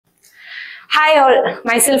Hi all,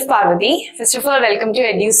 myself Parvati. First of all, welcome to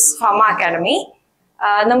Eduooz Pharma Academy.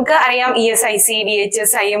 നമുക്ക് അറിയാം ESIC,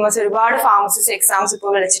 DHS, IMS ഒരുപാട് pharmacist exams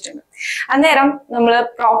ഇപ്പോൾ വിളിച്ചിട്ടുണ്ട്. അന്നേരം നമ്മൾ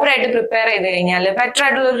പ്രോപ്പർ ആയിട്ട് പ്രിപ്പയർ ചെയ്ത് കഴിഞ്ഞാൽ ബെറ്റർ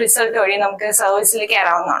ആയിട്ടുള്ള ഒരു റിസൾട്ട് വഴി നമുക്ക് സർവീസിലേക്ക്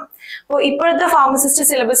കയറാവുന്നതാണ്. അപ്പോൾ ഇപ്പോഴത്തെ ഫാർമസിസ്റ്റ്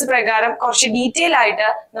സിലബസ് പ്രകാരം കുറച്ച് ഡീറ്റെയിൽ ആയിട്ട്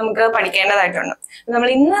നമുക്ക് പഠിക്കേണ്ടതായിട്ടുണ്ട്. നമ്മൾ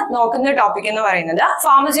ഇന്ന് നോക്കുന്ന ടോപ്പിക് എന്ന് പറയുന്നത്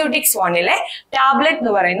ഫാർമസ്യൂട്ടിക്സ് 1-ലെ ടാബ്ലറ്റ്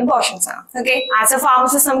എന്ന് പറയുന്ന പോർഷൻസ് ആണ്. ഓക്കെ, ആസ് എ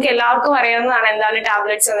ഫാർമസിസ്റ്റ് നമുക്ക് എല്ലാവർക്കും അറിയാവുന്നതാണ് എന്താണ്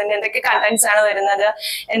ടാബ്ലറ്റ്സ്, അതിന്റെ എന്തൊക്കെ കണ്ടന്റ്സ് ആണ് വരുന്നത്,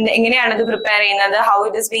 എങ്ങനെയാണ് ഇത് പ്രിപ്പയർ ചെയ്യുന്നത്, how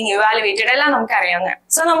it is being evaluated എല്ലാം നമുക്ക് അറിയാവുന്നതാണ്.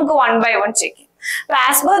 സോ നമുക്ക് 1 by 1 ചെക്ക് ചെയ്യാം. അപ്പൊ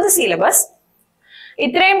ആസ് പെർ ദ സിലബസ്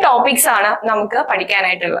ഇത്രയും ടോപ്പിക്സ് ആണ് നമുക്ക്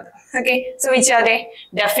പഠിക്കാനായിട്ടുള്ളത്. Okay, so which are they?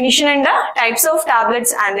 Definition and the types of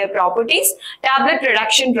tablets and their properties, tablet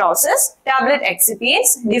production process, tablet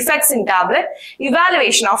excipients, defects in tablet,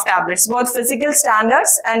 evaluation of tablets, both physical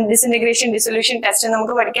standards and disintegration dissolution test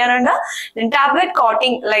നമുക്ക് പഠിക്കാനുണ്ട്. Then tablet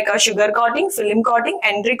coating like a sugar coating, film coating,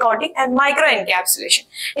 entry coating and micro encapsulation.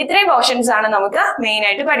 ഇത്രയും portions ആണ് നമുക്ക് main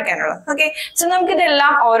ആയിട്ട് പഠിക്കാനുള്ളത്. Okay, so നമുക്ക്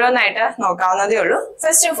ഇതെല്ലാം ഓരോന്നായിട്ട് നോക്കാവുന്നതേ ഉള്ളൂ.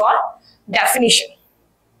 First of all, definition.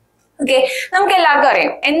 Okay, നമുക്ക് എല്ലാവർക്കും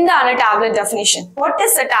അറിയാം എന്താണ് tablet definition. What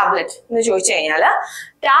is A tablet എന്ന് ചോദിച്ചു കഴിഞ്ഞാൽ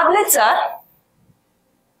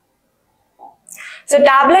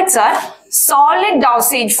tablets are solid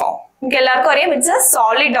dosage form. നമുക്ക് എല്ലാവർക്കും അറിയാം it's a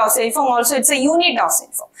solid dosage form, also it's a unit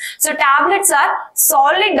dosage form. So tablets are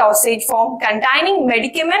solid dosage form containing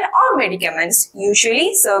medicament or medicaments, usually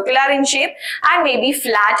circular in shape and maybe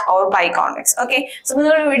flat or biconvex. Okay, so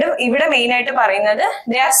ഇവിടെ main ആയിട്ട് പറയുന്നത്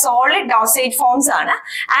they are solid dosage forms ആണ്,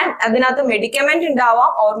 and അതിനകത്ത് മെഡിക്കമെന്റ് ഉണ്ടാവാം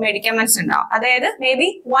or medicaments ഉണ്ടാവാം. അതായത് may be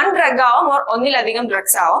one drug ആവാം or ഒന്നിലധികം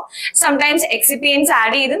drugs ആവാം. Sometimes excipients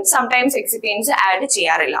add ചെയ്തും sometimes excipients add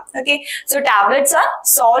ചെയ്യാറില്ല. Okay, so tablets are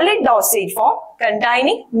solid dosage form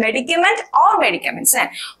containing medicament or medicaments. And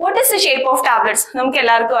what is the shape of tablets? നമുക്ക്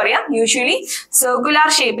എല്ലാവർക്കും അറിയാം usually circular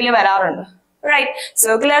shape-ൽ വരാറുണ്ട്. Right,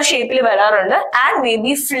 circular shape-ൽ വരാറുണ്ട് and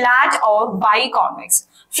maybe flat or biconvex.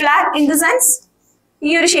 Flat in the sense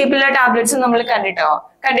ഈ ഒരു ഷേപ്പിലുള്ള tablets നമ്മൾ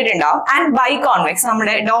കണ്ടിട്ടുണ്ടാവും and biconvex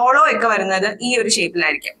നമ്മുടെ ഡോളോ ഒക്കെ വരുന്നത് ഈ ഒരു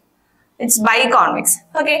ഷേപ്പിലായിരിക്കും. It's biconvex.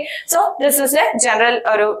 Okay, so this is the general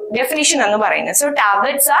definition എന്ന് പറയുന്നത്. So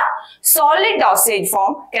tablets are solid dosage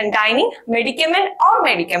form containing medicament or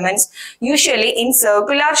medicaments, usually in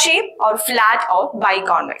circular shape or flat or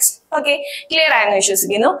biconvex. Okay, clear ആയെന്ന്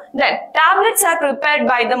വിശ്വസിക്കുന്നു. Then tablets are prepared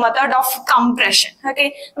by the method of compression. Okay,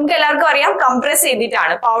 നമുക്ക് എല്ലാവർക്കും അറിയാം compress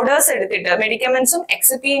ചെയ്തിട്ടാണ് powders എടുത്തിട്ട് മെഡിക്കമെന്റ്സും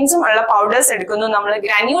എക്സിപ്പിയൻസും ഉള്ള powders എടുക്കുന്നു, നമ്മൾ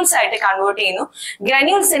ഗ്രാന്യൂൾസ് ആയിട്ട് കൺവേർട്ട് ചെയ്യുന്നു.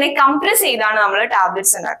 ഗ്രാന്യൂൾസിനെ കംപ്രസ് ചെയ്താണ് നമ്മൾ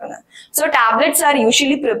ടാബ്ലറ്റ്സ് ഉണ്ടാക്കുന്നത്. So tablets are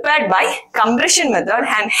usually prepared by compression method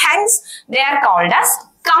and hence they are called as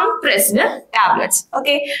compressed tablets.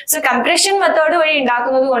 Okay, so compression method വഴി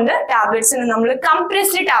ഉണ്ടാക്കുന്നത് കൊണ്ട് ടാബ്ലറ്റ്സിന് നമ്മൾ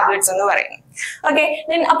compressed tablets എന്ന് പറയുന്നു. Okay,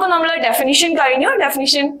 then അപ്പോൾ നമ്മൾ ഡെഫിനിഷൻ കഴിഞ്ഞു.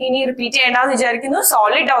 ഡെഫിനിഷൻ ഇനി റിപ്പീറ്റ് ചെയ്യേണ്ടെന്ന് വിചാരിക്കുന്നു.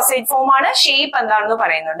 സോളിഡ് ഡോസേജ് ഫോം ആണ്, ഷേപ്പ് എന്താണെന്ന്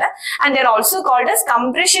പറയുന്നുണ്ട്. And they are also called as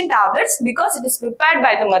compression tablets because it is prepared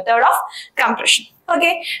by the method of compression.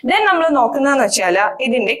 Okay, then നമ്മൾ നോക്കുന്നതെന്ന് വെച്ചാൽ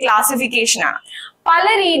ഇതിന്റെ ക്ലാസിഫിക്കേഷൻ ആണ്. പല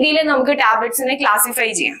രീതിയിൽ നമുക്ക് ടാബ്ലറ്റ്സിനെ ക്ലാസിഫൈ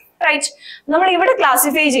ചെയ്യാം. റൈറ്റ്, നമ്മൾ ഇവിടെ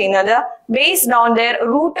ക്ലാസിഫൈ ചെയ്യുന്നത് based on their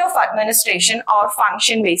root of administration or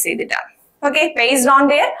function base ചെയ്തിട്ടാണ്. Okay, based on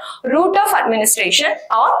their root of administration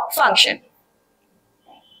or function.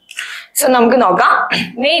 So നമുക്ക് നോക്കാം.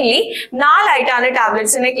 മെയിൻലി 4 ആയിട്ടാണ്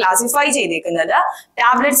ടാബ്ലറ്റ്സിനെ ക്ലാസിഫൈ ചെയ്തേക്കുന്നത്.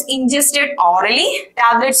 Tablets ingested orally,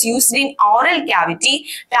 tablets used in oral cavity,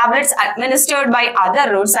 tablets administered by other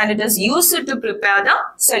Roots and it is used to prepare the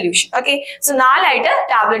solution. Okay, so 4 ആയിട്ട്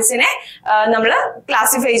ടാബ്ലറ്റ്സിനെ നമ്മൾ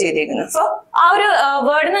classify ചെയ്തേക്കുന്നത്. So ആ ഒരു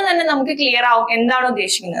വേർഡിന് തന്നെ നമുക്ക് ക്ലിയർ ആവും എന്താണ്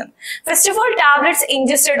ഉദ്ദേശിക്കുന്നത്. First of all tablets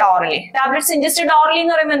ingested orally. Tablets ingested orally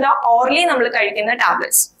എന്ന് പറയുമ്പോൾ എന്താ, ഓറലി നമ്മൾ കഴിക്കുന്ന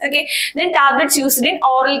tablets. Okay, then tablets used in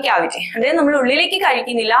oral cavity, അതായത് നമ്മൾ ഉള്ളിലേക്ക്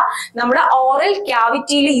കഴിക്കുന്നില്ല, നമ്മുടെ ഓറൽ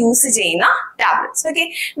ക്യാവിറ്റിയിൽ യൂസ് ചെയ്യുന്ന tablets. Okay,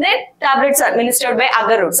 then tablets administered by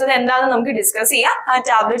other Roots. അത് എന്താണെന്ന് നമുക്ക് ഡിസ്കസ് ചെയ്യാം. ആ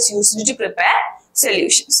tablets used to prepare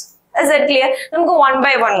solutions. Is that clear? നമുക്ക് 1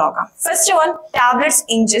 by 1 നോക്കാം. First one, tablets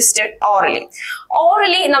ingested orally.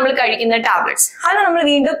 Orally നമ്മൾ കഴിക്കുന്ന ടാബ്ലറ്റ്സ് അത് നമ്മൾ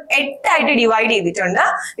വീണ്ടും 8 ആയിട്ട് ഡിവൈഡ് ചെയ്തിട്ടുണ്ട്.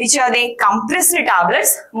 Which are they? Compressed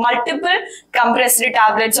tablets, multiple compressed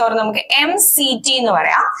tablets or നമുക്ക് MCT എന്ന്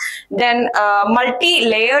പറയാം. Then multi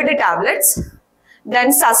layered tablets, then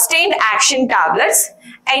sustained action tablets,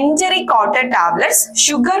 entry coated tablets,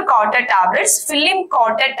 sugar coated tablets, film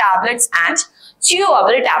coated tablets and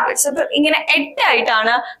chewable tablets. അപ്പോൾ ഇങ്ങനെ 8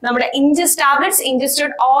 ആയിട്ടാണ് നമ്മുടെ tablets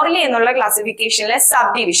ingested orally എന്നുള്ള ക്ലാസിഫിക്കേഷനിലെ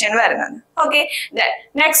sub division വരുന്നത്. Okay,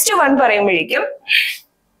 next one പറയുമ്പോഴേക്കും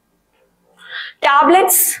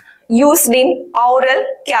tablets used in oral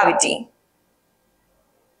cavity.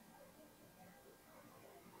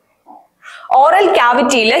 Oral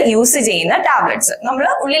ക്യാവിറ്റിയിൽ use ചെയ്യുന്ന tablets. നമ്മൾ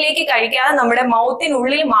ഉള്ളിലേക്ക് കഴിക്കാതെ നമ്മുടെ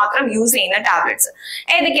മൗത്തിനുള്ളിൽ മാത്രം യൂസ് ചെയ്യുന്ന ടാബ്ലറ്റ്സ്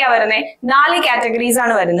ഏതൊക്കെയാ വരുന്നത്? 4 കാറ്റഗറീസ്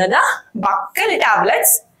ആണ് വരുന്നത്. Buccal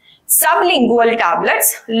tablets, sublingual tablets,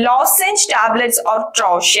 lozenge tablets or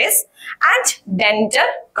troches, and dental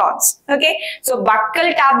cords. Okay, so buccal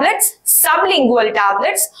tablets, sublingual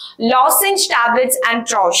tablets, lozenge tablets and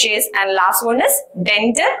troches, and last one is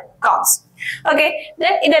dental cords. Okay,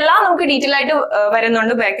 then ഇതെല്ലാം നമുക്ക് detail ആയിട്ട്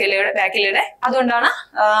വരുന്നുണ്ട് ബാക്കിലൂടെ. അതുകൊണ്ടാണ്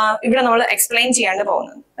ഇവിടെ നമ്മൾ explain ചെയ്യാണ്ട്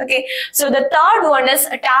പോകുന്നത്. Okay, so the third one is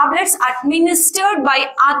tablets administered by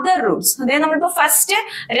other routes. അതായത് നമ്മളിപ്പോ ഫസ്റ്റ്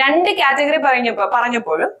 2 കാറ്റഗറി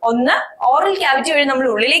പറഞ്ഞപ്പോഴും ഒന്ന് ഓറൽ ക്യാവിറ്റി വഴി നമ്മൾ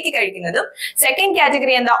ഉള്ളിലേക്ക് കഴിക്കുന്നതും സെക്കൻഡ്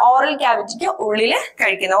കാറ്റഗറി എന്താ ഓറൽ ക്യാവിറ്റിക്ക് ഉള്ളിൽ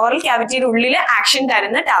കഴിക്കുന്നത്, ഓറൽ ക്യാവിറ്റിയുടെ ഉള്ളിൽ ആക്ഷൻ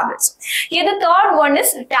തരുന്ന ടാബ്ലറ്റ്സ്. ഇത് third one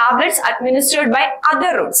is tablets അഡ്മിനിസ്ട്രേർഡ് by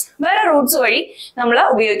other Roots, വേറെ റൂട്ട്സ് വഴി നമ്മൾ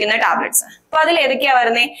ഉപയോഗിക്കുന്ന ടാബ്ലറ്റ്സ്. അപ്പൊ അതിൽ ഏതൊക്കെയാ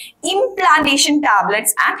വരുന്നത്? Implantation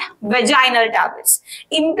tablets and vaginal tablets.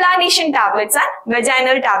 Implantation tablets and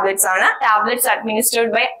vaginal tablets ആണ് ടാബ്ലറ്റ്സ്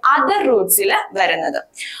അഡ്മിനിസ്ട്രേർഡ് ബൈ അതർ റൂട്ട്സിൽ വരുന്നത്.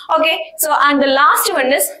 Okay, so and the last one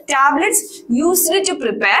is tablets used to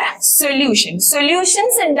prepare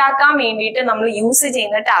solutions ഉണ്ടാക്കാൻ വേണ്ടിയിട്ട് നമ്മൾ യൂസ്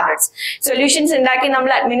ചെയ്യുന്ന ടാബ്ലറ്റ്സ്. സൊല്യൂഷൻസ് ഉണ്ടാക്കി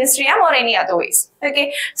നമ്മൾ അഡ്മിനിസ്റ്റർ ചെയ്യാം or any other vase. Okay,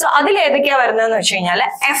 so അതിൽ ഏതൊക്കെയാ വരുന്നതെന്ന് വെച്ച് കഴിഞ്ഞാൽ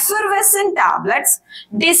effervescent tablets,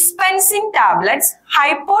 dispensing tablets,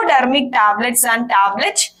 hypodermic tablets and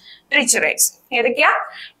tablet triturates. ഏതൊക്കെയാ?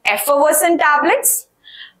 effervescent tablets,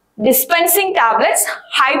 dispensing tablets,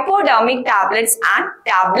 hypodermic tablets and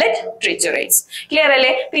tablet triturates. Clear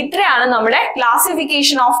അല്ലേ? ഇത്രയാണ് നമ്മുടെ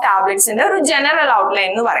ക്ലാസിഫിക്കേഷൻ ഓഫ് ടാബ്ലറ്റ്സിന്റെ ഒരു ജനറൽ ഔട്ട്ലൈൻ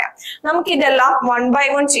എന്ന് പറയാം. നമുക്ക് ഇതെല്ലാം 1 by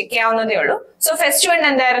 1 ചെക്ക് ചെയ്യാവുന്നതേ ഉള്ളൂ. സോ ഫസ്റ്റ് വൺ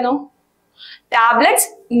എന്തായിരുന്നു? ടാബ്ലറ്റ്സ്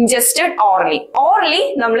ഇൻജസ്റ്റഡ് ഓറലി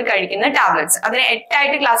നമ്മൾ കഴിക്കുന്ന ടാബ്ലറ്റ്സ്. അതിനെ 8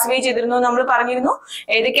 ആയിട്ട് ക്ലാസിഫൈ ചെയ്തിരുന്നു നമ്മൾ പറഞ്ഞിരുന്നു.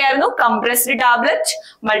 ഏതൊക്കെയായിരുന്നു? Compressed tablet,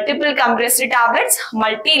 multiple compressed tablets,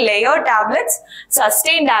 multi layer tablets,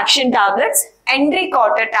 sustained action tablets, entry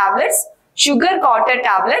quoted tablets, sugar quoted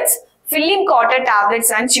tablets, filling quoted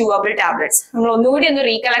tablets and chewable tablets. നമ്മൾ ഒന്നുകൂടി ഒന്ന്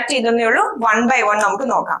റീകളക്ട് ചെയ്തേ ഉള്ളൂ. 1 by 1 നമുക്ക്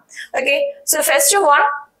നോക്കാം. Okay, so first one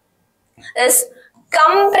is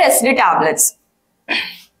compressed tablets.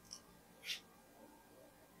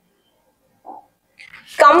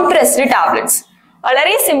 Compressed tablets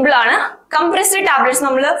വളരെ simple ആണ്. Compressed tablets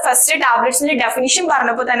നമ്മൾ ഫസ്റ്റ് ടാബ്ലറ്റ്സിന്റെ ഡെഫിനിഷൻ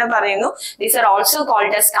പറഞ്ഞപ്പോൾ തന്നെ പറയുന്നു, these are also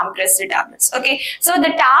called as compressed tablets. Okay, so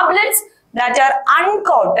the tablets that are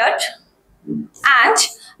unquoted and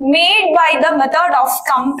made by the method of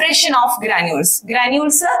compression of granules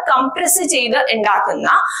compress ചെയ്ത് ഉണ്ടാക്കുന്ന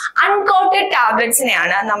uncoated tablets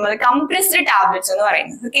നെയാണ് നമ്മൾ compressed tablets എന്ന്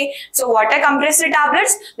പറയുന്നത്. Okay, so what are compressed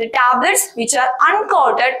tablets? The tablets which are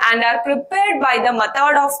uncoated and are prepared by the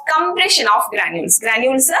method of compression of granules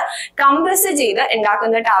compress ചെയ്ത്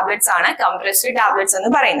ഉണ്ടാക്കുന്ന tablets ആണ് compressed tablets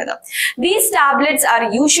എന്ന് പറയുന്നത്. These tablets are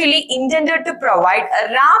usually intended to provide a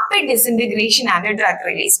rapid disintegration and a drug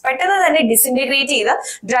release. പെട്ടെന്ന് തന്നെ disintegrate ചെയ്ത്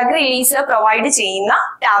drug release provide ചെയ്യുന്ന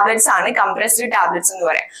tablets ആണ് കംപ്രസ്ഡ് ടാബ്ലറ്റ്സ് എന്ന്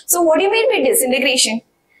പറയാം. So what you mean by disintegration?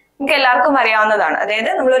 നമുക്ക് എല്ലാവർക്കും അറിയാവുന്നതാണ്.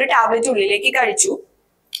 അതായത് നമ്മളൊരു ടാബ്ലറ്റ് ഉള്ളിലേക്ക് കഴിച്ചു,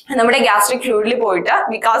 നമ്മുടെ ഗ്യാസ്ട്രിക് ഫ്ലൂയിഡിൽ പോയിട്ട്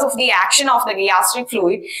because of the action of the gastric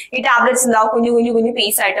fluid ഈ ടാബ്ലറ്റ്സ് എന്താ കുഞ്ഞു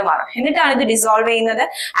പീസ് ആയിട്ട് മാറും. എന്നിട്ടാണ് ഇത് ഡിസോൾവ് ചെയ്യുന്നത്,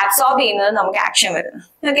 അബ്സോർബ് ചെയ്യുന്നത്, നമുക്ക് ആക്ഷൻ വരുന്നത്.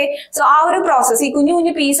 ഓക്കെ, സോ ആ ഒരു പ്രോസസ്, ഈ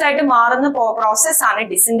കുഞ്ഞു പീസ് ആയിട്ട് മാറുന്ന പ്രോസസ് ആണ്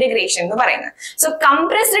ഡിസിൻറ്റഗ്രേഷൻ എന്ന് പറയുന്നത്. So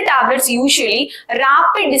compressed tablets usually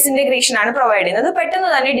rapid disintegration ആണ് പ്രൊവൈഡ് ചെയ്യുന്നത്. പെട്ടെന്ന്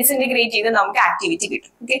തന്നെ ഡിസിൻറ്റഗ്രേറ്റ് ചെയ്ത് നമുക്ക് ആക്ടിവിറ്റി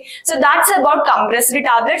കിട്ടും. Okay, so that's about compressed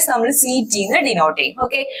tablets. നമ്മൾ CT എന്ന് ഡിനോട്ട് ചെയ്യും.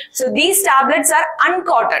 Okay, so these tablets R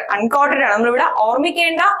unquoted ആണ്. നമ്മളിവിടെ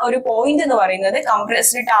ഓർമ്മിക്കേണ്ട ഒരു പോയിന്റ് എന്ന് പറയുന്നത്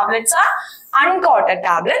compressed tablets are uncoated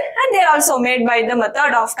tablet and they are also made by the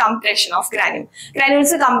method of compression of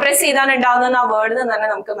granules compress ചെയ്താണ് ഉണ്ടാവുന്ന ആ വേർഡ് തന്നെ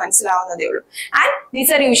നമുക്ക് മനസ്സിലാവുന്നതേ ഉള്ളൂ. And these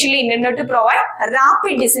are usually intended to provide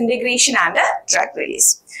rapid disintegration and drug release.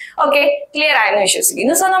 Okay, clear ആയെന്ന്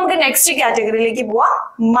വിശ്വസിക്കുന്നു. So നമുക്ക് next കാറ്റഗറിയിലേക്ക് പോവാം.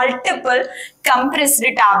 Multiple compressed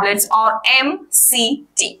tablets or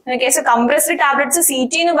MCT. Okay, so compressed tablets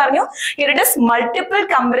CT എന്ന് പറഞ്ഞു. Here it is multiple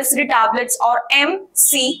compressed tablets or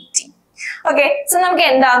MCT. Okay, so നമുക്ക്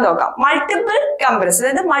എന്താന്ന് നോക്കാം. Multiple compress,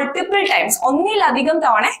 അതായത് മൾട്ടിപ്പിൾ ടൈംസ് ഒന്നിലധികം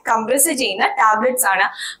തവണ കംപ്രസ് ചെയ്യുന്ന ടാബ്ലറ്റ്സ് ആണ്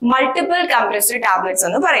മൾട്ടിപ്പിൾ കംപ്രസ്ഡ് ടാബ്ലറ്റ്സ്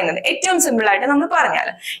എന്ന് പറയുന്നത്. ഏറ്റവും സിമ്പിൾ ആയിട്ട് നമ്മൾ പറഞ്ഞാൽ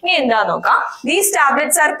ഇനി എന്താന്ന് നോക്കാം. These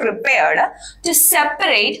tablets are prepared to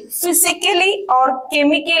separate physically or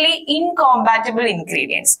chemically ഇൻകോമ്പാറ്റബിൾ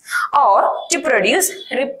ingredients or to produce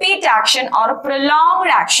repeat action or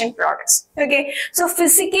prolonged action products. Okay, so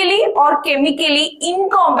physically or chemically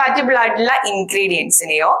ഇൻകോമ്പാറ്റബിൾ ആയിട്ടുള്ള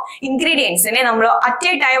ഇൻഗ്രീഡിയൻസിനെ നമ്മൾ അറ്റ്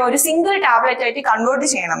എ ടൈം ഒരു സിംഗിൾ ടാബ്ലറ്റ് ആയിട്ട് കൺവേർട്ട്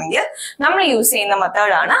ചെയ്യണമെങ്കിൽ നമ്മൾ യൂസ് ചെയ്യുന്ന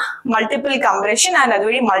മെത്തേഡാണ് multiple compression and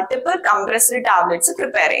അതുവഴി multiple compressed tablets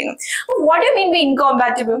prepare ചെയ്യുന്നു. What you mean by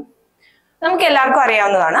ഇൻകോമ്പാറ്റബിൾ? നമുക്ക് എല്ലാവർക്കും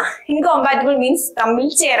അറിയാവുന്നതാണ്. ഇൻകോമ്പാറ്റിബിൾ മീൻസ് തമ്മിൽ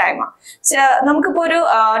ചേരായ്മ. നമുക്കിപ്പോ ഒരു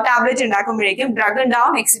ടാബ്ലറ്റ് ഉണ്ടാക്കുമ്പോഴേക്കും ഡ്രഗ്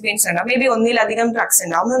ഉണ്ടാവും, എക്സിപ്പിയൻസ് ഉണ്ടാവും, മേ ബി ഒന്നിലധികം ഡ്രഗ്സ്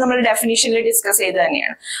ഉണ്ടാവും. നമ്മൾ ഡെഫിനിഷനിൽ ഡിസ്കസ് ചെയ്ത്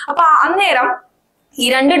തന്നെയാണ്. അപ്പൊ അന്നേരം ഈ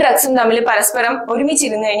രണ്ട് ഡ്രഗ്സും തമ്മിൽ പരസ്പരം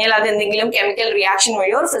ഒരുമിച്ചിരുന്നു കഴിഞ്ഞാൽ അത് എന്തെങ്കിലും കെമിക്കൽ റിയാക്ഷൻ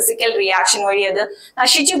വഴിയോ ഫിസിക്കൽ റിയാക്ഷൻ വഴി അത്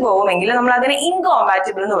നശിച്ചു പോകുമെങ്കിൽ നമ്മൾ അതിനെ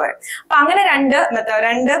ഇൻകോമ്പാറ്റിബിൾ എന്ന് പറയും. അപ്പൊ അങ്ങനെ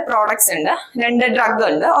രണ്ട് പ്രോഡക്ട്സ് ഉണ്ട്, രണ്ട് ഡ്രഗ്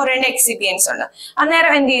ഉണ്ട്, രണ്ട് എക്സിപ്പിയൻസ് ഉണ്ട്.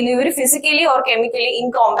 അന്നേരം എന്ത് ചെയ്യുന്നു, ഇവർ ഫിസിക്കലി ഓർ കെമിക്കലി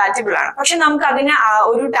ഇൻകോമ്പാറ്റിബിൾ ആണ്. പക്ഷെ നമുക്ക് അതിനെ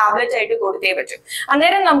ഒരു ടാബ്ലറ്റ് ആയിട്ട് കൊടുത്തേ പറ്റും.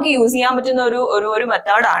 അന്നേരം നമുക്ക് യൂസ് ചെയ്യാൻ പറ്റുന്ന ഒരു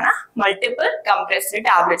മെത്തേഡാണ് മൾട്ടിപ്പിൾ കംപ്രസ്ഡ്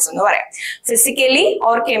ടാബ്ലറ്റ്സ് എന്ന് പറയാം. ഫിസിക്കലി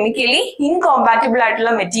ഓർ കെമിക്കലി ഇൻകോമ്പാറ്റിബിൾ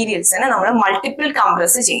ആയിട്ടുള്ള മെറ്റീരിയൽസിനെ നമ്മൾ മൾട്ടിപ്പിൾ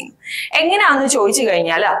കംപ്രസ് ചെയ്യുന്നു. എങ്ങനെയാണെന്ന് ചോദിച്ചു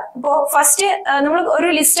കഴിഞ്ഞാൽ, ഇപ്പോ ഫസ്റ്റ് നമ്മൾ ഒരു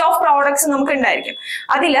ലിസ്റ്റ് ഓഫ് പ്രോഡക്ട്സ് നമുക്ക് ഉണ്ടായിരിക്കും.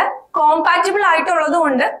 അതില് കോമ്പാറ്റിബിൾ ആയിട്ടുള്ളതും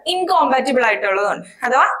ഉണ്ട്, ഇൻകോമ്പാറ്റിബിൾ ആയിട്ടുള്ളതും ഉണ്ട്.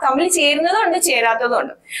 അഥവാ തമ്മിൽ ചേരുന്നതും ഉണ്ട്, ചേരാത്തതും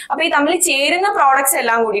ഉണ്ട്. അപ്പൊ ഈ തമ്മിൽ ചേരുന്ന പ്രോഡക്ട്സ്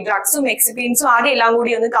എല്ലാം കൂടി, ഡ്രഗ്സും എക്സിപ്പിയൻസും ആദ്യം എല്ലാം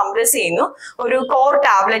കൂടി ഒന്ന് കംപ്രസ് ചെയ്യുന്നു, ഒരു കോർ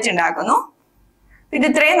ടാബ്ലറ്റ് ഉണ്ടാക്കുന്നു. ഇത്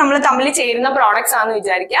ഇത്രയും നമ്മൾ തമ്മിൽ ചേരുന്ന പ്രോഡക്ട്സ് ആണെന്ന്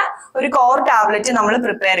വിചാരിക്കുക. ഒരു കോർ ടാബ്ലറ്റ് നമ്മൾ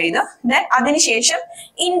പ്രിപ്പയർ ചെയ്തു. ദെൻ അതിനുശേഷം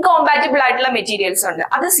ഇൻകോമ്പാറ്റിബിൾ ആയിട്ടുള്ള മെറ്റീരിയൽസ് ഉണ്ട്,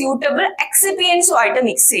 അത് സ്യൂട്ടബിൾ എക്സിപ്പിയൻസുമായിട്ട്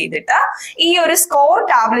മിക്സ് ചെയ്തിട്ട് ഈ ഒരു കോർ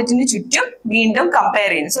ടാബ്ലറ്റിന് ചുറ്റും വീണ്ടും കമ്പയർ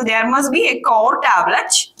ചെയ്യുന്നു. So there must be A core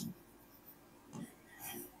tablet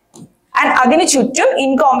and അതിന് ചുറ്റും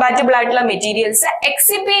ഇൻകോമ്പാറ്റിബിൾ ആയിട്ടുള്ള മെറ്റീരിയൽസ്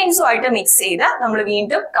എക്സിപ്പിയൻസുമായിട്ട് മിക്സ് ചെയ്ത് നമ്മൾ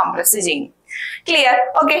വീണ്ടും കംപ്രസ് ചെയ്യുന്നു. ക്ലിയർ?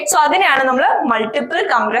 ഓക്കെ. സോ അതിനെയാണ് നമ്മൾ മൾട്ടിപ്പിൾ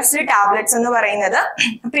കംപ്രസ്ഡ് ടാബ്ലറ്റ്സ് എന്ന് പറയുന്നത്.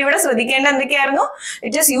 അപ്പൊ ഇവിടെ ശ്രദ്ധിക്കേണ്ട എന്തൊക്കെയായിരുന്നു?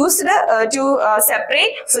 It is used to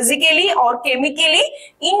separate physically or chemically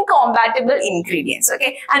ഇൻകോമ്പാറ്റിബിൾ ingredients. Okay.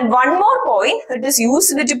 And one more point, it is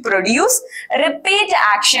used to produce repeat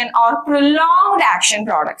action or prolonged action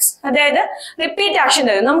products. അതായത് repeat action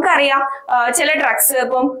തരും. നമുക്കറിയാം ചില ഡ്രഗ്സ്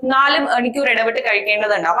ഇപ്പം 4 മണിക്കൂർ ഇടവിട്ട്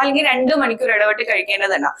കഴിക്കേണ്ടതുണ്ടാവും, അല്ലെങ്കിൽ 2 മണിക്കൂർ ഇടവിട്ട്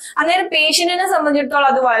കഴിക്കേണ്ടതുണ്ടാവും. അന്നേരം പേഷ്യന്റിനെ സംബന്ധിച്ചിടത്തോളം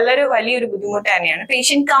അത് വളരെ വലിയൊരു ബുദ്ധിമുട്ട് തന്നെയാണ്.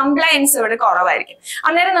 പേഷ്യന്റ് കംപ്ലയൻസ് ഇവിടെ കുറവായിരിക്കും.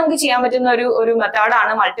 അന്നേരം നമുക്ക് ചെയ്യാൻ പറ്റുന്ന ഒരു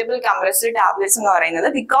മെത്തേഡാണ് മൾട്ടിപ്പിൾ കംപ്രസ്ഡ് ടാബ്ലറ്റ്സ് എന്ന് പറയുന്നത്.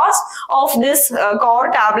 Because of this core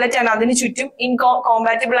tablet and അതിന് ചുറ്റും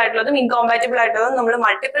കോമ്പാറ്റിബിൾ ആയിട്ടുള്ളതും ഇൻകോമ്പാറ്റിബിൾ ആയിട്ടുള്ളതും നമ്മൾ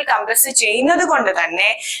മൾട്ടിപ്പിൾ കംപ്രസ് ചെയ്യുന്നത് കൊണ്ട് തന്നെ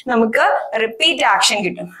നമുക്ക് റിപ്പീറ്റ് ആക്ഷൻ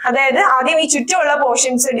കിട്ടും. അതായത് ആദ്യം ഈ ചുറ്റുമുള്ള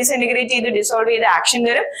പോർഷൻസ് ഡിസിന്റഗ്രേറ്റ് ചെയ്ത് ഡിസോൾവ് ചെയ്ത് ആക്ഷൻ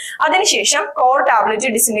തരും. അതിനുശേഷം കോർ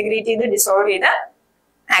ടാബ്ലറ്റ് ഡിസിന്റഗ്രേറ്റ് ചെയ്ത് ഡിസോൾവ് ചെയ്ത്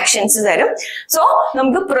ആക്ഷൻസ് തരും. സോ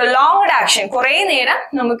നമുക്ക് പ്രൊലോങ്ഡ് ആക്ഷൻ, കുറെ നേരം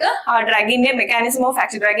നമുക്ക് ഡ്രഗിന്റെ മെക്കാനിസം ഓഫ്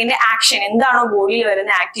ആക്ഷൻ, ഡ്രഗിന്റെ ആക്ഷൻ എന്താണോ ബോഡിയിൽ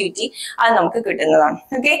വരുന്ന ആക്ടിവിറ്റി, അത് നമുക്ക് കിട്ടുന്നതാണ്.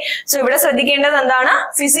 ഓക്കെ. സോ ഇവിടെ ശ്രദ്ധിക്കേണ്ടത് എന്താണ്?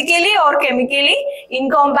 Physically or chemically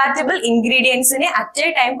ഇൻകോമ്പാറ്റിബിൾ ഇൻഗ്രീഡിയൻസിനെ at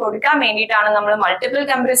A time കൊടുക്കാൻ വേണ്ടിയിട്ടാണ് നമ്മൾ മൾട്ടിപ്പിൾ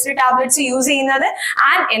കംപ്രസ്ഡ് ടാബ്ലറ്റ്സ് യൂസ് ചെയ്യുന്നത്.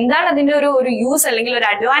 ആൻഡ് എന്താണ് അതിന്റെ ഒരു യൂസ് അല്ലെങ്കിൽ ഒരു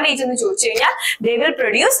അഡ്വാൻറ്റേജ് എന്ന് ചോദിച്ചു കഴിഞ്ഞാൽ, they will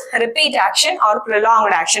produce repeat action or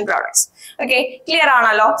prolonged action products. Okay, clear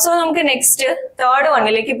ആണല്ലോ? സോ നമുക്ക് നെക്സ്റ്റ് തേർഡ്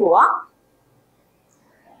വണ്ണിലേക്ക് പോവാം.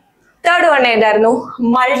 തേർഡ് വൺ ഏതായിരുന്നു?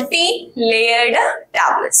 Multi layered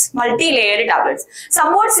tablets. Multi layered tablets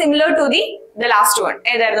somewhat similar to the last one.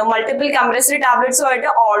 ഏതായിരുന്നു? മൾട്ടിപ്പിൾ കംപ്രസ്ഡ് ടാബ്ലറ്റ്സുമായിട്ട്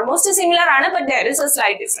ഓൾമോസ്റ്റ് സിമിലർ ആണ്, but there is A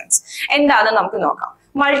slight difference. എന്താണെന്ന് നമുക്ക് നോക്കാം.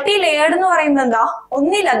 മൾട്ടി ലെയർഡ് എന്ന് പറയുന്നത് എന്താ?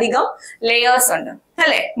 ഒന്നിലധികം ലെയേഴ്സ് ഉണ്ട്,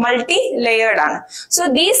 അല്ലെ? മൾട്ടി ലെയർഡ് ആണ്. So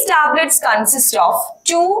these tablets consist of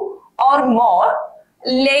 2 or more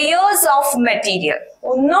layers of material.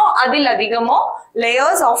 ഒന്നോ അതിലധികമോ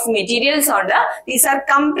layers of materials ഉണ്ട്. These are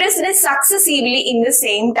compressed successively in the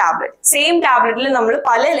same tablet. Same tabletൽ നമ്മൾ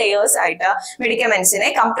പല layers ആയിട്ട് മെഡിക്കമെന്റ്സിനെ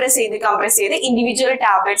കംപ്രസ് ചെയ്ത് ഇൻഡിവിജ്വൽ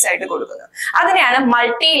ടാബ്ലറ്റ്സ് ആയിട്ട് കൊടുക്കുന്നു. അതിനെയാണ്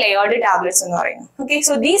മൾട്ടി ലെയർഡ് ടാബ്ലറ്റ്സ് എന്ന് പറയുന്നത്. Okay.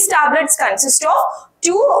 So these tablets consist of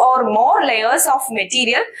 2 or more layers of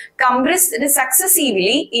material compressed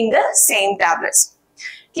successively in the same tablets.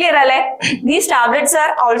 Clear alle? These tablets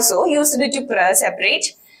are also used to separate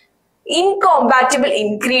incompatible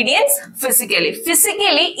ingredients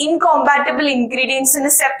physically incompatible ingredients in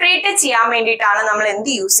separate ചെയ്യാൻ വേണ്ടിയിട്ടാണ് നമ്മൾ എന്ത്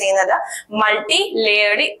use ചെയ്യുന്നത്? Multi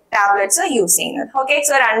layered tablets use ചെയ്യുന്നത്. Okay.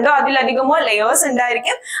 So രണ്ടോ അതിലധികമോ layers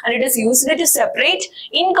ഉണ്ടായിരിക്കും, and it is used to separate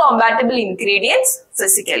incompatible ingredients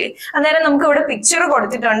physically. അന്നേരം നമുക്ക് ഇവിടെ പിക്ചർ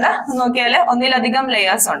കൊടുത്തിട്ടുണ്ട്, നോക്കിയാൽ ഒന്നിലധികം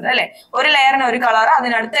ലെയേഴ്സ് ഉണ്ട്, അല്ലെ? ഒരു ലെയറിന് ഒരു കളർ,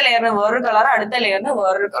 അതിനടുത്ത ലെയറിന് വേറൊരു കളർ, അടുത്ത ലെയറിന്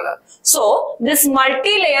വേറൊരു colour. So this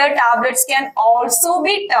multi layer tablets can also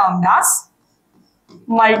be termed as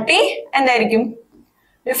multi, എന്തായിരിക്കും?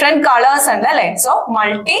 ഡിഫറെന്റ് കളേഴ്സ് ഉണ്ട്, അല്ലെ? So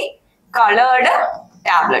multi coloured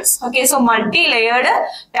tablets. Okay, so multi-layered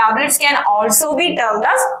tablets can also be termed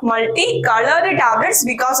as multi-colored tablets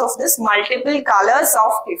because of this multiple colors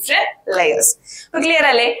of different layers. Clear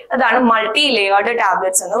alle? Adana multi-layered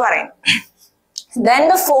tablets ennu parayunnu. Then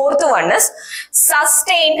the fourth one is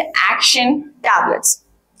sustained action tablets.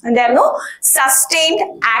 എന്തായിരുന്നു? Sustained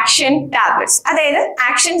action tablets. അതായത്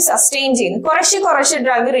action sustain ചെയ്യുന്നു, കുറച്ച്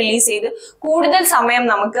drug release ചെയ്ത് കൂടുതൽ സമയം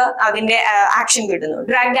നമുക്ക് അതിന്റെ action കിട്ടുന്നു,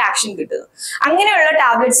 ഡ്രഗ് ആക്ഷൻ കിട്ടുന്നു. അങ്ങനെയുള്ള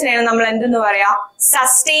ടാബ്ലറ്റ്സിനെയാണ് നമ്മൾ എന്തെന്ന് പറയാം?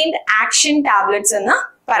 സസ്റ്റെയിൻഡ് ആക്ഷൻ ടാബ്ലറ്റ്സ് എന്ന്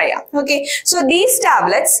പറയാം. Okay, so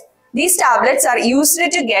these tablets are used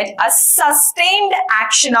to get a sustained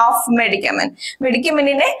action of medicament.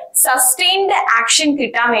 മെഡിക്കമെന്റിന്റെ sustained action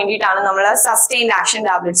കിട്ടാൻ വേണ്ടിയിട്ടാണ് നമ്മൾ sustained action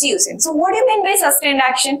tablets യൂസ് ചെയ്യുന്നത്. So what do you mean by sustained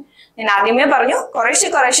action? ഞാൻ ആദ്യമേ പറഞ്ഞു,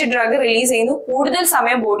 കുറച്ച് ഡ്രഗ് റിലീസ് ചെയ്യുന്നു, കൂടുതൽ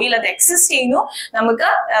സമയം ബോഡിയിൽ അത് എക്സിസ്റ്റ് ചെയ്യുന്നു, നമുക്ക്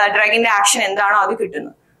ഡ്രഗിന്റെ ആക്ഷൻ എന്താണോ അത്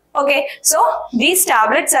കിട്ടുന്നു. Okay, so these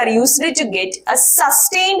tablets are used to get a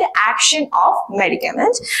sustained action of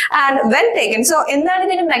medicament, and when taken, so എന്താണ്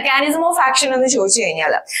ഇതിന്റെ mechanism of action എന്ന് ചോദിച്ചു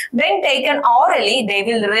കഴിഞ്ഞാൽ, when taken orally they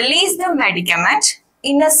will release the medicament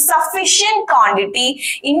in a sufficient quantity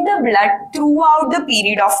in the blood throughout the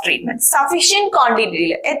period of treatment. Sufficient quantity,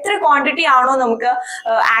 എത്ര quantity ആണോ നമുക്ക്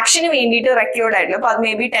action വേണ്ടിയിട്ട് റെക്വേർഡ് ആയിട്ടുള്ളത്, അപ്പൊ അത്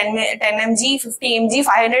may be 10 mg, 50 mg,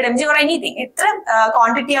 500 mg or anything, എത്ര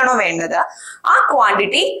quantity ആണോ വേണ്ടത് ആ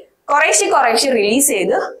ക്വാണ്ടിറ്റി കുറേശ്ശെ റിലീസ്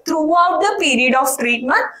ചെയ്ത് through out the period of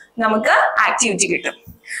treatment നമുക്ക് ആക്ടിവിറ്റി കിട്ടും.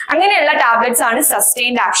 അങ്ങനെയുള്ള ടാബ്ലറ്റ്സ് ആണ്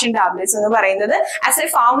സസ്റ്റെയിൻഡ് ആക്ഷൻ ടാബ്ലറ്റ്സ് എന്ന് പറയുന്നത്. ആസ് എ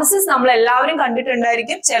ഫാർമസിസ്റ്റ് നമ്മൾ എല്ലാവരും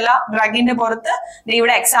കണ്ടിട്ടുണ്ടായിരിക്കും ചില ഡ്രഗിന്റെ പുറത്ത്.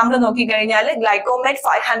 ഇവിടെ എക്സാമ്പിൾ നോക്കിക്കഴിഞ്ഞാൽ ഗ്ലൈക്കോമെറ്റ്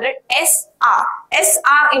 500 SR.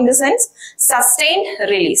 SR in the sense sustained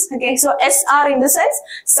release. Okay, so SR in the sense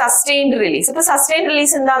sustained release. അപ്പൊ sustained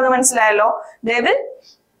release എന്താണെന്ന് മനസ്സിലായല്ലോ? They will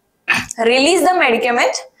release the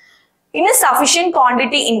medicament in a sufficient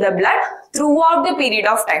quantity in the blood throughout the period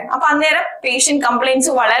of time. അപ്പൊ അന്നേരം patient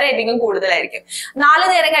complaints വളരെയധികം കൂടുതലായിരിക്കും. 4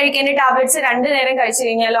 നേരം കഴിക്കേണ്ട tablets 2 നേരം കഴിച്ചു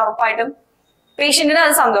കഴിഞ്ഞാൽ ഉറപ്പായിട്ടും പേഷ്യന്റിന്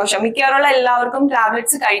അത് സന്തോഷം. മിക്കവാറുള്ള എല്ലാവർക്കും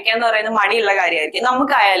ടാബ്ലറ്റ്സ് കഴിക്കാന്ന് പറയുന്നത് മടിയുള്ള കാര്യമായിരിക്കും,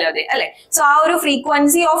 നമുക്കായാലും അതെ അല്ലെ. സോ ആ ഒരു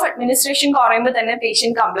ഫ്രീക്വൻസി ഓഫ് അഡ്മിനിസ്ട്രേഷൻ കുറയുമ്പോൾ തന്നെ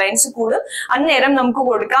പേഷ്യന്റ് കംപ്ലൈന്റ്സ് കൂടും. അന്നേരം നമുക്ക്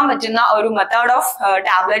കൊടുക്കാൻ പറ്റുന്ന ഒരു മെത്തേഡ് ഓഫ്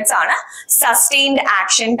ടാബ്ലറ്റ്സ് ആണ് സസ്റ്റെയിൻഡ്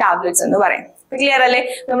ആക്ഷൻ ടാബ്ലറ്റ്സ് എന്ന് പറയുന്നത്. Clear അല്ലേ?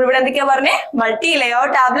 നമ്മൾ ഇവിടെ എന്തൊക്കെയാ പറഞ്ഞേ? Multi layer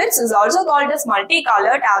tablets is also called as multi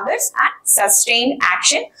color tablets and sustained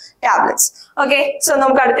action tablets. Okay, so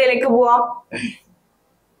നമുക്ക് അടുത്തയിലേക്ക് പോവാം.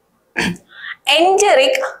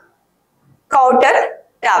 Enteric coated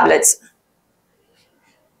tablets.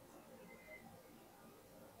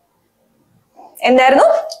 എന്തായിരുന്നു?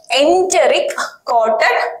 Enteric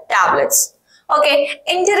coated tablets. Okay,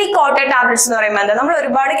 enteric coated tablets എന്ന് പറയുമ്പോൾ എന്താ? നമ്മൾ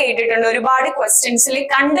ഒരുപാട് കേട്ടിട്ടുണ്ട്, ഒരുപാട് ക്വസ്റ്റ്യൻസിൽ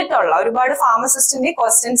കണ്ടിട്ടുള്ള, ഒരുപാട് ഫാർമസിസ്റ്റിന്റെ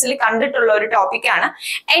ക്വസ്റ്റ്യൻസിൽ കണ്ടിട്ടുള്ള ഒരു ടോപ്പിക്കാണ്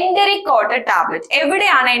enteric coated tablet.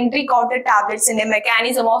 എവിടെയാണ് enteric coated tabletsന്റെ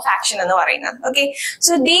mechanism of action എന്ന് പറയുന്നത്? Okay,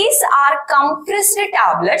 so these are compressed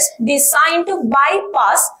tablets designed to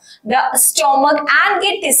bypass the stomach and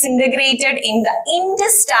get disintegrated in the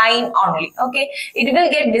intestine only. Okay, it will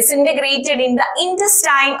get disintegrated in the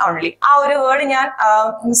intestine only. ആ ഒരു word ഞാൻ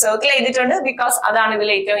circle ചെയ്തിട്ടുണ്ട്, because അതാണ് ഇതിൽ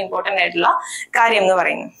ഏറ്റവും important ആയിട്ടുള്ള കാര്യം എന്ന്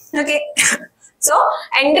പറയുന്നത്. Okay, so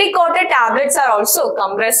enteric coated tablets are also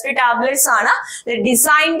compressed tablets ആണ്. They're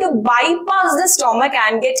designed to bypass the stomach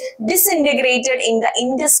and get disintegrated in the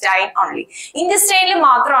intestine only. Intestine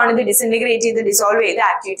മാത്രമാണ് ഇത് ഡിസിൻറ്റഗ്രേറ്റ് ചെയ്ത് ഡിസോൾവ് ചെയ്ത്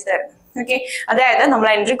ആക്ടിവിറ്റി തരുന്നത്. ഓക്കെ, അതായത് നമ്മൾ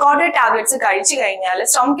enteric coated tablets കഴിച്ചു കഴിഞ്ഞാൽ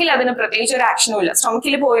സ്റ്റൊമക്കിൽ അതിന് പ്രത്യേകിച്ച് ഒരു ആക്ഷനും ഇല്ല.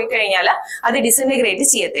 സ്റ്റൊമക്കിൽ പോയി കഴിഞ്ഞാൽ അത് ഡിസിൻറ്റഗ്രേറ്റ്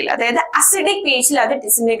ചെയ്യത്തില്ല, അതായത് അസിഡിക് പേജിൽ അത്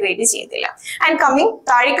ഡിസിൻറ്റഗ്രേറ്റ് ചെയ്യത്തില്ല. ആൻഡ് കമ്മിങ്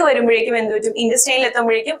താഴേക്ക് വരുമ്പോഴേക്കും എന്ത് പറ്റും? ഇൻഡസ്ട്രിയിൽ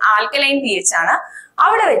എത്തുമ്പോഴേക്കും ആൽക്കലൈൻ pH ആണ്.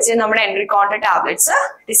 അവിടെ വെച്ച് നമ്മുടെ enteric coated tablets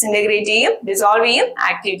disintegrate ചെയ്യും, ഡിസോൾവ് ചെയ്യും,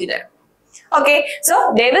 ആക്ടിവിറ്റി തരും. Okay, so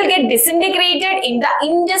they will get disintegrated in the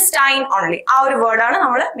intestine only. ആ ഒരു വേർഡാണ്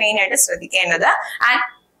നമ്മൾ മെയിൻ ആയിട്ട് ശ്രദ്ധിക്കേണ്ടത്. And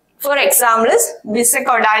for example is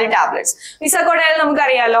bisacodyl tablets. Bisacodyl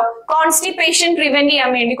നമുക്കറിയാലോ, കോൺസ്റ്റിപ്പേഷൻ പ്രിവെന്റ് ചെയ്യാൻ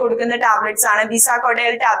വേണ്ടി കൊടുക്കുന്ന ടാബ്ലറ്റ്സ് ആണ്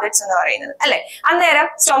bisacodyl tablets എന്ന് പറയുന്നത് അല്ലെ. അന്നേരം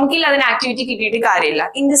സ്റ്റൊമക്കിൽ അതിന് ആക്ടിവിറ്റി കിട്ടിയിട്ട് കാര്യമില്ല,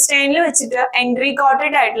 ഇൻഡസ്റ്റൈനിൽ വെച്ചിട്ട് enteric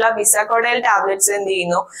coated ആയിട്ടുള്ള bisacodyl tablets എന്ത്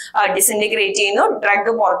ചെയ്യുന്നു? ഡിസിൻറ്റഗ്രേറ്റ് ചെയ്യുന്നു,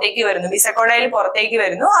 ഡ്രഗ് പുറത്തേക്ക് വരുന്നു, bisacodyl പുറത്തേക്ക്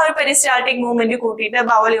വരുന്നു. ആ ഒരു പെരിസ്റ്റാൾട്ടിക് മൂവ്മെന്റ് കൂട്ടിയിട്ട്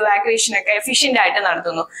ബവൽ ഇവാക്യുവേഷൻ ഒക്കെ എഫിഷ്യന്റ് ആയിട്ട്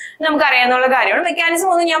നടത്തുന്നു. നമുക്കറിയാവുന്ന കാര്യമാണ്. മെക്കാനിസം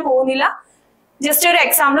ഒന്നും ഞാൻ പോകുന്നില്ല, ജസ്റ്റ് ഒരു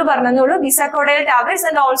എക്സാമ്പിൾ പറഞ്ഞതേ bisacodyl tablets.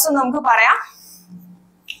 ആൻഡ് ഓൾസോ നമുക്ക് പറയാം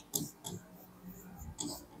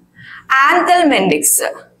ആന്തൽമെന്റിക്സ്.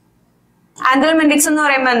 ആന്തൽമെന്റിക്സ് എന്ന്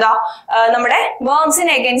പറയുമ്പോൾ എന്താ? നമ്മുടെ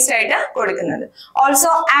വേർംസിന് അഗൈൻസ്റ്റ് ആയിട്ട് കൊടുക്കുന്നത്.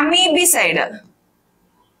 Also അമീബിസൈഡ്,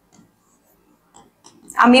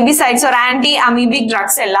 അമീബിസൈഡ്സ് or anti amoebic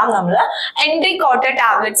drugs എല്ലാം നമ്മൾ enteric coated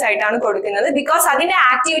tablets ആയിട്ടാണ് കൊടുക്കുന്നത്. ബിക്കോസ് അതിന്റെ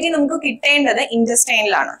ആക്ടിവിറ്റി നമുക്ക് കിട്ടേണ്ടത്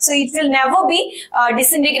ഇൻഡസ്റ്റൈനിലാണ്. So it will never be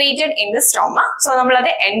disintegrated in the stomach. So നമ്മൾ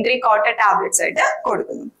അത് enteric coated tablets ആയിട്ട്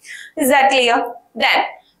കൊടുക്കുന്നു. Is that clear? Then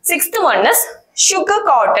sixth one is sugar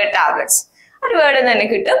coated tablets. ഒരു വേർഡ് തന്നെ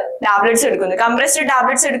കിട്ടും. ടാബ്ലറ്റ്സ് എടുക്കുന്നു, കംപ്രസ്ഡ്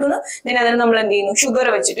ടാബ്ലറ്റ്സ് എടുക്കുന്നു, then അതിന് നമ്മൾ എന്ത് ചെയ്യുന്നു? ഷുഗർ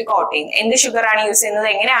വെച്ചിട്ട് കോട്ട് ചെയ്യുന്നു. എന്ത് ഷുഗർ ആണ് യൂസ് ചെയ്യുന്നത്,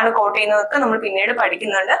 എങ്ങനെയാണ് കോട്ട് ചെയ്യുന്നതൊക്കെ നമ്മൾ പിന്നീട്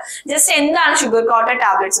പഠിക്കുന്നുണ്ട്. ജസ്റ്റ് എന്താണ് ഷുഗർ കോട്ടഡ്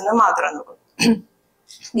ടാബ്ലറ്റ്സ് എന്ന് മാത്രം നോക്കും.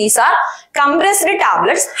 These are compressed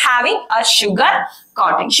tablets having a sugar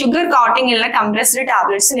coating. Sugar coating illa compressed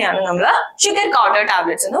tablets neanu nammal sugar coated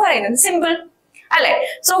tablets ennu parayunnu. Simple.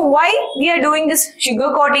 So why we are doing this sugar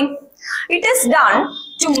coating? It is done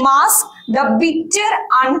to mask the bitter,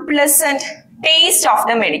 unpleasant taste of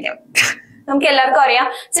the medicament. നമുക്ക് എല്ലാവർക്കും അറിയാം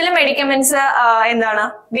ചില മെഡിക്കമെന്റ്സ് എന്താണ്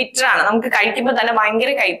bitter ആണ്, നമുക്ക് കഴിക്കുമ്പോൾ തന്നെ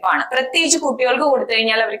ഭയങ്കര കയ്പാണ്, പ്രത്യേകിച്ച് കുട്ടികൾക്ക് കൊടുത്തു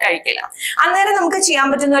കഴിഞ്ഞാൽ അവർ കഴിക്കില്ല. അന്നേരം നമുക്ക് ചെയ്യാൻ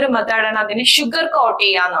പറ്റുന്ന ഒരു മെത്തേഡാണ് അതിന് ഷുഗർ കോട്ട്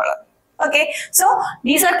ചെയ്യാന്നുള്ളത്. Okay, so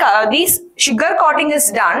these sugar coating is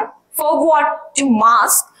done for what? To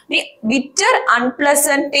mask the bitter,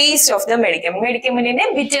 unpleasant taste of the medicament.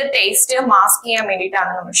 Medicament bitter taste mask ചെയ്യാൻ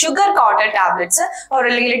വേണ്ടിയിട്ടാണ് നമ്മൾ ഷുഗർ കോട്ടഡ് ടാബ്ലറ്റ്സ് or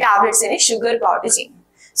അല്ലെങ്കിൽ ടാബ്ലറ്റ്സിനെ ഷുഗർ കോട്ട് ചെയ്യും.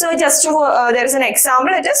 So just to, there is an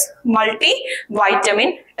example, it is multivitamin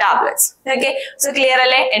tablets. Okay, so clear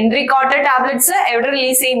alle entry coated tablets ever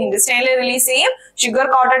release ചെയ്യും, intestinal release ചെയ്യും, sugar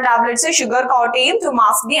coated tablets sugar coat ചെയ്യും to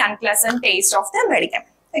mask the unpleasant taste of the medicament.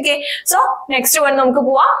 Okay, so next one നമുക്ക്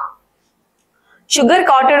പോവാം. Sugar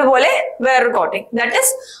coated pole വേറൊരു coating, that is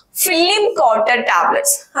film coated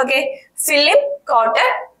tablets. Okay, film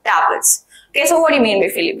coated tablets. Okay, so what do you mean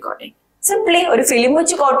by film coating? Simply ഒരു film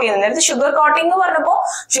വെച്ച് coat ചെയ്യുന്നു. നേരത്തെ sugar coating എന്ന് പറഞ്ഞപ്പോൾ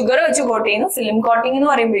sugar വെച്ച് കോട്ട് ചെയ്യുന്നു. ഫിലിം കോട്ടിംഗ് എന്ന്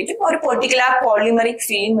പറയുമ്പോഴേക്കും ഒരു പെർട്ടിക്കുലർ പോളിമറിക്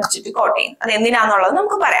ഫിലിം വെച്ചിട്ട് കോട്ട് ചെയ്യുന്നു. അത് എന്തിനാന്നുള്ളത്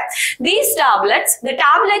നമുക്ക് പറയാം. These tablets, the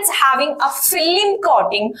tablets having a film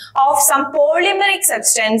coating of some polymeric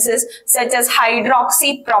substances such as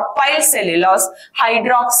hydroxypropyl cellulose,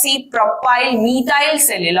 hydroxypropyl methyl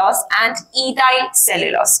cellulose and ethyl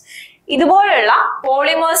cellulose. ഇതുപോലുള്ള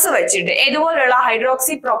പോളിമേഴ്സ് വെച്ചിട്ട് ഇതുപോലുള്ള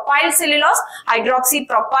ഹൈഡ്രോക്സിപ്രൊപ്പൈൽ cellulose,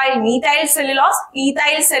 ഹൈഡ്രോക്സിപ്രൊപ്പൈൽ methyl cellulose,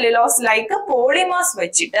 ethyl cellulose like polymers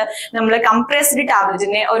വെച്ചിട്ട് നമ്മൾ compressed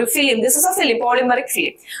ടാബ്ലറ്റിനെ ഒരു film, this is A film, polymeric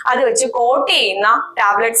film, അത് വെച്ച് coat ചെയ്യുന്ന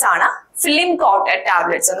tablets ആണ് ഫിലിം കോട്ടഡ്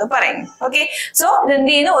ടാബ്ലറ്റ്സ് എന്ന് പറയുന്നത്. ഓക്കെ, സോ ഇത്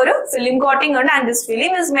എന്ത് ചെയ്യുന്നു, ഒരു ഫിലിം കോട്ടിംഗ് ഉണ്ട് and this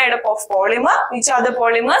film is made up of polymer. Which are the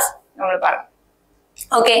polymers നമ്മൾ പറയും.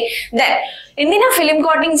 ഓക്കെ, ദെൻ എന്തിനാ ഫിലിം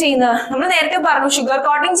കോട്ടിംഗ് ചെയ്യുന്നത്? നമ്മൾ നേരത്തെ പറഞ്ഞു ഷുഗർ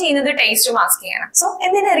കോട്ടിംഗ് ചെയ്യുന്നത് ടേസ്റ്റ് മാസ്ക് ചെയ്യണം. സോ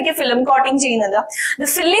എന്തിനായിരിക്കും ഫിലിം കോട്ടിംഗ് ചെയ്യുന്നത്? The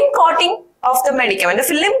film coating of the medicament, the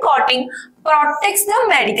film coating protects the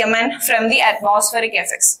medicament from the atmospheric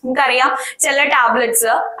effects. നമുക്കറിയാം ചില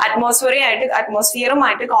ടാബ്ലറ്റ്സ്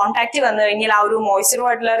അറ്റ്മോസ്ഫിയറുമായിട്ട് കോൺടാക്ട് വന്നു കഴിഞ്ഞാൽ ആ ഒരു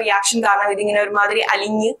മോയ്സ്ചറുമായിട്ടുള്ള റിയാക്ഷൻ കാരണം ഇതിങ്ങനെ ഒരുമാതിരി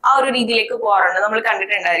അലിഞ്ഞ് ആ ഒരു രീതിയിലേക്ക് പോകാറുണ്ട്, നമ്മൾ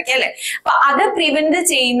കണ്ടിട്ടുണ്ടായിരിക്കും അല്ലെ. അപ്പൊ അത് പ്രിവെന്റ്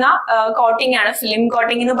ചെയ്യുന്ന കോട്ടിംഗ് ആണ് ഫിലിം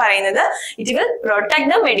കോട്ടിംഗ് എന്ന് പറയുന്നത്. It will protect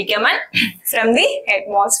the മെഡിക്കമെന്റ് from the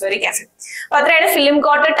atmospheric effect. അപ്പൊ അത്രയാണ് ഫിലിം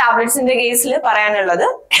കോട്ടഡ് ടാബ്ലറ്റ്സിന്റെ കേസിൽ പറയാനുള്ളത്.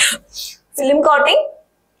 ഫിലിം കോട്ടിംഗ്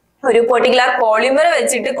ഒരു പെർട്ടിക്കുലർ പോളിമർ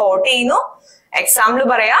വെച്ചിട്ട് കോട്ട് ചെയ്യുന്നു. എക്സാമ്പിൾ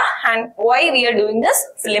പറയാ. And Y V are doing this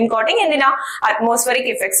film coating? എന്തിനാ? അറ്റ്മോസ്ഫിയറിക്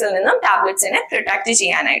ഇഫക്ട്സിൽ നിന്നും ടാബ്ലറ്റ്സിനെ പ്രൊട്ടക്ട്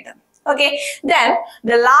ചെയ്യാനായിട്ട്. Okay, then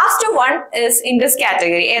the last one is in this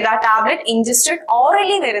category. ഏതാ? ടാബ്ലറ്റ് ഇൻജസ്റ്റഡ്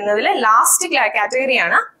ഓറലി വരുന്നതിൽ ലാസ്റ്റ് കാറ്റഗറി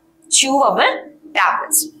ആണ് chewable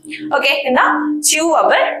tablets. Okay, എന്താ?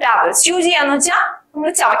 chewable tablets. chew ചെയ്യാന്ന് വെച്ചാൽ നമ്മൾ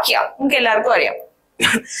ചവയ്ക്കുക, നമുക്ക് എല്ലാവർക്കും അറിയാം.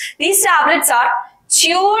 These tablets are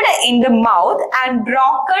chewed in the mouth and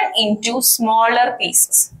broken into smaller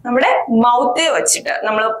pieces. നമ്മുടെ മൗത്ത് വെച്ചിട്ട്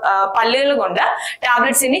നമ്മൾ പല്ലുകൾ കൊണ്ട്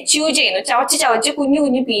ടാബ്ലറ്റ്സിനെ ച്യൂ ചെയ്യുന്നു, ചവച്ച് കുഞ്ഞു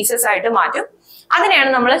കുഞ്ഞു പീസസ് ആയിട്ട് മാറ്റും. അതിനെയാണ്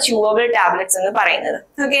നമ്മൾ ച്യൂവബിൾ ടാബ്ലറ്റ്സ് എന്ന് പറയുന്നത്.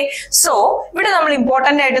 ഓക്കെ, സോ ഇവിടെ നമ്മൾ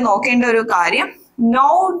ഇമ്പോർട്ടന്റ് ആയിട്ട് നോക്കേണ്ട ഒരു കാര്യം,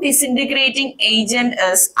 no disintegrating agent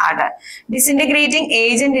is added. Disintegrating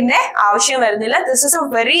agentന്റെ ആവശ്യം വരുന്നില്ല. This is a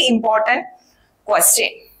very important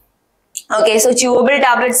question. Okay, so chewable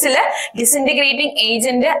tablets disintegrating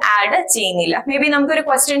agent add ചെയ്യുന്നില്ല. Maybe നമുക്കൊരു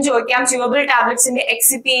ക്വസ്റ്റ്യൻ ചോദിക്കാം, chewable tablets ന്റെ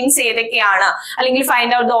എക്സിപ്പിയൻസ് ഏതൊക്കെയാണ്, അല്ലെങ്കിൽ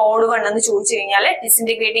find out the odd one എന്ന് ചോദിച്ചു കഴിഞ്ഞാൽ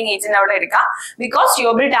ഡിസിന്റഗ്രേറ്റിംഗ് ഏജന്റ് അവിടെ എടുക്കാം. ബിക്കോസ്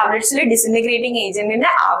chewable ടാബ്ലറ്റ്സിൽ ഡിസിന്റഗ്രേറ്റിംഗ്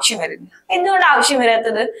ഏജന്റിന്റെ ആവശ്യം വരുന്നില്ല. എന്തുകൊണ്ട് ആവശ്യം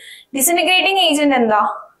വരാത്തത്? ഡിസിന്റഗ്രേറ്റിംഗ് ഏജന്റ് എന്താ?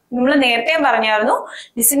 നമ്മൾ നേരത്തെ പറഞ്ഞായിരുന്നു,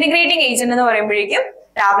 ഡിസിന്റഗ്രേറ്റിംഗ് ഏജന്റ് എന്ന് പറയുമ്പോഴേക്കും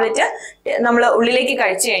ടാബ്ലറ്റ് നമ്മൾ ഉള്ളിലേക്ക്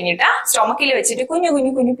കഴിച്ചു കഴിഞ്ഞിട്ട് സ്റ്റൊമക്കിൽ വെച്ചിട്ട് കുഞ്ഞു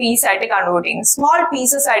കുഞ്ഞു കുഞ്ഞു പീസായിട്ട് കൺവേർട്ട് ചെയ്യുന്നു, സ്മോൾ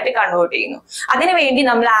പീസസ് ആയിട്ട് കൺവേർട്ട് ചെയ്യുന്നു. അതിനുവേണ്ടി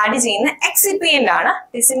നമ്മൾ ആഡ് ചെയ്യുന്ന എക്സിപ്പിയന്റ് ആണ്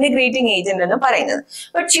ഡിസിന്റഗ്രേറ്റിംഗ് ഏജന്റ് എന്ന് പറയുന്നത്.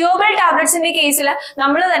 ബട്ട് ച്യൂവബിൾ ടാബ്ലറ്റ്സിന്റെ കേസിൽ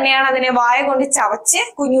നമ്മൾ തന്നെയാണ് അതിനെ വായ കൊണ്ട് ചവച്ച്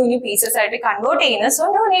കുഞ്ഞു കുഞ്ഞു പീസസ് ആയിട്ട് കൺവേർട്ട് ചെയ്യുന്നത്.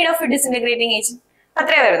 So no need of ഡിസിന്റഗ്രേറ്റിംഗ് agent.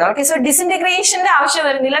 അത്രേ വരുന്നു. ഓക്കെ, സോ ഡിസിന്റഗ്രേഷന്റെ ആവശ്യം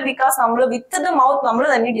വരുന്നില്ല, ബിക്കോസ് നമ്മൾ വിത്ത് ദ മൗത്ത് നമ്മൾ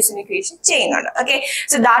തന്നെ ഡിസിന്റഗ്രേഷൻ ചെയ്യുന്നുണ്ട്. Okay,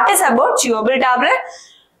 so that is about chewable tablet.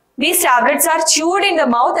 These tablets are chewed in the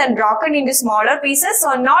mouth and broken into smaller pieces, so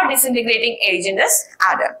no disintegrating agent is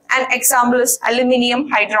added. An example is aluminum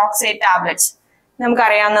hydroxide tablets.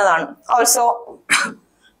 നമുക്കറിയാവുന്നതാണ്. Also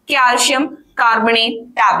calcium carbonate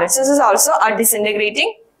tablets. This is also a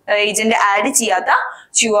disintegrating agent add ചെയ്യാത്ത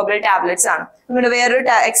chewable tablets ആണ്. നമ്മുടെ വേറൊരു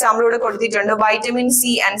example ഇവിടെ കൊടുത്തിട്ടുണ്ട്, vitamin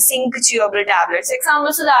C and zinc chewable tablets.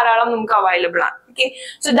 Examples ധാരാളം നമുക്ക് available ആണ്. Okay,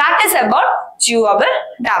 so that is about chewable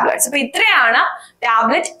tablets. അപ്പൊ ഇത്രയാണ്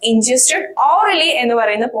ടാബ്ലറ്റ് ഇൻജസ്റ്റഡ് ഓറലി എന്ന്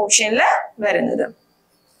പറയുന്ന പോർഷനിൽ വരുന്നത്.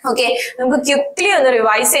 ഓക്കെ, നമുക്ക് ക്വിക്ലി ഒന്ന്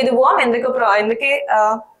റിവൈസ് ചെയ്ത് പോവാം. എന്തൊക്കെ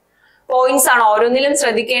പോയിന്റ്സ് ആണ് ഓരോന്നിലും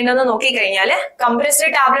ശ്രദ്ധിക്കേണ്ടതെന്ന് നോക്കിക്കഴിഞ്ഞാൽ, കംപ്രസ്ഡ്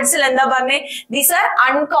ടാബ്ലറ്റ്സിൽ എന്താ പറഞ്ഞേ? These are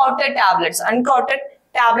unquoted tablets. Unquoted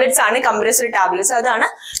tablets ആണ് കംപ്രസ്ഡ് ടാബ്ലറ്റ്സ്. അതാണ്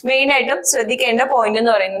മെയിൻ ആയിട്ടും ശ്രദ്ധിക്കേണ്ട പോയിന്റ്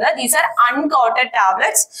എന്ന് പറയുന്നത്. These are unquoted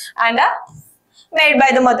tablets and made by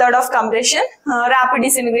the method of compression, rapid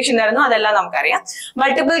disintegration ആയിരുന്നു, അതെല്ലാം നമുക്കറിയാം.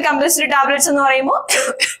 മൾട്ടിപ്പിൾ കംപ്രസ്ഡ് ടാബ്ലറ്റ്സ് എന്ന് പറയുമ്പോൾ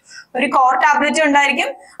ഒരു കോർ ടാബ്ലറ്റ് ഉണ്ടായിരിക്കും,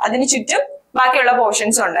 അതിന് ചുറ്റും ബാക്കിയുള്ള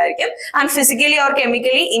പോർഷൻസ് ഉണ്ടായിരിക്കും. ആൻഡ് ഫിസിക്കലി ഓർ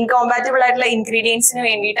കെമിക്കലി ഇൻകോമ്പാറ്റബിൾ ആയിട്ടുള്ള ഇൻഗ്രീഡിയൻസിന്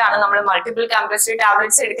വേണ്ടിയിട്ടാണ് നമ്മൾ മൾട്ടിപ്പിൾ കംപ്രസ്ഡ്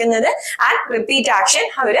ടാബ്ലറ്റ്സ് എടുക്കുന്നത്. ആൻഡ് റിപ്പീറ്റ് ആക്ഷൻ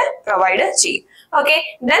അവര് പ്രൊവൈഡ് ചെയ്യും. Okay,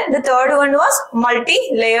 then the third one was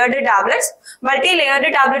multi-layered tablets. Multi-layered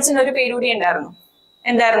tablets in ഒരു പേര് കൂടി ഉണ്ടായിരുന്നു.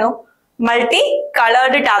 എന്തായിരുന്നു? Multi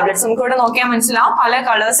coloured tablets. നമുക്ക് ഇവിടെ നോക്കിയാൽ മനസ്സിലാവും, പല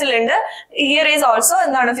കളേഴ്സിലുണ്ട്. ഹിയർ ഈസ് ഓൾസോ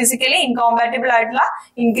എന്താണ്, ഫിസിക്കലി ഇൻകോമ്പാറ്റബിൾ ആയിട്ടുള്ള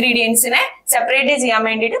ഇൻഗ്രീഡിയൻസിനെ സെപ്പറേറ്റ് ചെയ്യാൻ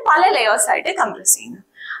വേണ്ടിയിട്ട് പല ലെയേഴ്സ് ആയിട്ട് കംപ്രസ് ചെയ്യുന്നു.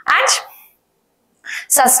 And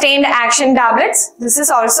sustained action tablets, this is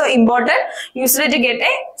also important, used to get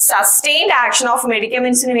a sustained action of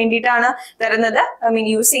medicaments ന് വേണ്ടിയിട്ടാണ് തരുന്നത്,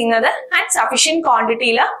 യൂസ് ചെയ്യുന്നത്. ആൻഡ് സഫിഷ്യന്റ്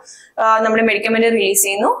ക്വാണ്ടിറ്റിയിൽ നമ്മുടെ മെഡിക്കമെന്റ് റിലീസ്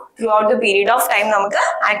ചെയ്യുന്നു. Through out the period of time നമുക്ക്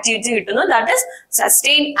ആക്ടിവിറ്റി കിട്ടുന്നു. That is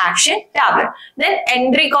sustained action tablet. Then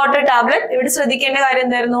entry quoted tablet. ഇവിടെ ശ്രദ്ധിക്കേണ്ട കാര്യം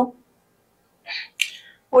എന്തായിരുന്നു?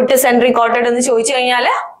 What is entry coated എന്ന് ചോദിച്ചു കഴിഞ്ഞാൽ,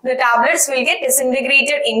 the tablets will get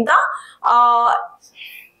disintegrated in the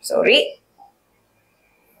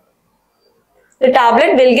the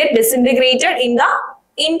tablet will get disintegrated in the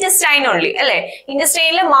intestine only. അല്ലെ,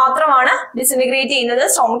 intestine മാത്രമാണ് ഡിസിൻറ്റഗ്രേറ്റ് ചെയ്യുന്നത്,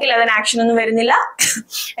 സ്റ്റൊമക്കിൽ അതിന് ആക്ഷൻ ഒന്നും വരുന്നില്ല.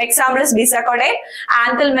 എക്സാമ്പിൾസ് ബിസാക്കോഡൈൻ,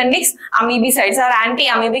 ആന്തൽമെൻറ്റിക്സ്, അമീബിസൈഡ്സ് ആർ ആന്റി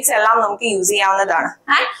അമീബിക്സ് എല്ലാം നമുക്ക് യൂസ് ചെയ്യാവുന്നതാണ്.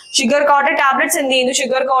 ആൻഡ് ഷുഗർ കോട്ടഡ് ടാബ്ലറ്റ്സ് എന്ത് ചെയ്യുന്നു?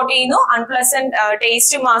 ഷുഗർ കോട്ട് ചെയ്യുന്നു, അൺപ്ലസന്റ്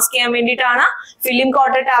ടേസ്റ്റ് മാസ്ക് ചെയ്യാൻ വേണ്ടിയിട്ടാണ്. ഫിലിം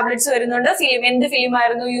കോട്ടഡ് ടാബ്ലറ്റ്സ് വരുന്നുണ്ട്. എന്ത് ഫിലിം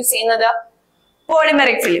ആയിരുന്നു യൂസ് ചെയ്യുന്നത്?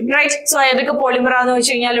 Polymeric film, right? സോ ഏതൊക്കെ പോളിമർ ആണെന്ന് വെച്ച്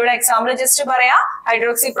കഴിഞ്ഞാൽ ഇവിടെ എക്സാമ്പിൾ ജസ്റ്റ് പറയാം.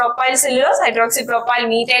 Hydroxy propyl cellulose, hydroxy propyl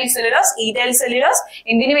methyl cellulose, ethyl cellulose.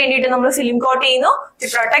 എന്തിനു വേണ്ടിയിട്ട് നമ്മൾ ഫിലിം കോട്ട് ചെയ്യുന്നു? To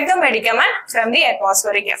protect the മെഡിക്കമെന്റ് from the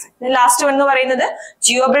atmospheric effect. Last one എന്ന് പറയുന്നത്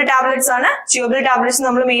ച്യൂവബിൾ ടാബ്ലറ്റ്സ് ആണ്. ച്യൂവബിൾ ടാബ്ലറ്റ്സ്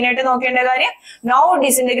നമ്മൾ മെയിൻ ആയിട്ട് നോക്കേണ്ട കാര്യം, no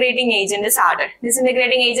disintegrating agent add.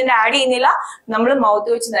 Disintegrating agent add ചെയ്യുന്നില്ല, നമ്മൾ മൗത്ത്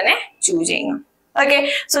വെച്ച് തന്നെ ചൂ ചെയ്യുന്നു. Okay,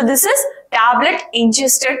 so this is tablet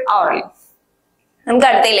ingested orally. നമുക്ക്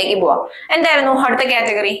അടുത്തയിലേക്ക് പോവാം. എന്തായിരുന്നു അടുത്ത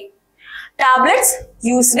category? Tablets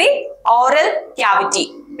used in oral cavity.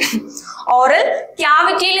 Oral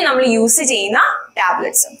ക്യാവിറ്റിയിൽ നമ്മൾ യൂസ് ചെയ്യുന്ന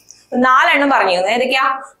ടാബ്ലറ്റ്സ് 4 പറഞ്ഞു. ഏതൊക്കെയാ?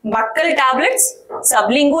 Buccal tablets,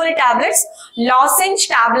 sublingual tablets, ലോസെഞ്ച്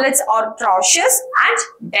tablets or ട്രോഷ്യസ് and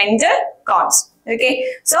dental cones. Okay,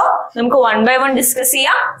 so നമുക്ക് 1 by 1 ഡിസ്കസ്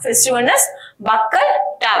ചെയ്യാം. First one is buccal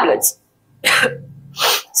tablets.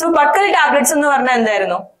 So buccal tablets എന്ന് പറഞ്ഞാൽ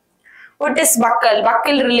എന്തായിരുന്നു? What is buccal?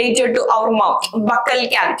 Buccal related to our mouth. Buccal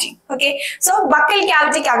cavity. Okay. So buccal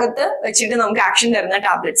cavity അകത്ത് വെച്ചിട്ട് നമുക്ക് action തരുന്ന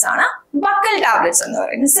tablets ആണ് buccal tablets എന്ന്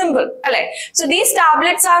പറയുന്നത്. സിമ്പിൾ അല്ലെ? So these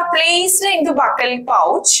tablets are placed into buccal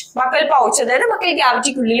pouch. Buccal pouch അതായത് buccal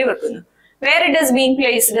cavityക്കുള്ളിൽ വെക്കുന്നു. Where it is being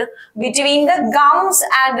placed? Between the gums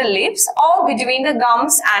and the lips or between the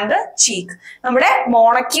gums and the cheek. നമ്മുടെ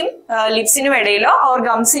മോണയ്ക്കും ലിപ്സിനും ഇടയിലോ or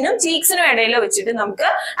ഗംസിനും ചീക്സിനും ഇടയിലോ വെച്ചിട്ട് നമുക്ക്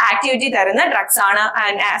activity തരുന്ന drugs ആണ്,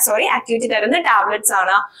 activity തരുന്ന tablets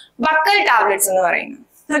ആണ് buccal tablets എന്ന് പറയുന്നത്.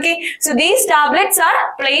 Okay, so these tablets are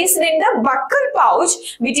placed in the buccal pouch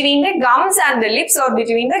between the gums and the lips or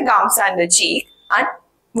between the gums and the cheek. And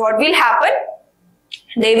what will happen?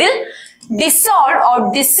 They will dissolve or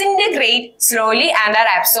disintegrate slowly and are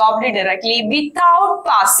absorbed directly without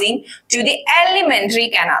passing to the alimentary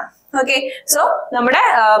canal. Okay, so നമ്മുടെ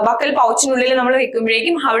buccal പൗച്ചിനുള്ളിൽ നമ്മൾ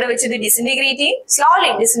വെക്കുമ്പോഴേക്കും അവിടെ വെച്ചത് disintegrate ചെയ്യും,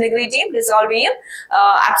 slowly disintegrate ചെയ്യും, dissolve ചെയ്യും,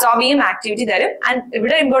 absorb ചെയ്യും, activity തരും. And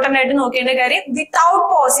ഇവിടെ ഇമ്പോർട്ടന്റ് ആയിട്ട് നോക്കേണ്ട കാര്യം, without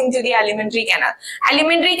passing to the alimentary canal.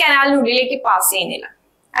 Alimentary കനാലിനുള്ളിലേക്ക് pass ചെയ്യുന്നില്ല.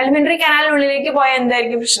 അലിമെന്ററി കനാലിനുള്ളിലേക്ക് പോയാൽ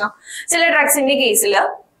എന്തായിരിക്കും പ്രശ്നം? ചില ഡ്രഗ്സിന്റെ കേസിൽ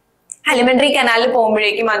അലിമെന്ററി കനാലിൽ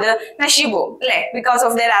പോകുമ്പോഴേക്കും അത് നശിച്ചു പോകും അല്ലെ, because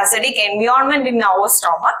of there acidic environment in our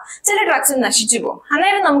stomach. ചില ഡ്രഗ്സ് നശിച്ചു പോകും.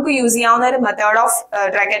 അന്നേരം നമുക്ക് യൂസ് ചെയ്യാവുന്ന ഒരു മെത്തേഡ് ഓഫ്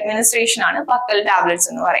ഡ്രഗ് അഡ്മിനിസ്ട്രേഷൻ ആണ് ബക്കൽ ടാബ്ലറ്റ്സ്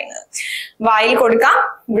എന്ന് പറയുന്നത്. വായിൽ കൊടുക്കാം,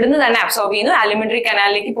 ഇവിടുന്ന് തന്നെ അബ്സോർബ് ചെയ്യുന്നു, അലിമെന്ററി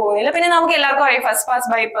കനാലിലേക്ക് പോകുന്നില്ല. പിന്നെ നമുക്ക് എല്ലാവർക്കും അറിയാം ഫസ്റ്റ്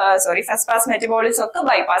പാസ് മെറ്റബോളിസം ഒക്കെ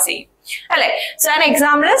ബൈപാസ് ചെയ്യും അല്ലെ. So an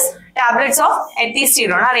example is tablets of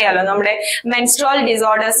എത്തിസ്റ്റിറോൺ. അറിയാലോ, നമ്മുടെ മെൻസ്ട്രുവൽ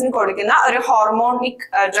ഡിസോർഡേഴ്സിന് കൊടുക്കുന്ന ഒരു ഹോർമോണിക്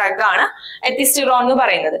ഡ്രഗ് ആണ് എത്തിസ്റ്റിറോൺ എന്ന്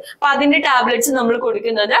പറയുന്നത്. അപ്പൊ അതിന്റെ ടാബ്ലറ്റ്സ് നമ്മൾ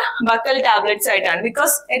കൊടുക്കുന്നത് ബക്കൽ ടാബ്ലറ്റ്സ് ആയിട്ടാണ്.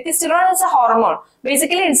 Because എത്തിസ്റ്റിറോൺ is A hormone,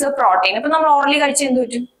 basically it's A protein. അപ്പൊ നമ്മൾ ഓറലി കഴിച്ച് എന്ത്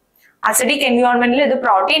പറ്റും? അസിഡിക് എൻവയോൺമെന്റിൽ ഇത്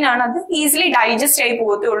പ്രോട്ടീൻ ആണ്, അത് ഈസിലി ഡൈജസ്റ്റ് ആയി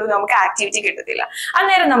പോകത്തുള്ളൂ, നമുക്ക് ആക്ടിവിറ്റി കിട്ടത്തില്ല.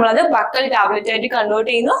 അന്നേരം നമ്മളത് ബക്കൽ ടാബ്ലറ്റ് ആയിട്ട് കൺവേർട്ട്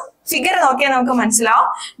ചെയ്യുന്നു. ഫിഗർ നോക്കിയാൽ നമുക്ക് മനസ്സിലാവും.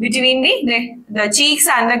 Between the cheeks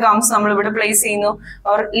and the gums നമ്മൾ ഇവിടെ പ്ലേസ് ചെയ്യുന്നു,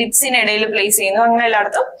 ഓർ ലിപ്സിനിടയിൽ പ്ലേസ് ചെയ്യുന്നു, അങ്ങനെ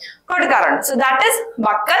എല്ലായിടത്തും കൊടുക്കാറുണ്ട്. So that is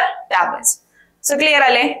buccal tablets. So clear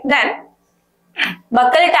അല്ലേ? ദെൻ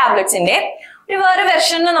ബക്കൽ ടാബ്ലറ്റ്സിന്റെ ഒരു വേറെ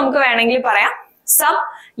വെർഷൻ നമുക്ക് വേണമെങ്കിൽ പറയാം സബ്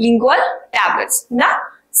ലിംഗ്വൽ ടാബ്ലറ്റ്സ്. എന്താ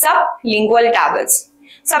sub lingual tablets?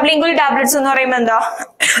 Sublingual tablets എന്ന് പറയുമ്പോൾ എന്താ?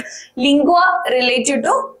 ലിംഗ്വ റിലേറ്റഡ്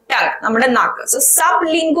ടു ടങ്, നമ്മുടെ നാക്ക്. So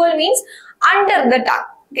sublingual means under the tongue.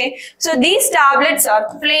 Okay, so these tablets are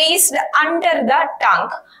placed under the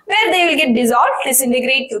tongue where they will get dissolved,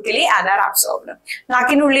 disintegrate quickly and are absorbed.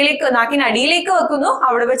 നാക്കിനുള്ളിലേക്ക് നാക്കിനടിയിലേക്ക് വെക്കുന്നു,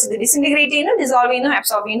 അവിടെ വെച്ച് disintegrate ചെയ്യുന്നു, dissolve ചെയ്യുന്നു,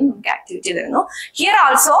 അബ്സോർബ് ചെയ്യുന്നു, നമുക്ക് activity തരുന്നു. Here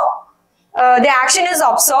also the action is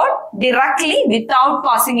absorbed directly without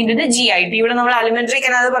passing into the GIT. ഇവിടെ നമ്മൾ alimentary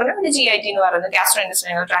canal പറഞ്ഞു, GIT എന്ന് പറയുന്നത്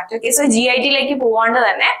gastrointestinal tract. Okay, so GIT ലേക്ക് പോവാണ്ട്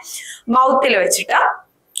തന്നെ മൗത്തിൽ വെച്ചിട്ട്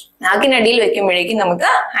നാക്കിനടിയിൽ വെക്കുമ്പോഴേക്കും നമുക്ക്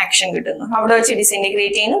ആക്ഷൻ കിട്ടുന്നു, അവിടെ വെച്ച്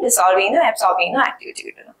ഡിസിന്റഗ്രേറ്റ് ചെയ്യുന്നു, ഡിസോൾവ് ചെയ്യുന്നു, അബ്സോർബ് ചെയ്യുന്നു, ആക്ടിവിറ്റി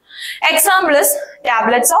കിട്ടുന്നു. Example is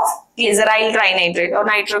tablets of ഗ്ലിസറൈൽ ട്രൈനൈട്രേറ്റ് or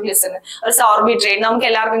nitroglycerine or Sorbitrate. നമുക്ക്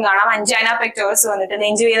എല്ലാവർക്കും കാണാം അഞ്ചൈന പെക്ടോറസ് വന്നിട്ട്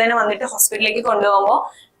നെഞ്ചുവേദന വന്നിട്ട് ഹോസ്പിറ്റലിലേക്ക് കൊണ്ടുപോകുമ്പോൾ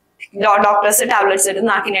ഡോക്ടേഴ്സ് ടാബ്ലറ്റ്സ് എടുത്ത്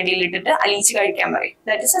നാക്കിനടിയിൽ ഇട്ടിട്ട് അലിയിച്ച് കഴിക്കാൻ പറയും.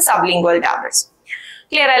 That is A sublingual tablets.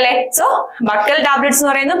 Clear അല്ലേ? സോ ബക്കൽ ടാബ്ലറ്റ്സ് എന്ന്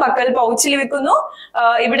പറയുന്നത് ബക്കൽ പൗച്ചിൽ വെക്കുന്നു,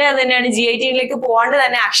 ഇവിടെ തന്നെയാണ് GIT-യിലേക്ക് പോകാണ്ട്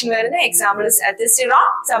തന്നെ ആക്ഷൻ വരുന്നത്. എക്സാമ്പിൾ അറ്റസ്റ്റിറോൺ.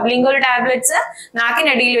 സബ്ലിംഗ്വൽ ടാബ്ലറ്റ്സ്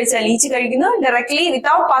നാക്കിനടിയിൽ വെച്ച് അലിയിച്ച് കഴിക്കുന്നു, directly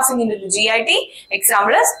without passing in to GIT.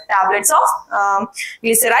 Example tablets of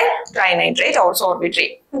ഗ്ലിസറൈൽ ട്രൈനൈട്രേറ്റ് or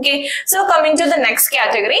Sorbitrate. Okay, so coming to the next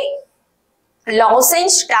category,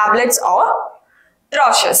 ലോസെഞ്ച് tablets or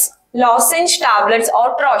ട്രോഷസ്. ലോസെഞ്ച് tablets or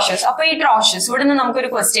ട്രോഷസ്. അപ്പൊ ഈ ട്രോഷസ് ഇവിടെ നിന്ന്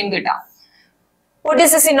നമുക്കൊരു ക്വസ്റ്റ്യൻ കിട്ടാം. What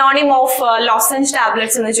is the synonym of lozenge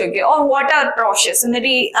tablets എന്ന് ചോദിക്കുക, or what are troches? എന്നിട്ട്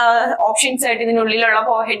ഈ ഓപ്ഷൻസ് ആയിട്ട് ഇതിനുള്ളിലുള്ള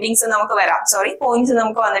ഹെഡിങ്സ് നമുക്ക് വരാം, പോയിന്റ്സ്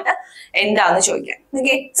നമുക്ക് വന്നിട്ട് എന്താന്ന് ചോദിക്കാം.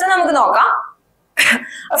 ഓക്കെ, സോ നമുക്ക് നോക്കാം.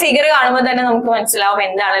 ഫിഗർ കാണുമ്പോൾ തന്നെ നമുക്ക് മനസ്സിലാവും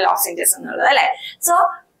എന്താണ് ലോസെഞ്ചസ് എന്നുള്ളത്, അല്ലെ? So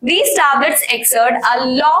these tablets exert a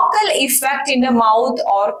local effect in the mouth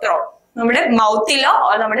or throat. നമ്മുടെ മൗത്തിലോ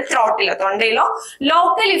നമ്മുടെ ത്രോട്ടിലോ തൊണ്ടയിലോ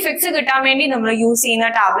ലോക്കൽ ഇഫക്ട്സ് കിട്ടാൻ വേണ്ടി നമ്മൾ യൂസ് ചെയ്യുന്ന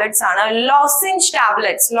ടാബ്ലറ്റ്സ് ആണ് ലോസെഞ്ച്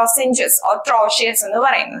ടാബ്ലറ്റ്സ്, ലോസെഞ്ചസ് ഓർ ട്രോഷ്യസ് എന്ന്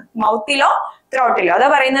പറയുന്നത്. മൗത്തിലോ ത്രോട്ടിലോ അതാ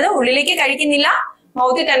പറയുന്നത്, ഉള്ളിലേക്ക് കഴിക്കുന്നില്ല,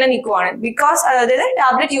 മൗത്തിൽ തന്നെ നിൽക്കുവാണ്. ബിക്കോസ് അതായത്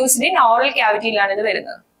ടാബ്ലറ്റ് യൂസ്ഡ് ഇൻ ഓറൽ ക്യാവിറ്റിയിലാണ് ഇത്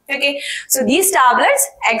വരുന്നത്. Okay, so these tablets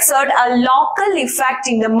exert a local effect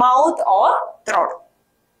in the mouth or throat.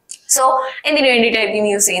 So എന്തിനു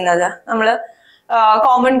വേണ്ടിയിട്ടായിരിക്കും യൂസ് ചെയ്യുന്നത്? നമ്മള്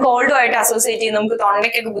കോമൺ കോൾഡുമായിട്ട് അസോസിയേറ്റ് ചെയ്ത് നമുക്ക്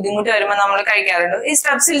തൊണ്ടയ്ക്കൊക്കെ ബുദ്ധിമുട്ട് വരുമ്പോൾ നമ്മൾ കഴിക്കാറുണ്ട്. ഈ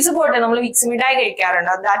സ്ട്രെപ്സിൽസ് പോട്ടെ, നമ്മൾ വിക്സിമിഡായി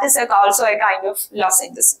കഴിക്കാറുണ്ട്. That is also A kind of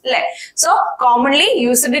ലോസെഞ്ചസ്, അല്ലേ? So commonly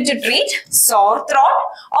used to treat sore throat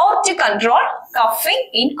or to control coughing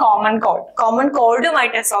in common called. Common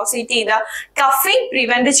കോൾഡുമായിട്ട് associate ചെയ്ത കഫിംഗ്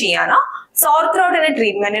പ്രിവെന്റ് ചെയ്യാനോ സോർ ത്രോട്ടിന്റെ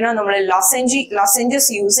ട്രീറ്റ്മെന്റിനോ നമ്മൾ ലോസെഞ്ചസ്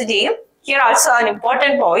യൂസ് ചെയ്യും. Here also an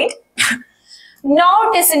important point. No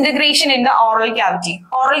disintegration in the oral cavity.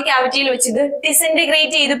 Oral cavity il vechi idu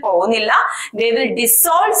disintegrate ചെയ്തു പോകുന്നില്ല. They will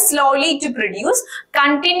dissolve slowly to produce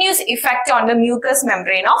continuous effect on the mucous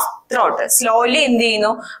membrane of throat. Slowly എന്ത്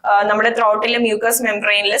ചെയ്യുന്നു, നമ്മുടെ ത്രോട്ടിലെ mucous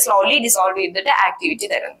membrane ൽ slowly dissolve ചെയ്തിട്ട് activity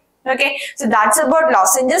തരുന്നു. Okay, so that's about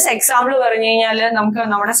lozenges. Example പറഞ്ഞു കഴിഞ്ഞാൽ നമുക്ക്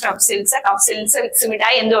നമ്മുടെ സ്ട്രെപ്സിൽസ്, കഫ്സിൽസ്,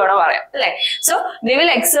 വിക്സിമിഡായി എന്ത് വേണോ പറയാം, അല്ലെ? So they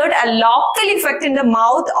will exert a local effect in the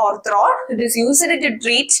mouth or throat. It is used to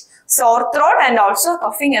treat sore throat and also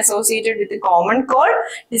coughing associated with the common cold.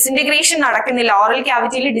 Disintegration നടക്കുന്നില്ല, oral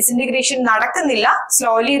ക്യാവിറ്റിയിൽ disintegration നടക്കുന്നില്ല,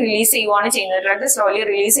 slowly release ചെയ്യുവാണ് ചെയ്യുന്നത്. Drug slowly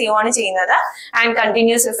release ചെയ്യുവാണ് ചെയ്യുന്നത് and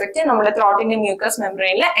continuous effect നമ്മുടെ ത്രോട്ടിന്റെ mucus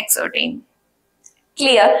മെംബ്രെയിനിൽ exert ചെയ്യും.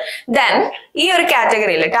 Clear? Then ഈ ഒരു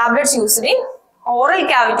കാറ്റഗറിയിൽ tablets used in oral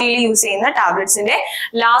ക്യാവിറ്റിയിൽ use ചെയ്യുന്ന ടാബ്ലറ്റ്സിന്റെ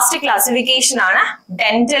ലാസ്റ്റ് ക്ലാസിഫിക്കേഷൻ ആണ്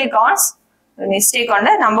ഡെന്റൽ കോൺസ്. മിസ്റ്റേക്ക്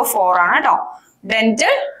ഉണ്ട്, നമ്പർ 4 ആണ് കേട്ടോ.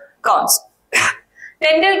 Dental cones.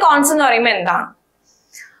 ഡെന്റൽ കോൺസ് എന്ന് പറയുമ്പോൾ എന്താണ്?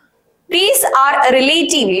 These are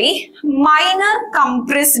relatively minor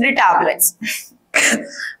compressed tablets.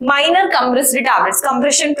 Minor compressed tablets.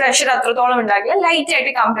 Compression pressure അത്രത്തോളം ഉണ്ടാകില്ല, ലൈറ്റ്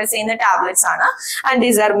ആയിട്ട് കംപ്രസ് ചെയ്യുന്ന ടാബ്ലറ്റ്സ് ആണ്. And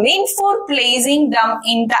these are meant for placing them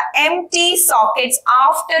in the empty sockets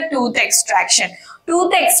after tooth extraction.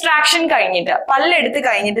 Tooth extraction കഴിഞ്ഞിട്ട്, പല്ലെടുത്ത്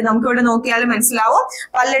കഴിഞ്ഞിട്ട്, നമുക്ക് ഇവിടെ നോക്കിയാൽ മനസ്സിലാവും,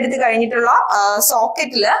 പല്ലെടുത്ത് കഴിഞ്ഞിട്ടുള്ള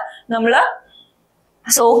സോക്കറ്റില്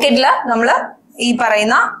നമ്മള് ഈ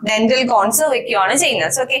പറയുന്ന dental cones വെക്കുകയാണ്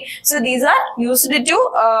ചെയ്യുന്നത്. Okay, so these are used to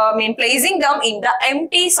placing them in the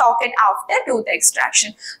empty socket after tooth extraction.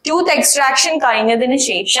 Tooth extraction കഴിഞ്ഞതിന്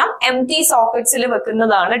ശേഷം empty sockets ൽ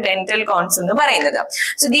വെക്കുന്നതാണ് dental cones എന്ന് പറയുന്നത്.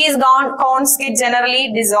 So these cones get generally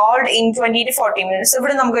dissolved in 20 to 40 minutes.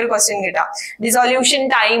 ഇവിടെ നമുക്കൊരു question കിട്ടാം. Dissolution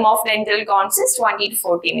time of dental cones is 20 to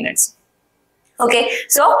 40 minutes. Okay,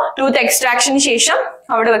 so tooth extraction ശേഷം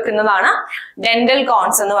അവിടെ വെക്കുന്നതാണ് dental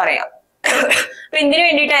cones എന്ന് പറയാം. അപ്പൊ എന്തിനു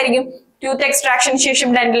വേണ്ടിയിട്ടായിരിക്കും tooth extraction ശേഷം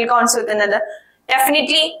dental cones വെക്കുന്നത്?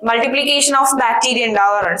 Definitely multiplication of bacteria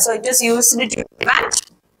ഉണ്ടാവാറുണ്ട്. So it is used to prevent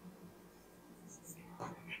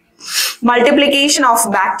multiplication of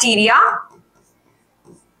bacteria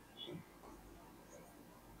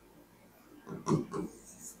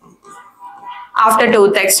after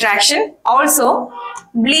tooth extraction. Also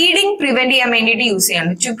bleeding prevent ചെയ്യാൻ വേണ്ടിയിട്ട് യൂസ്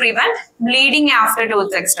ചെയ്യാണ്, to prevent bleeding after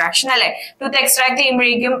tooth extraction. അല്ലെ, tooth extract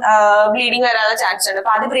ചെയ്യുമ്പോഴേക്കും bleeding വരാനുള്ള chance ഉണ്ട്.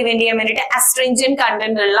 അപ്പൊ അത് പ്രിവെന്റ് ചെയ്യാൻ വേണ്ടിയിട്ട് astringent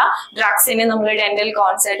കണ്ടന്റ് ഉള്ള ഡ്രഗ്സിനെ നമ്മൾ ഡെന്റൽ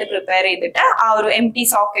കോൺസ് ആയിട്ട് പ്രിപ്പയർ ചെയ്തിട്ട് ആ ഒരു empty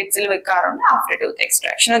sockets വെക്കാറുണ്ട് after tooth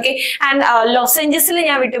extraction. Okay, and ലോസെഞ്ചസിൽ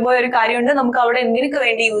ഞാൻ വിട്ടുപോയ ഒരു കാര്യമുണ്ട്. നമുക്ക് അവിടെ എന്തിനൊക്കെ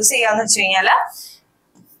വേണ്ടി യൂസ് ചെയ്യാന്ന് വെച്ച് കഴിഞ്ഞാല്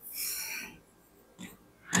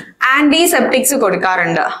ആന്റിസെപ്റ്റിക്സ്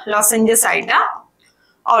കൊടുക്കാറുണ്ട് ലോസെഞ്ചസ് ആയിട്ട്.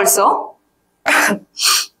 ഓൾസോ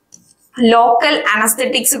ലോക്കൽ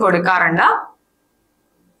അനസ്തെറ്റിക്സ് കൊടുക്കാറുണ്ട്,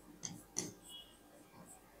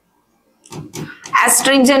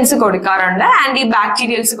 അസ്ട്രിഞ്ചൻസ് കൊടുക്കാറുണ്ട്, ആന്റി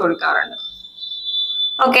ബാക്ടീരിയൽസ് കൊടുക്കാറുണ്ട്.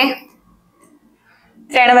 ഓക്കെ,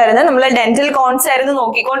 ഇത്രയാണ് വരുന്നത്. നമ്മൾ ഡെന്റൽ കോൺസ് ആയിരുന്നു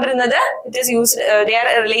നോക്കിക്കൊണ്ടിരുന്നത്. It is used, they are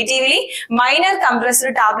relatively minor compressed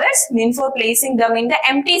tablets meant for placing them in the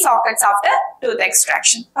empty sockets after tooth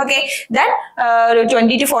extraction. Okay, then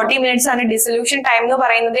 20 to 40 minutes ആണ് dissolution time എന്ന്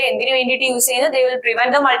പറയുന്നത്. എന്തിനു വേണ്ടിയിട്ട് യൂസ് ചെയ്യുന്നത്? They will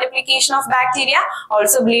prevent the multiplication of bacteria,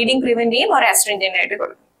 also bleeding prevent ചെയ്യും, or astringent ആയിട്ട്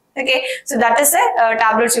കൊടുക്കും. Okay, so that is the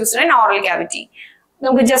tablets used in oral cavity.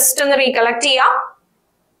 നമുക്ക് ജസ്റ്റ് ഒന്ന് റീകളക്ട് ചെയ്യാം.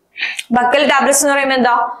 ബക്കൽ ടാബ്ലറ്റ്സ് എന്ന് പറയുമ്പോൾ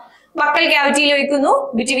എന്താ? buccal cavity വെക്കുന്നു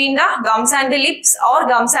between the gums and the lips or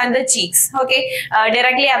gums and the cheeks. Okay,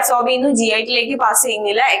 directly absorb ചെയ്യുന്നു, GI ലേക്ക് pass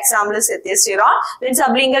ചെയ്യുന്നില്ല. Example സെത്തിസ്റ്റെറോൾ. then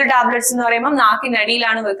sublingual tablets എന്ന് പറയുമ്പോൾ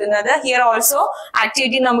നാക്കിനടിയിലാണ് വെക്കുന്നത്. here also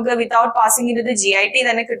activity നമുക്ക് without passing into the GIT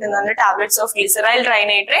തന്നെ കിട്ടുന്നുണ്ട്. tablets of glyceryl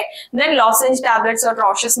trinitrate. then lozenge tablets or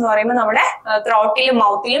troches എന്ന് പറയുമ്പോൾ നമ്മുടെ ത്രോട്ടിലും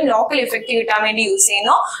മൗത്തിലും ലോക്കൽ ഇഫക്റ്റ് കിട്ടാൻ വേണ്ടി യൂസ്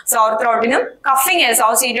ചെയ്യുന്നു. സോർ ത്രോട്ടിനും coughing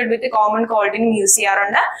associated with common കോൾഡിനും use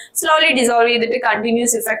ചെയ്യാറുണ്ട്. സ്ലോലി ഡിസോൾവ് ചെയ്തിട്ട്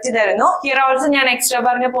കണ്ടിന്യൂസ് ഇഫക്റ്റ്. ഹിയർ ഓൾസോ ഞാൻ എക്സ്ട്രാ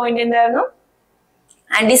പറഞ്ഞ പോയിന്റ് എന്തായിരുന്നു?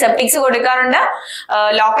 ആന്റിസെപ്റ്റിക്സ് കൊടുക്കാറുണ്ട്,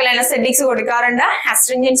 ലോക്കൽ അനസ്തെറ്റിക്സ് കൊടുക്കാറുണ്ട്,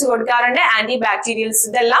 അസ്ട്രിഞ്ചൻസ് കൊടുക്കാറുണ്ട്, ആന്റി ബാക്ടീരിയൽസ്.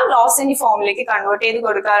 ഇതെല്ലാം ലോസെഞ്ച് ഫോമിലേക്ക് കൺവേർട്ട് ചെയ്ത്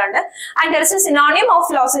കൊടുക്കാറുണ്ട്. And there is A synonym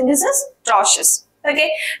of ലോസെഞ്ചസ് is ട്രോഷസ്. Okay,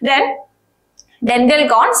 then dental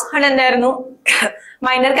cones അതെന്തായിരുന്നു?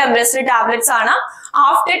 Minor compressed tablets ആണ്.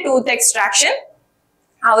 ആഫ്റ്റർ ടൂത്ത് എക്സ്ട്രാക്ഷൻ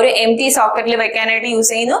ആ ഒരു empty സോക്കറ്റിൽ വെക്കാനായിട്ട്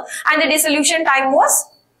യൂസ് ചെയ്യുന്നു. And the dissolution time was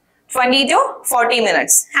 20 to 40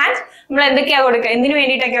 minutes. And നമ്മൾ എന്തൊക്കെയാ കൊടുക്കുക? എന്തിനു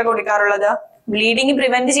വേണ്ടിയിട്ടൊക്കെയാ കൊടുക്കാറുള്ളത്? ബ്ലീഡിങ്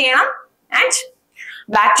പ്രിവെന്റ് ചെയ്യണം ആൻഡ്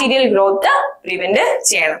ബാക്ടീരിയൽ ഗ്രോത്ത് പ്രിവെന്റ്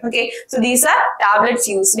ചെയ്യണം. Okay, so these are tablets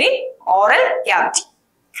used in oral cavity.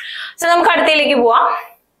 So നമുക്ക് അടുത്തയിലേക്ക് പോവാം.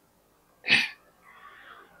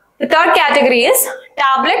 The third category is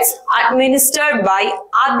tablets administered by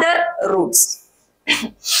other routes.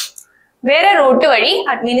 വേറെ റൂട്ട് വഴി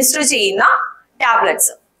അഡ്മിനിസ്റ്റർ ചെയ്യുന്ന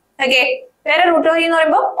ടാബ്ലറ്റ്സ്. ഓക്കെ, വേറെ റൂട്ട് വഴി എന്ന്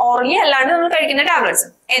പറയുമ്പോൾ ഓറലി അല്ലാണ്ട് നമ്മൾ കഴിക്കുന്ന ടാബ്ലറ്റ്സ്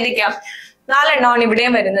ഏതൊക്കെയാ? 4 എണ്ണമാണ്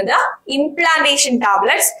ഇവിടെയും വരുന്നത്. ഇംപ്ലാന്റേഷൻ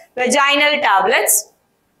ടാബ്ലറ്റ്സ്, വെജൈനൽ ടാബ്ലറ്റ്സ്,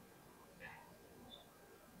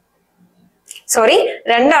 2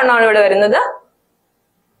 എണ്ണമാണ് ഇവിടെ വരുന്നത്.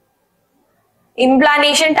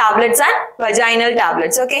 implantation tablets and vaginal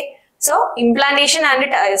tablets. Okay, so implantation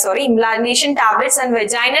tablets and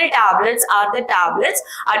vaginal tablets are the tablets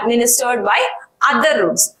administered by other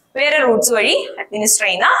routes. Where routes vadi administer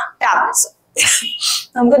ചെയ്യുന്ന tablets.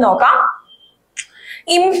 നമുക്ക് നോക്കാം.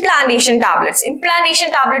 implantation tablets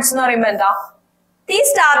എന്ന് പറയുമ്പോൾ എന്താ?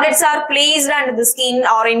 These tablets are placed under the skin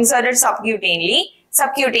or inserted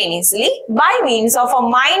subcutaneously by means of a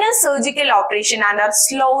minor surgical operation and are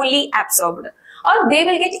slowly absorbed. Or they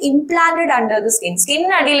will get implanted under the skin. Skin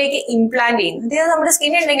അടിയിലേക്ക് implant ചെയ്യുന്നു. അതായത് നമ്മുടെ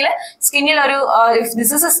skin ഉണ്ടെങ്കിൽ സ്കിന്നിൽ ഒരു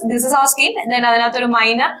this is our skin, then അതിനകത്തൊരു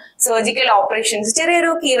minor surgical operations,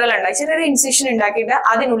 ചെറിയൊരു കീറൽ ഉണ്ടാക്കി, ചെറിയൊരു ഇൻസിഷൻ ഉണ്ടാക്കിയിട്ട്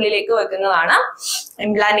അതിനുള്ളിലേക്ക് വെക്കുന്നതാണ്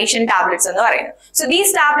implantation tablets എന്ന് പറയുന്നത്. So these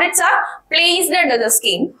tablets are placed under the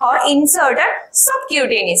skin or inserted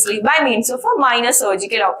subcutaneously by means of a minor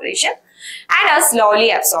surgical operation and are slowly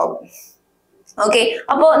absorbed. Okay,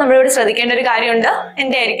 അപ്പോൾ നമ്മളിവിടെ ശ്രദ്ധിക്കേണ്ട ഒരു കാര്യമുണ്ട്.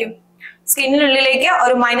 എന്തായിരിക്കും? സ്കിന്നിനുള്ളിലേക്ക്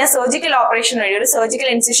ഒരു മൈനർ സർജിക്കൽ ഓപ്പറേഷൻ വഴി, ഒരു സർജിക്കൽ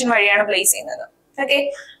ഇൻസിഷൻ വഴിയാണ് പ്ലേസ് ചെയ്യുന്നത്. Okay,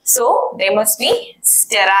 so they must be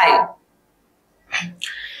sterile.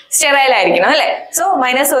 sterile ആയിരിക്കണം അല്ലേ? So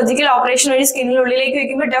minor surgical operation വഴി സ്കിന്നിനുള്ളിലേക്ക്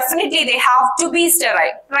വെക്കുമ്പോൾ definitely they have to be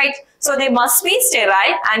sterile, right? So they must be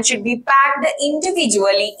sterile and should be packed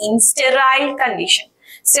individually in sterile condition.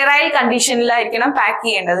 Sterile conditionലായിരിക്കണം pack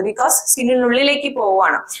ചെയ്യേണ്ടത്, because സ്കിന്നിനുള്ളിലേക്ക്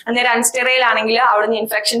പോവാണ്. അന്നേരം അൺസ്റ്റെറൈൽ ആണെങ്കിൽ അവിടുന്ന്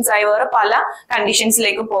infections ആയി വേറെ പല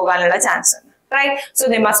കണ്ടീഷൻസിലേക്ക് പോകാനുള്ള ചാൻസ് ഉണ്ട്, right? So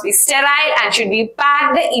they must be sterile and should be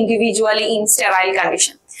packed individually in sterile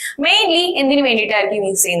condition. Mainly എന്തിനു വേണ്ടിയിട്ടായിരിക്കും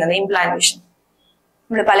യൂസ് ചെയ്യുന്നത്? ഇംപ്ലാന്റേഷൻ.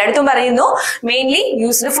 ഇവിടെ പലയിടത്തും പറയുന്നു mainly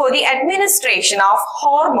used for the administration of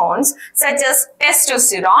hormones such as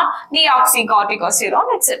testosterone, ഡിയോക്സികോർട്ടിക്കോസ്റ്റിറോൺ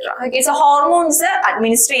etcetera. Okay, so hormones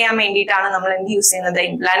administer ചെയ്യാൻ വേണ്ടിയിട്ടാണ് നമ്മൾ എന്ത് use ചെയ്യുന്നത്?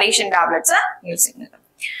 ഇംപ്ലാന്റേഷൻ ടാബ്ലറ്റ്സ് യൂസ് ചെയ്യുന്നത്.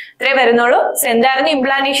 ഇത്രേ വരുന്നുള്ളൂ. സോ എന്തായിരുന്നു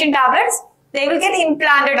implantation tablets? They will get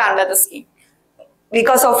implanted under the skin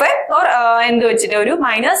because of a or endu vechittu oru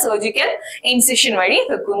minor surgical incision vadi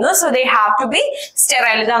vekkunnu. So they have to be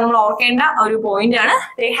sterile. Idu nammal orkenda oru point aanu.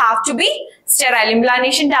 They have to be sterile.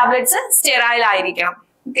 Implantation tablets sterile aayirikkanam.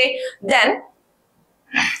 Okay, then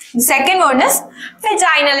the second one is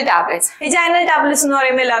vaginal tablets. Vaginal tablets nu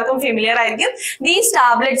parayumbol ellarkum familiar aayirikkum. These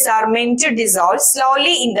tablets are meant to dissolve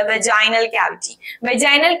slowly in the vaginal cavity.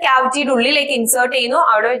 Vaginal cavity ullilekku insert cheyunu,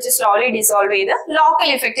 avade vechu slowly dissolve cheythu local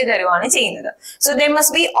effect tharuvana cheyyunnathu. So they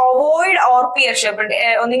must be ovoid or pear shaped.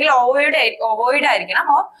 Onnengil ovoid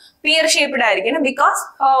aayirikkanam or pear shaped aayirikkanam, because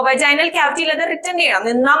vaginal cavity il adu return cheyanam.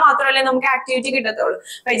 Ninna maathralle namukku activity kittathullu.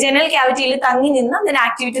 Vaginal cavity il thangi ninna then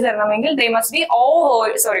activity tharanamengil they must be ovoid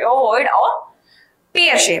or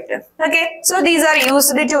pear shaped. Okay, so these are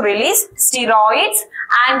used to release steroids,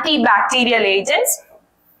 antibacterial agents,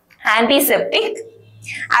 antiseptic,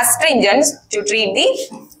 astringents to treat the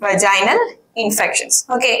vaginal infections.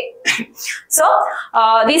 Okay, so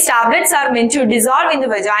these tablets are meant to dissolve in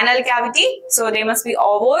the vaginal cavity, so they must be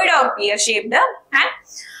ovoid or pear shaped. And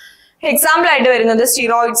example ആയിട്ട് വരുന്നത്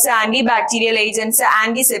steroids, antibacterial agents,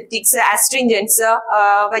 antiseptics, astringents,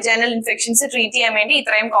 vaginal infections treat ചെയ്യാൻ വേണ്ടി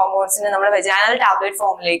ഇത്രയും കോമ്പൗണ്ട്സിനെ നമ്മൾ vaginal tablet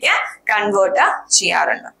ഫോമിലേക്ക് convert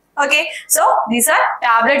ചെയ്യാറുണ്ട്. Okay, so these are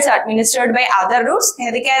tablets administered by other routes.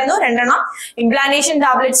 ഏതൊക്കെയായിരുന്നു? രണ്ടെണ്ണം. Implantation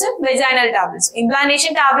tablets, vaginal tablets.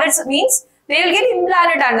 Implantation tablets means they will get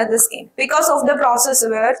implanted under the skin because of the process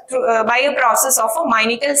where by a process of a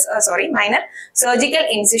minor surgical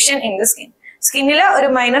incision in the skin. Skinil or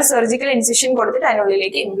minor surgical incision കൊടുത്തിട്ട്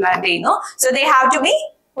അതിനുള്ളിലേക്ക് implant ചെയ്യുന്നു. So they have to be,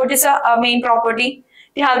 what is a main property?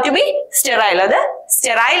 They have to be sterile. അത്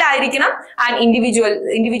sterile ആയിരിക്കണം and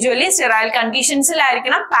individually sterile conditions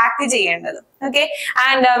ആയിരിക്കണം pack ചെയ്യേണ്ടത്. Okay,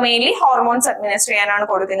 and mainly hormones administer ചെയ്യാനാണ്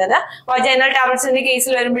കൊടുക്കുന്നത്. Vaginal tablets in the case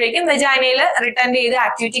വരുമ്പോഴേക്കും vaginal return ചെയ്ത്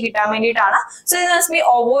activity കിട്ടാൻ വേണ്ടിയിട്ടാണ്. So it must be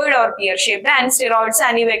ovoid or pear shaped, and steroids,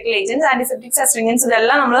 antibacterial agents, antiseptics, astringents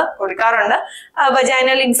ഇതെല്ലാം നമ്മൾ കൊടുക്കാറുണ്ട്.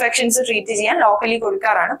 Vaginal infections treat ചെയ്യാൻ locally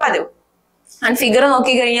കൊടുക്കാറാണ് പതിവ്. And figure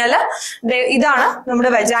നോക്കി കഴിഞ്ഞാൽ ഇതാണ് നമ്മുടെ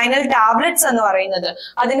vaginal tablets എന്ന് പറയുന്നത്.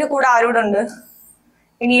 അതിന്റെ കൂടെ ആരോടുണ്ട്?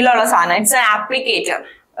 ഇനിയിലുള്ള സാധനം, ഇറ്റ്സ് ആൻ ആപ്ലിക്കേറ്റർ.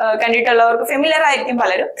 കണ്ടിട്ടുള്ളവർക്ക് ഫെമിലിയർ ആയിരിക്കും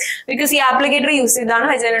പലരും, ബിക്കോസ് ഈ ആപ്ലിക്കേറ്റർ യൂസ് ചെയ്താണ്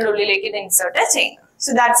vaginal ഉള്ളിലേക്ക് ഇത് ഇൻസേർട്ട് ചെയ്യുന്നത്. So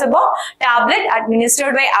that's about tablet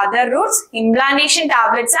administered by other routes, implantation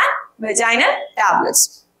tablets and vaginal tablets.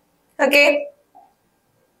 Okay.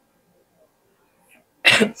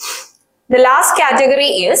 The last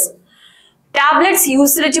category is tablets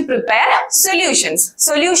used to prepare solutions.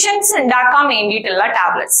 Solutions ഉണ്ടാക്കാൻ വേണ്ടിയിട്ടുള്ള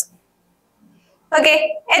tablets. Okay,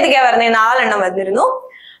 ഏതൊക്കെയാ പറഞ്ഞത്? 4 എണ്ണം വന്നിരുന്നു.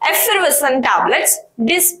 Effervescent tablets,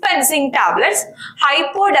 dispensing tablets,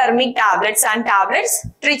 hypodermic tablets and tablets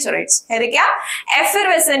triturates. ഏതൊക്കെയാ?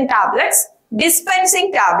 Effervescent tablets, dispensing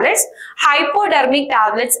tablets, hypodermic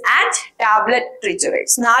tablets and tablet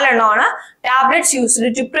triturates. 4 എണ്ണമാണ് tablets used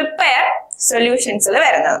to prepare solutions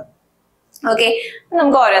വരുന്നത്. Okay,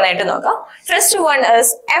 നമുക്ക് ഓരോന്നായിട്ട് നോക്കാം. First one is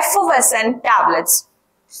effervescent tablets.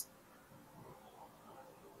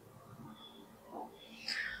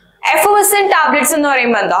 Effervescent tablets എന്ന്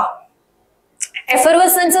പറയുമ്പോൾ എന്താ?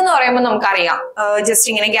 Effervescence എന്ന് പറയുമ്പോൾ നമുക്കറിയാം, ജസ്റ്റ്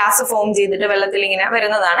ഇങ്ങനെ ഗ്യാസ് ഫോം ചെയ്തിട്ട് വെള്ളത്തിൽ ഇങ്ങനെ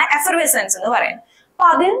വരുന്നതാണ് effervescence എന്ന് പറയുന്നത്. അപ്പൊ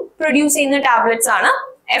അത് പ്രൊഡ്യൂസ് ചെയ്യുന്ന ടാബ്ലറ്റ്സ് ആണ്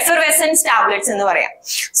effervescence tablets എന്ന് പറയാം.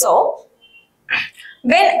 So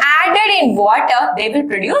when added in water, they will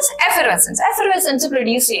produce effervescence. Effervescence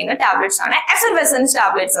produce ചെയ്യുന്ന tablets ആണ് effervescence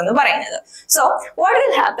tablets എന്ന് പറയുന്നത്. So what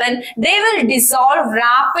will happen? They will dissolve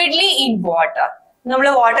rapidly in water. നമ്മൾ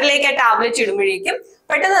വാട്ടറിലേക്ക് ആ ടാബ്ലറ്റ് ഇടുമ്പോഴേക്കും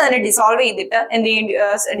പെട്ടെന്ന് തന്നെ ഡിസോൾവ്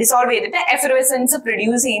ചെയ്തിട്ട് effervescence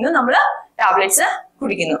പ്രൊഡ്യൂസ് ചെയ്യുന്നു. നമ്മൾ ടാബ്ലറ്റ്സ്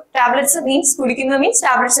കുടിക്കുന്നു. ടാബ്ലറ്റ്സ് മീൻസ്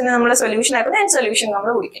ടാബ്ലറ്റ്സിനെ നമ്മൾ സൊല്യൂഷൻ ആക്കുന്നു, സൊല്യൂഷൻ നമ്മൾ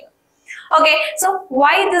കുടിക്കുന്നു. Okay, so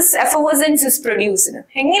why this effervescence is produced?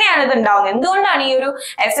 എങ്ങനെയാണ് ഇത് ഉണ്ടാവുന്നത്? എന്തുകൊണ്ടാണ് ഈ ഒരു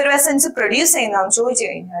effervescence പ്രൊഡ്യൂസ് ചെയ്യുന്നതെന്ന് ചോദിച്ചു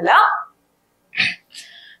കഴിഞ്ഞാൽ,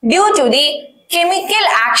 due to the chemical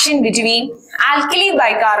action between alkali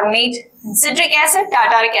bicarbonate, citric acid,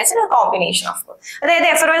 tartaric acid, or combination of both. അതായത്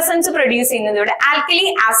effervescence produce ചെയ്യുന്നതിലൂടെ alkali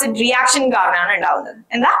acid reaction കാരണമാണ് ഉണ്ടാവുന്നത്.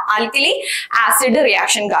 എന്താ alkali acid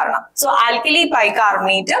reaction കാരണം. So alkali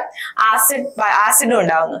bicarbonate acid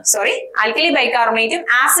ഉണ്ടാവുന്നു. Sorry, alkali bicarbonate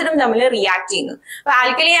ആസിഡും തമ്മിൽ react ചെയ്യുന്നു. അപ്പൊ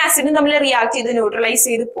alkali ആസിഡും തമ്മിൽ റിയാക്ട് ചെയ്ത് ന്യൂട്രലൈസ്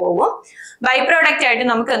ചെയ്ത് പോകും. ബൈ പ്രോഡക്റ്റ് ആയിട്ട്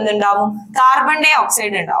നമുക്ക് എന്തുണ്ടാവും? കാർബൺ ഡൈ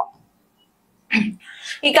ഓക്സൈഡ് ഉണ്ടാവും.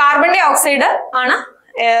 ഈ കാർബൺ ഡൈ ഓക്സൈഡ് ആണ്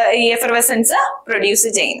ഈ effervescence produce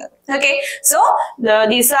ചെയ്യുന്നത്. Okay, so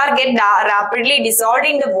these are get rapidly dissolved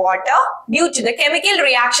in the water due to the chemical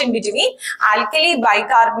reaction between alkali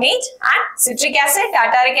bicarbonate and citric acid,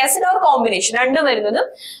 tartaric acid, or combination. രണ്ടും വരുന്നതും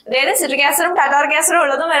അതായത് citric acid ഉം tartaric acid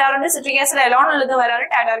ഉള്ളതും വരാറുണ്ട്, citric acid alone ഉള്ളതും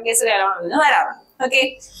വരാറുണ്ട്, tartaric acid alone ഉള്ളതും വരാറുണ്ട്. Okay,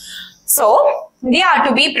 so they are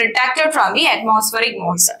to be protected from the atmospheric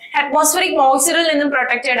moisture. Atmospheric moisture il ninnum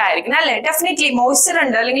protected ആയിരിക്കണം അല്ലേ? Definitely moisture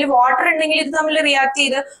ഉണ്ട് അല്ലെങ്കിൽ വാട്ടർ ഉണ്ടെങ്കിൽ ഇത് നമ്മൾ റിയാക്ട്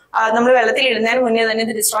ചെയ്ത് നമ്മൾ വെള്ളത്തിൽ ഇടുന്നതിന് മുന്നേ തന്നെ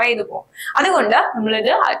ഇത് ഡിസ്ട്രോയ് ചെയ്ത് പോകും. അതുകൊണ്ട് നമ്മൾ ഇത്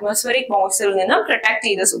atmospheric moisture ൽ നിന്നും പ്രൊട്ടക്ട്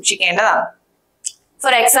ചെയ്ത് സൂക്ഷിക്കേണ്ടതാണ്.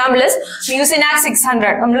 For example is Mucinex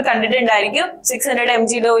 600. നമ്മൾ കണ്ടിട്ടുണ്ടായിരിക്കും 600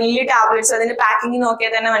 mg വലിയ ടാബ്ലറ്റ്സ് അതിന്റെ പാക്കിംഗ്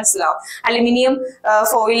നോക്കിയാൽ തന്നെ മനസ്സിലാവും. അലുമിനിയം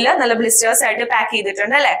ഫോയിലിൽ നല്ല ബ്ലിസ്റ്റേഴ്സ് ആയിട്ട് പാക്ക്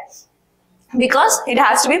ചെയ്തിട്ടുണ്ട് അല്ലേ? Because it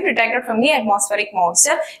has to be protected from the atmospheric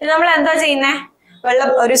moisture. ഇത് നമ്മൾ എന്താ ചെയ്യുന്നത്? വെള്ളം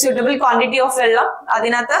ഒരു suitable quantity of വെള്ളം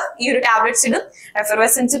അതിനകത്ത് ഈ ഒരു ടാബ്ലറ്റ്സ് ഇടും,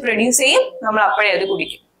 effervescence പ്രൊഡ്യൂസ് ചെയ്യും, നമ്മൾ അപ്പോഴേ അത്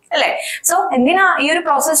കുടിക്കും അല്ലേ? സോ എന്തിനാ ഈ ഒരു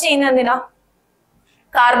പ്രോസസ് ചെയ്യുന്നത്? എന്തിനാ?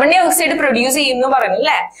 കാർബൺ ഡൈ ഓക്സൈഡ് പ്രൊഡ്യൂസ് ചെയ്യുന്നു പറയുന്നു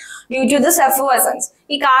അല്ലേ? Due to this effervescence.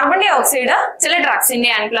 ഈ കാർബൺ ഡൈ ഓക്സൈഡ് ചില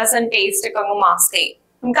ഡ്രഗ്സിന്റെ അൺപ്ലസന്റ് ടേസ്റ്റ് ഒക്കെ അങ്ങ് മാസ്ക് ചെയ്യും.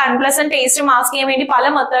 നമുക്ക് അൺപ്ലസന്റ് ടേസ്റ്റ് മാസ്ക് ചെയ്യാൻ വേണ്ടി പല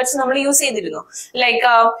മെത്തേഡ്സ് നമ്മൾ യൂസ് ചെയ്തിരുന്നു. ലൈക്ക്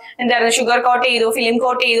എന്തായിരുന്നു, ഷുഗർ കോട്ട് ചെയ്തു, ഫിലിം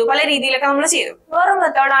കോട്ട് ചെയ്തു, പല രീതിയിലൊക്കെ നമ്മൾ ചെയ്തു. വേറെ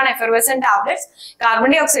മെത്തേഡാണ് effervescent tablets.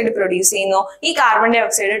 Carbon dye oxide produce ചെയ്യുന്നു. ഈ കാർബൺ ഡൈ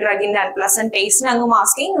ഓക്സൈഡ് ഡ്രഗിന്റെ അൺപ്ലസന്റ് ടേസ്റ്റിന് അങ്ങ്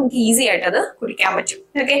മാസ്ക് ചെയ്യും, നമുക്ക് ഈസി ആയിട്ട് അത് കുടിക്കാൻ പറ്റും.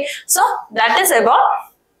 Okay, so that is about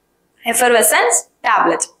effervescence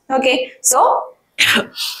tablet. Okay, so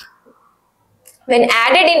when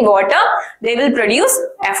added in water, they will produce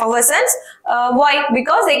effervescence. Why?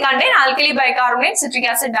 Because they contain alkali bicarbonate, citric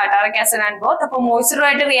acid, tartaric acid, and both. So, moisture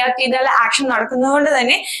ആയിട്ട് react ചെയ്താൽ action നടക്കുന്നതുകൊണ്ട്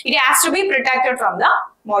തന്നെ it has to be protected from the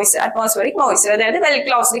moisture, atmospheric moisture. അതായത് well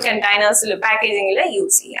closed containers, packaging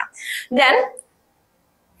use ചെയ്യാം. Then,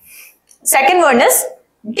 second one is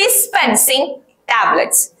dispensing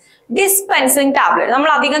tablets. Dispensing tablet. നമ്മൾ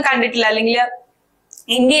അധികം കണ്ടിട്ടില്ല അല്ലെങ്കിൽ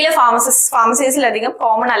ഇന്ത്യയിലെ ഫാർമസീസിൽ അധികം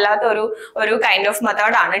കോമൺ അല്ലാത്ത ഒരു കൈൻഡ് ഓഫ്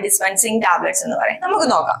മെത്തേഡ് ആണ് ഡിസ്പെൻസിങ് ടാബ്ലറ്റ്സ് എന്ന് പറയും. നമുക്ക്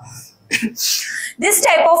നോക്കാം. This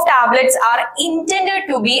type of tablets are intended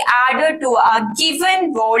to be added to a given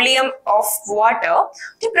volume of water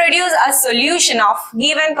to produce a solution of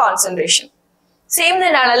given concentration. Same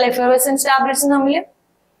തന്നെയാണല്ലോ effervescence ടാബ്ലറ്റ്സ് തമ്മിൽ?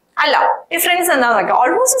 അല്ല, ഡിഫറൻസ് എന്താന്ന് നോക്കാം.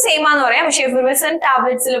 ഓൾമോസ്റ്റ് സെയിം ആണെന്ന് പറയാം, പക്ഷേ effervescent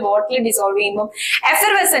ടാബ്ലറ്റ്സിൽ വാട്ടറിൽ ഡിസോൾവ് ചെയ്യുമ്പോൾ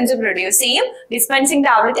effervescence പ്രൊഡ്യൂസ് ചെയ്യും. ഡിസ്പെൻസിങ്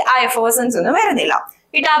ടാബ്ലറ്റ് ആ effervescence ഒന്നും വരുന്നില്ല.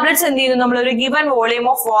 ഈ ടാബ്ലറ്റ്സ് എന്ത് ചെയ്യുന്നു? നമ്മളൊരു ഗിവൻ വോളിയം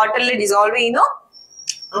ഓഫ് വാട്ടറിൽ ഡിസോൾവ് ചെയ്യുന്നു,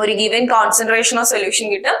 ഒരു ഗിവൻ കോൺസെൻട്രേഷൻ ഓഫ് സൊല്യൂഷൻ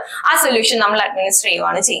കിട്ടും, ആ സൊല്യൂഷൻ നമ്മൾ അഡ്മിനിസ്റ്റർ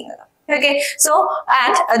ചെയ്യുകയാണ് ചെയ്യുന്നത്. Okay, so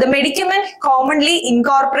and the medicament commonly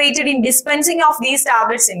incorporated in dispensing of these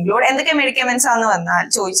tablets include എന്തൊക്കെ medicaments ആണെന്ന് വന്നാൽ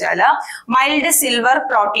ചോദിച്ചാൽ mild silver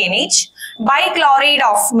proteinate, bichloride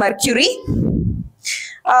of mercury,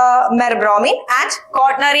 മെർബ്രോമിൻ and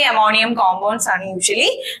quaternary ammonium compounds ആണ് യൂഷ്വലി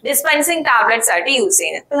ഡിസ്പെൻസിങ് ടാബ്ലറ്റ്സ് ആയിട്ട് യൂസ്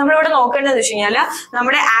ചെയ്യുന്നത്. ഇപ്പൊ നമ്മളിവിടെ നോക്കേണ്ടത് വെച്ച് കഴിഞ്ഞാൽ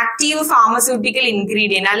നമ്മുടെ ആക്റ്റീവ് ഫാർമസ്യൂട്ടിക്കൽ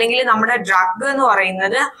ഇൻഗ്രീഡിയന്റ് അല്ലെങ്കിൽ നമ്മുടെ ഡ്രഗ് എന്ന്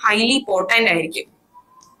പറയുന്നത് ഹൈലി പോട്ടന്റ് ആയിരിക്കും.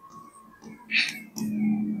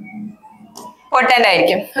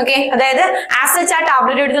 ഓക്കെ, അതായത് ആസ് ആ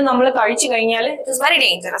ടാബ്ലറ്റ് എടുത്ത് നമ്മൾ കഴിച്ചു കഴിഞ്ഞാൽ ഇറ്റ് ഇസ് വെരി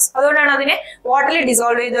ഡേഞ്ചറസ്. അതുകൊണ്ടാണ് അതിനെ വാട്ടറിൽ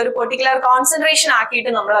ഡിസോൾവ് ചെയ്ത് ഒരു പെർട്ടിക്കുലർ കോൺസെൻട്രേഷൻ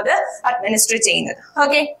ആക്കിയിട്ട് നമ്മൾ അത് അഡ്മിനിസ്റ്റർ ചെയ്യുന്നത്.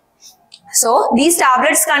 Okay, so these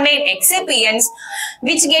tablets contain excipients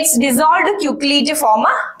which gets dissolved quickly to form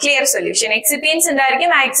a clear solution. Excipients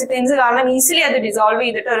ഉണ്ടായിരിക്കും, ആ excipients കാരണം ഈസിലി അത് ഡിസോൾവ്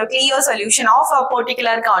ചെയ്തിട്ട് ഒരു clear solution of A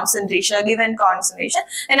particular concentration, given concentration,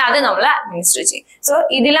 അത് നമ്മൾ അഡ്മിനിസ്റ്റർ ചെയ്യും. സോ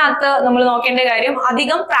ഇതിനകത്ത് നമ്മൾ നോക്കേണ്ട കാര്യം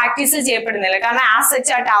അധികം പ്രാക്ടീസ് ചെയ്യപ്പെടുന്നില്ല, കാരണം ആസ്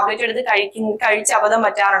സച്ച് ആ ടാബ്ലറ്റ് എടുത്ത് കഴിച്ച് അബദ്ധം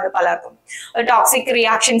പറ്റാറുണ്ട് പലർക്കും, ടോക്സിക്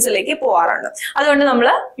റിയാക്ഷൻസിലേക്ക് പോവാറുണ്ട്. അതുകൊണ്ട് നമ്മൾ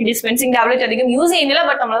ഡിസ്പെൻസിങ് ടാബ്ലറ്റ് അധികം യൂസ് ചെയ്യുന്നില്ല,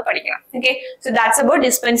 ബട്ട് നമ്മൾ പഠിക്കണം. Okay, so that's about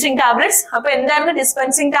dispensing tablets. അപ്പൊ എന്തായിരുന്നു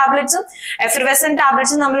ഡിസ്പെൻസിങ് ടാബ്ലറ്റ്സും effervescent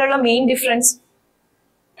ടാബ്ലറ്റ്സും തമ്മിലുള്ള മെയിൻ ഡിഫറൻസ്?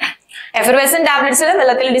 effervescent ടാബ്ലറ്റ്സിൽ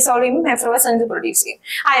വെള്ളത്തിൽ ഡിസോൾവ് ചെയ്യുമ്പോൾ effervescence പ്രൊഡ്യൂസ് ചെയ്യും,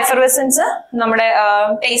 ആ effervescence നമ്മുടെ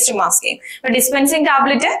ടേസ്റ്റ് മാസ്ക് ചെയ്യും. ഡിസ്പെൻസിങ്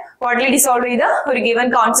ടാബ്ലറ്റ് വാട്ടറിൽ ഡിസോൾവ് ചെയ്ത് ഒരു given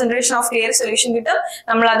concentration of clear solution കിട്ടും,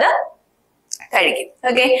 നമ്മളത് കഴിക്കും.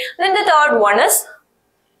 Okay, then the third one is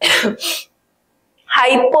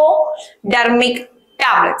hypodermic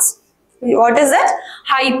tablets. What is that?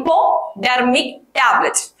 Hypodermic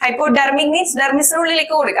tablet. Hypodermic means dermis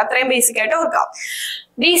ഉള്ളിലേക്ക് കൊടുക്കുക, അത്രയും ബേസിക് ആയിട്ട് കൊടുക്കാം.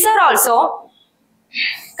 These are also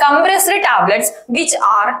compressed tablets which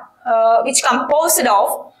composed of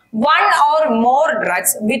one or more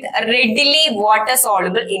drugs with readily water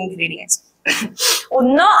soluble ingredients.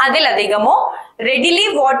 ഒന്നോ അതിലധികമോ readily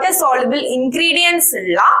water soluble ingredients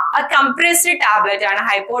ഉള്ള a compressed tablet ആണ്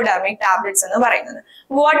hypodermic tablets എന്ന് പറയുന്നത്.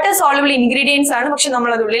 വാട്ടർ soluble ingredients ആണ്, പക്ഷെ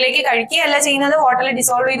നമ്മൾ അത് ഉള്ളിലേക്ക് കഴിക്കുകയല്ല ചെയ്യുന്നത്, വാട്ടറിൽ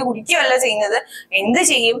ഡിസോൾവ് ചെയ്ത് കുടിക്കുകയല്ല ചെയ്യുന്നത്. എന്ത്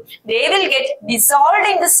ചെയ്യും? They will get dissolved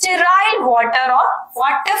in the sterile water or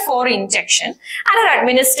water for injection and are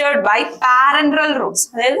administered by parenteral routes.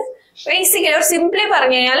 അതായത് ബേസിക്കലി ഒരു സിംപ്ലി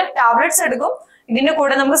പറഞ്ഞു കഴിഞ്ഞാൽ ടാബ്ലറ്റ്സ് എടുക്കും, ഇതിന്റെ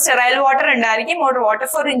കൂടെ നമുക്ക് സ്റ്റെറൈൽ വാട്ടർ ഉണ്ടായിരിക്കും, വാട്ടർ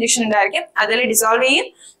ഫോർ ഇഞ്ചക്ഷൻ ഉണ്ടായിരിക്കും, അതിൽ ഡിസോൾവ് ചെയ്യും,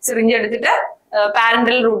 സിറിഞ്ച് എടുത്തിട്ട്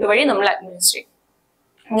പാരന്റൽ റൂട്ട് വഴി നമ്മൾ അഡ്മിനിസ്റ്റർ ചെയ്യും.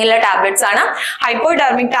 ഇങ്ങനെയുള്ള ടാബ്ലറ്റ്സ് ആണ്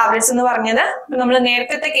ഹൈപ്പോഡെർമിക് ടാബ്ലറ്റ്സ് എന്ന് പറഞ്ഞത്. നമ്മൾ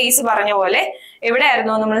നേരത്തെ കേസ് പറഞ്ഞ പോലെ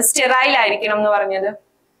എവിടെയായിരുന്നു നമ്മൾ സ്റ്റെറൈൽ ആയിരിക്കണം എന്ന് പറഞ്ഞത്?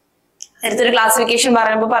 അടുത്തൊരു ക്ലാസിഫിക്കേഷൻ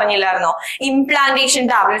പറയുമ്പോൾ പറഞ്ഞില്ലായിരുന്നോ? Implantation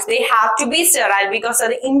tablets they have to be sterile because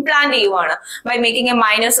അത് ഇംപ്ലാന്റ് ചെയ്യുവാണ് by making a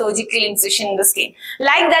minor surgical incision in the skin.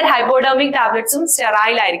 Like that hypodermic tabletsഉം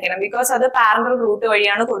sterile ആയിരിക്കണം because അത് parenteral route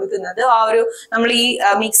വഴിയാണ് കൊടുക്കുന്നത്. ആ ഒരു നമ്മൾ ഈ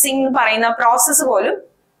മിക്സിംഗ് പറയുന്ന പ്രോസസ്സ് പോലും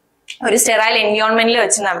ഒരു സ്റ്റെറൈൽ എൻവയോൺമെന്റിൽ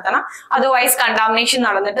വെച്ച് നടത്തണം, അതർവൈസ് കണ്ടാമിനേഷൻ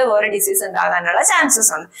നടന്നിട്ട് വേറെ ഡിസീസ് ഉണ്ടാകാനുള്ള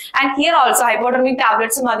ചാൻസസ് ഉണ്ട്. ആൻഡ് ഹിയർ ഓൾസോ ഹൈപ്പോഡെർമിക്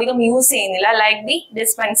ടാബ്ലറ്റ്സും അധികം യൂസ് ചെയ്യുന്നില്ല like the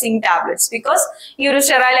dispensing tablets because ഈ ഒരു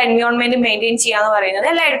സ്റ്റെറൈൽ എൻവയോൺമെന്റ് മെയിൻറ്റെയിൻ ചെയ്യാന്ന് പറയുന്നത്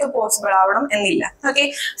എല്ലായിടത്തും പോസിബിൾ ആവണം എന്നില്ല. Okay,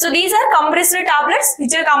 so these are compressed tablets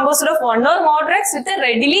which are composed of one or more drugs with a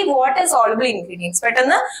readily water soluble ingredients.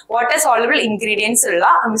 പെട്ടെന്ന് വാട്ടർ സോളുബിൾ ഇൻഗ്രീഡിയൻസ് ഉള്ള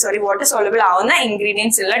water soluble ആവുന്ന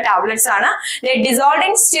ഇൻഗ്രീഡിയൻസ് ഉള്ള ടാബ്ലറ്റ്സ് ആണ്. They dissolved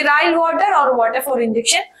in sterile water or water for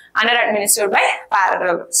injection and are administered by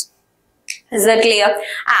parenteral routes. Is that clear?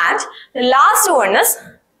 And the last one is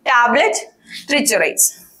tablet triturates.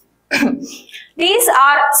 These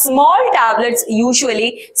are small tablets, usually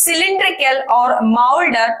cylindrical or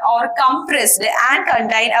molded or compressed and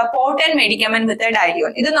contain a potent medicament with a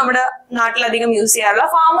diluent. ഇത് നമ്മുടെ നാട്ടിലധികം use ചെയ്യാറുള്ള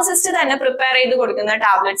pharmacist തന്നെ prepare ചെയ്ത് കൊടുക്കുന്ന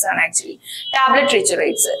tablets ആണ് actually tablet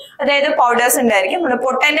ട്രിച്ചറേറ്റ്സ്. അതായത് powders ഉണ്ടായിരിക്കും,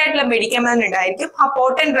 പോട്ടന്റ് ആയിട്ടുള്ള മെഡിക്കമെന്റ് ഉണ്ടായിരിക്കും. ആ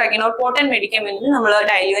പോട്ടന്റ് ഡ്രഗിനോ പോട്ടന്റ് മെഡിക്കമെന്റിന് നമ്മൾ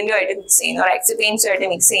ഡൈലുവന്റുമായിട്ട് മിക്സ് ചെയ്യുന്നു, എക്സിപ്പിയൻസുമായിട്ട്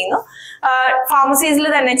മിക്സ് ചെയ്യുന്നു. ഫാർമസീസിൽ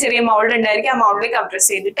തന്നെ ചെറിയ മൗൾഡ് ഉണ്ടായിരിക്കും, ആ മൗൾഡിൽ കംപ്രസ്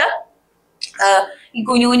ചെയ്തിട്ട് ഈ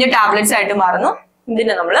കുഞ്ഞു കുഞ്ഞു ടാബ്ലറ്റ്സ് ആയിട്ട് മാറുന്നു,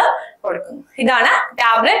 ഇതിന് നമ്മൾ കൊടുക്കുന്നു. ഇതാണ്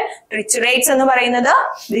ടാബ്ലറ്റ് ട്രിച്ചറേറ്റ്സ് എന്ന് പറയുന്നത്.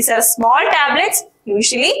 These are small tablets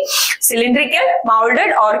usually cylindrical,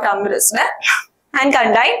 moulded or compressed and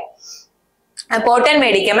contain a potent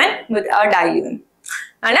medicament with a diluent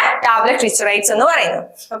ആണ് ടാബ്ലറ്റ് ട്രിച്ചറേറ്റ്സ് എന്ന് പറയുന്നത്.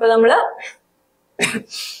 അപ്പൊ നമ്മള്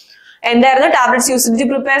എന്തായിരുന്നു tablets use to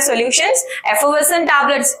prepare solutions? എഫോവസൻ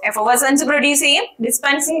tablets എഫോവസൻസ് produce ചെയ്യും.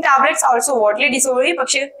 ഡിസ്പെൻസിങ് ടാബ്ലറ്റ്സ് ഓൾസോ വാട്ടറിൽ ഡിസോൾവ് ചെയ്യും,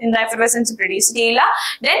 പക്ഷെ എന്താ എഫോവസൻസ് പ്രൊഡ്യൂസ് ചെയ്യില്ല.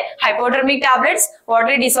 ദെൻ ഹൈപ്പോഡെർമിക് ടാബ്ലറ്റ്സ്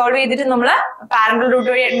വാട്ടറിൽ ഡിസോൾവ് ചെയ്തിട്ട് നമ്മൾ പാരന്റൽ റൂട്ട്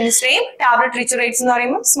വഴി അഡ്മിനിസ്റ്റർ ചെയ്യും. ടാബ്ലറ്റ് ട്രിച്ചറേറ്റ്സ് എന്ന്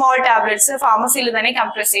പറയുമ്പോൾ സ്മോൾ ടാബ്ലറ്റ്സ് ഫാർമസിയിൽ തന്നെ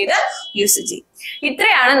കംപ്രസ് ചെയ്ത് യൂസ് ചെയ്യും.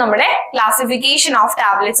 ഇത്രയാണ് നമ്മുടെ ക്ലാസിഫിക്കേഷൻ ഓഫ്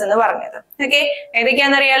ടാബ്ലറ്റ്സ് എന്ന് പറഞ്ഞത്. ഓക്കെ,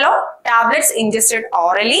 ഏതൊക്കെയാണെന്നറിയാലോ? ടാബ്ലറ്റ്സ് ഇൻജസ്റ്റഡ്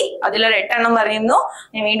ഓറലി, അതിലൊരു 8 എണ്ണം പറയുന്നു,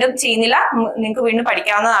 ഞാൻ വീണ്ടും ചെയ്യുന്നില്ല, നിങ്ങൾക്ക് വീണ്ടും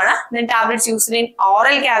പഠിക്കാവുന്നതാണ്. Then tablets used in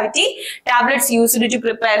oral cavity, tablets used to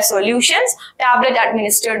prepare solutions, tablet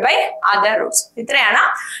administered by other routes. ഇത്രയാണ്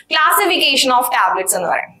ക്ലാസിഫിക്കേഷൻ ഓഫ് ടാബ്ലറ്റ്സ് എന്ന്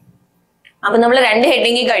പറയുന്നത്. അപ്പൊ നമ്മൾ രണ്ട്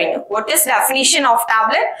ഹെഡിങ് കഴിഞ്ഞു. What is definition of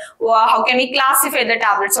tablet? How can we classify the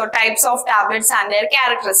tablets or types of tablets and their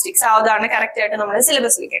characteristics? അതാണ് correct ആയിട്ട് നമ്മുടെ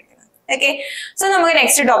സിലബസിലേക്ക് എടുക്കുന്നത്. ഓക്കെ, സോ നമുക്ക്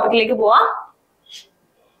നെക്സ്റ്റ് ടോപ്പിക്കിലേക്ക് പോവാം.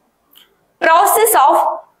 Process of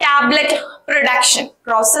tablet production.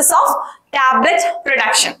 Process of tablet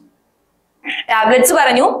production. Tablets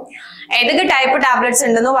പറഞ്ഞു, ഏതൊക്കെ type tablets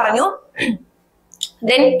ഉണ്ടെന്ന് പറഞ്ഞു.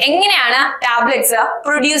 ദെൻ എങ്ങനെയാണ് ടാബ്ലറ്റ്സ്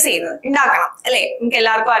പ്രൊഡ്യൂസ് ചെയ്യുന്നത്, ഉണ്ടാക്കണം അല്ലെ? നമുക്ക്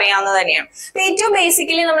എല്ലാവർക്കും അറിയാവുന്നത് തന്നെയാണ്. ഏറ്റവും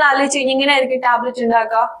ബേസിക്കലി നമ്മൾ ആലോചിച്ച് കഴിഞ്ഞാൽ ഇങ്ങനെ ആയിരിക്കും ടാബ്ലറ്റ്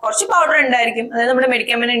ഉണ്ടാക്കുക. കുറച്ച് പൗഡർ ഉണ്ടായിരിക്കും, അതായത് നമ്മുടെ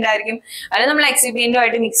മെഡിക്കമെന്റ് ഉണ്ടായിരിക്കും, അതായത് നമ്മൾ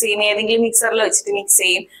എക്സിപ്പിയന്റുമായിട്ട് മിക്സ് ചെയ്യും, ഏതെങ്കിലും മിക്സറിൽ വെച്ചിട്ട് മിക്സ്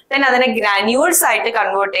ചെയ്യും. ദെൻ അതിനെ ഗ്രാന്യൂൾസ് ആയിട്ട്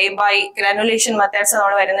കൺവേർട്ട് ചെയ്യും. ബൈ ഗ്രാനുലേഷൻ മെത്തേഡ്സ്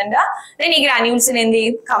നമ്മൾ വരുന്നുണ്ട്. ദെൻ ഈ ഗ്രാന്യൂൾസിനെ എന്ത്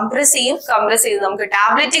ചെയ്യും? കംപ്രസ് ചെയ്യും. കംപ്രസ് ചെയ്ത് നമുക്ക്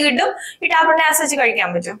ടാബ്ലറ്റ് കിട്ടും. ഈ ടാബ്ലറ്റിനെ ആശ്രയിച്ച് കഴിക്കാൻ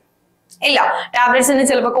പറ്റും? ഇല്ല. ടാബ്ലറ്റ്സിന്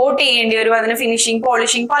ചിലപ്പോൾ കോട്ട് ചെയ്യേണ്ടി വരും, അതിന് ഫിനിഷിങ്,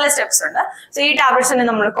 പോളിഷിങ്, പല സ്റ്റെപ്സ് ഉണ്ട്. സോ ഈ ടാബ്ലറ്റ്സിനെ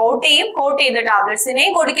നമ്മൾ കോട്ട് ചെയ്യും. കോട്ട് ചെയ്ത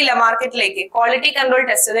ടാബ്ലറ്റ്സിനെയും കൊടുക്കില്ല മാർക്കറ്റിലേക്ക്. ക്വാളിറ്റി കൺട്രോൾ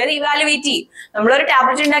ടെസ്റ്റ്, അതായത് ഇവാലുവേറ്റ് ചെയ്യും. നമ്മളൊരു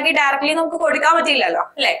ടാബ്ലറ്റ് ഉണ്ടാക്കി ഡയറക്ട്ലി നമുക്ക് കൊടുക്കാൻ പറ്റില്ലല്ലോ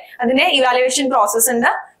അല്ലെ? അതിന്റെ ഇവാലുവേഷൻ പ്രോസസ് ഉണ്ട്.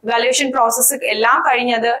 ഇവാലുവേഷൻ പ്രോസസ് എല്ലാം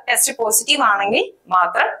കഴിഞ്ഞത് ടെസ്റ്റ് പോസിറ്റീവ് ആണെങ്കിൽ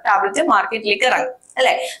മാത്രം ടാബ്ലറ്റ് മാർക്കറ്റിലേക്ക് ഇറങ്ങും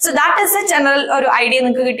അല്ലെ? So that is A general ഒരു ഐഡിയ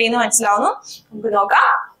നിങ്ങൾക്ക് കിട്ടിയെന്ന് മനസ്സിലാവുന്നു. നമുക്ക് നോക്കാം.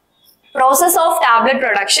 Process of tablet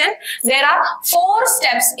production. There are 4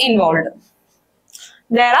 steps involved.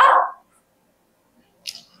 There are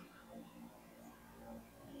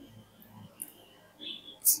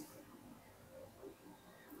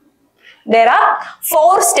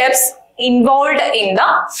 4 steps involved in the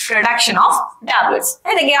production of tablets.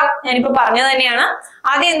 ഏതൊക്കെയാ ഞാനിപ്പോ പറഞ്ഞത് തന്നെയാണ്.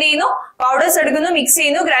 ആദ്യം എന്ത് ചെയ്യുന്നു, പൗഡേഴ്സ് എടുക്കുന്നു, മിക്സ്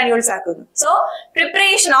ചെയ്യുന്നു, ഗ്രാനുവൽസ് ആക്കുന്നു. So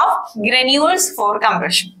preparation of granules four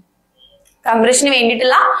compression. കംപ്രഷന്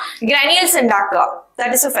വേണ്ടിയിട്ടുള്ള ഗ്രാനുവൽസ് ഉണ്ടാക്കുക.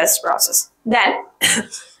 That is the first process. Then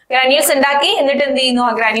granules ഉണ്ടാക്കി എന്നിട്ട് എന്ത് ചെയ്യുന്നു, ആ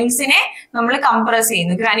ഗ്രാനുവൽസിനെ നമ്മൾ കംപ്രസ്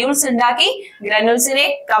ചെയ്യുന്നു. ഗ്രാനുവൽസ് ഉണ്ടാക്കി ഗ്രാനുവൽസിനെ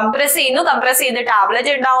കംപ്രസ് ചെയ്യുന്നു. കംപ്രസ് ചെയ്ത്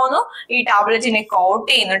ടാബ്ലറ്റ് ഉണ്ടാവുന്നു. ഈ ടാബ്ലറ്റിനെ കോട്ട്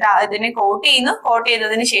ചെയ്യുന്നു. ഇതിനെ കോട്ട് ചെയ്യുന്നു. കോട്ട്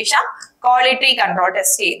ചെയ്തതിന് ശേഷം ക്വാളിറ്റി കൺട്രോൾ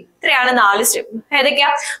ടെസ്റ്റ് ചെയ്യുന്നു. ഇത്രയാണ് 4 സ്റ്റെപ്പ്. ഏതൊക്കെയാ?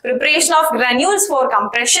 Preparation of granules four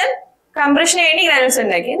compression. കംപ്രഷന് വേണ്ടി ഗ്രാനുവൽസ്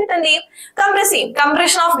ഉണ്ടാക്കി എന്നിട്ട് എന്ത് ചെയ്യും, കംപ്രസ് ചെയ്യും.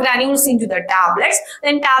 Compression of granules in to the tablets.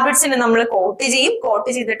 Then ടാബ്ലറ്റ്സിനെ നമ്മൾ കോട്ട് ചെയ്യും. കോട്ട്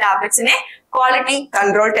ചെയ്ത ടാബ്ലറ്റ്സിനെ ക്വാളിറ്റി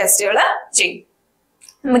കൺട്രോൾ ടെസ്റ്റുകൾ ചെയ്യും.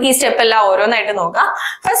 നമുക്ക് ഈ സ്റ്റെപ്പ് എല്ലാം ഓരോന്നായിട്ട് നോക്കാം.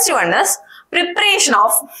 First one is preparation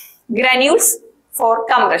of granules four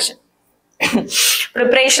compression.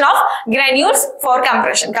 Preparation of granules four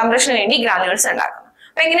compression. കംപ്രഷന് വേണ്ടി ഗ്രാനുവൽസ് ഉണ്ടാക്കണം.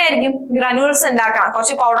 അപ്പൊ എങ്ങനെയായിരിക്കും ഗ്രാനുവൽസ് ഉണ്ടാക്കണം?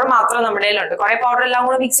 കുറച്ച് പൗഡർ മാത്രം നമ്മുടെ കയ്യിലുണ്ട്. കുറെ പൗഡർ എല്ലാം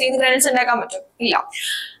കൂടെ മിക്സ് ചെയ്ത് ഗ്രാനുവൽസ് ഉണ്ടാക്കാൻ പറ്റും? ഇല്ല.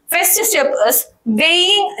 First step is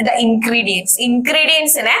weighing the ingredients.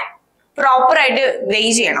 ഇൻഗ്രീഡിയൻസിനെ proper ആയിട്ട് വെയ്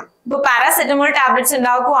ചെയ്യണം. ഇപ്പൊ പാരാസെറ്റമോൾ ടാബ്ലറ്റ്സ്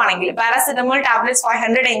ഉണ്ടാക്കുകയാണെങ്കിൽ പാരാസെറ്റമോൾ ടാബ്ലറ്റ്സ്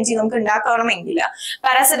 500 mg നമുക്ക് ഉണ്ടാക്കണമെങ്കിൽ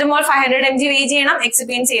പാരാസെറ്റമോൾ 500 mg വെയ് ചെയ്യണം.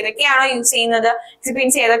 എക്സിപ്പിയൻസ് ഏതൊക്കെയാണോ യൂസ് ചെയ്യുന്നത്,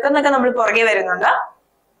 എക്സിപ്പിയൻസ് ഏതൊക്കെ നമ്മൾ പുറകെ വരുന്നുണ്ട്.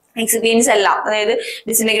 എക്സിപ്പിയൻസ് എല്ലാം, അതായത്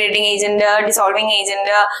disintegrating agent, dissolving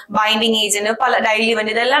agent, binding agent, പല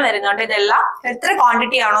ഡൈല്യൂവന്റ്, ഇതെല്ലാം വരുന്നുണ്ട്. ഇതെല്ലാം എത്ര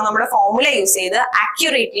ക്വാണ്ടിറ്റി ആണോ നമ്മുടെ ഫോർമുല യൂസ് ചെയ്ത്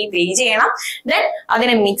ആക്യുറേറ്റ്ലി വെയ് ചെയ്യണം. ദെൻ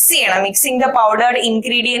അതിനെ മിക്സ് ചെയ്യണം. Mixing the powdered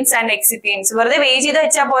ingredients and എക്സിപ്പിയൻസ്. വെറുതെ വെയ് ചെയ്ത്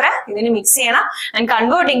വെച്ചാൽ പോരാ, ഇതിന് മിക്സ് ചെയ്യണം. And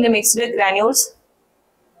converting the mixed granules,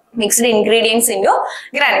 mixed ingredients into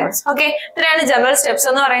granules. Okay, ഇത്രയാണ് ജനറൽ സ്റ്റെപ്സ്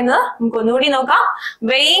എന്ന് പറയുന്നത്. നമുക്ക് ഒന്നുകൂടി നോക്കാം.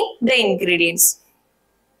 Weighing the ingredients.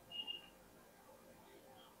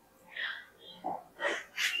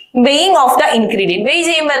 Weighing of the ingredient. Weigh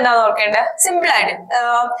ചെയ്യുമ്പോൾ എന്താന്ന് ഓർക്കേണ്ടത്? സിമ്പിൾ ആയിട്ട്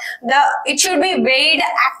it should be weighed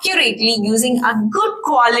accurately using a good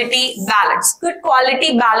quality balance. Good quality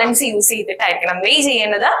balance use ചെയ്തിട്ടായിരിക്കണം weigh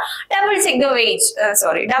ചെയ്യേണ്ടത്. Double check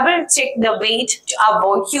the weight to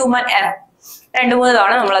avoid human error. 2-3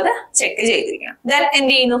 തവണ നമ്മളത് check ചെയ്തിരിക്കണം. Then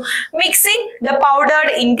എന്ത് ചെയ്യുന്നു, mixing the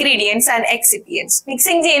powdered ingredients and എക്സിപ്പിയൻസ്.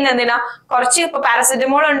 Mixing ചെയ്യുന്ന എന്തിനാ? കുറച്ച് ഇപ്പൊ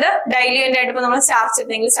പാരസെറ്റമോൾ ഉണ്ട്, ഡൈല്യൂവന്റ് ആയിട്ട് ഇപ്പൊ നമ്മൾ സ്റ്റാർച്ച്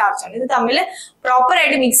ഇട്ടെങ്കിൽ സ്റ്റാർച്ച് ഉണ്ട്. ഇത് തമ്മിൽ പ്രോപ്പർ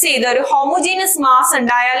ആയിട്ട് മിക്സ് ചെയ്ത് ഒരു ഹോമോജീനിയസ് മാസ്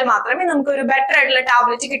ഉണ്ടായാൽ മാത്രമേ നമുക്ക് ഒരു ബെറ്റർ ആയിട്ടുള്ള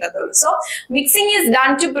ടാബ്ലറ്റ് കിട്ടത്തുള്ളൂ. So mixing is done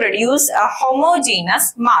to produce A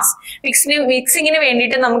homogeneous mass. മിക്സിങ്ങിന്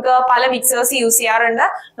വേണ്ടിയിട്ട് നമുക്ക് പല മിക്സേഴ്സ് യൂസ് ചെയ്യാറുണ്ട്.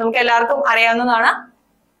 നമുക്ക് എല്ലാവർക്കും അറിയാവുന്നതാണ്.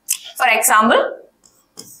 For example,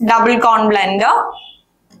 double corn blender,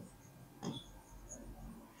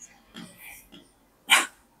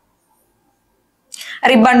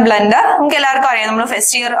 ribbon blender. നമുക്ക് എല്ലാവർക്കും അറിയാം, നമ്മൾ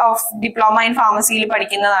first year of diploma in ഫാർമസിയിൽ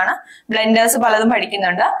പഠിക്കുന്നതാണ്. ബ്ലെൻഡേഴ്സ് പലതും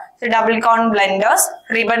പഠിക്കുന്നുണ്ട്. ഡബിൾ കോൺ ബ്ലെൻഡേഴ്സ്,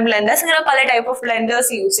 റിബൺ ബ്ലെൻഡേഴ്സ്, ഇങ്ങനെ പല ടൈപ്പ് ഓഫ് ബ്ലെൻഡേഴ്സ്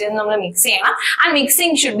യൂസ് ചെയ്ത് നമ്മൾ മിക്സ് ചെയ്യണം. And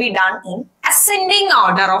mixing should be done in ascending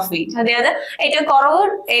order of wait. അതായത് ഏറ്റവും കുറവ്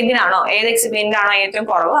ഏതിനാണോ, ഏത് എക്സിപ്പിയന്റ് ആണോ ഏറ്റവും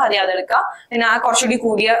കുറവ് അതെടുക്കുക. പിന്നെ കുറച്ചുകൂടി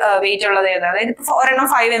കൂടിയ വെയിറ്റ് ഉള്ളത് ഏതാണ്, അതായത് ഇപ്പൊ ഒരെണ്ണം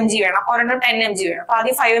 5 mg വേണം, ഒരെണ്ണം 10 mg വേണം. അപ്പൊ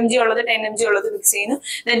ആദ്യം 5 mg ഉള്ളത് 10 mg ഉള്ളത് മിക്സ് ചെയ്യുന്നു,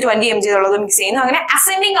 ദെൻ 20 mg ഉള്ളത് മിക്സ് ചെയ്യുന്നു. അങ്ങനെ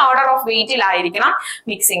അസെൻഡിങ് ഓർഡർ ഓഫ് വെയിറ്റിലായിരിക്കണം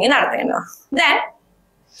മിക്സിംഗ് നടത്തേണ്ടത്. Then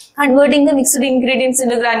converting the mixed ingredients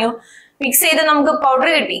in granule. Mix ചെയ്ത് നമുക്ക് പൗഡർ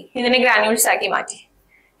കിട്ടി, ഇതിനെ ഗ്രാനുവൽസ് ആക്കി മാറ്റി.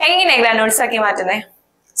 എങ്ങനെ ഗ്രാനുവൽസ് ആക്കി മാറ്റുന്നത്?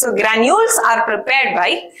 So granules are prepared by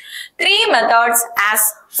 3 methods as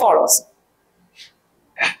follows.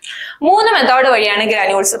 3 method വഴിയാണ്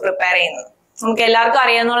ഗ്രാനുവൽസ് പ്രിപ്പയർ ചെയ്യുന്നത്. നമുക്ക് എല്ലാവർക്കും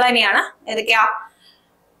അറിയാവുന്നത് തന്നെയാണ്. ഏതൊക്കെയാ?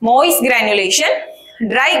 Moist granulation,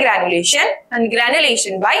 dry granulation and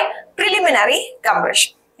granulation by preliminary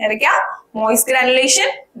compression. ഏതൊക്കെയാ? Moist granulation,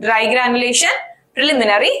 dry granulation,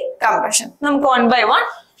 preliminary compression. നമുക്ക് 1 by 1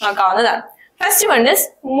 നോക്കാവുന്നതാണ്. First one is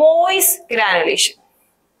moist granulation.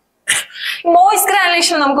 Moist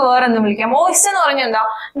granulation നമുക്ക് വേറെ എന്തും വിളിക്കാം. മോയിസ്റ്റ് എന്ന് പറഞ്ഞാൽ എന്താ?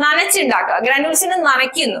 നനച്ചുണ്ടാക്കുക. ഗ്രാനുവൽസിനെ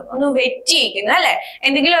നനയ്ക്കുന്നു, ഒന്ന് വെറ്റിയിരിക്കുന്നു അല്ലെ.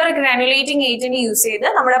 എന്തെങ്കിലും ഒരു ഗ്രാനുലേറ്റിംഗ് ഏജന്റ് യൂസ് ചെയ്ത്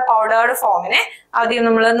നമ്മുടെ പൗഡേർഡ് ഫോമിനെ ആദ്യം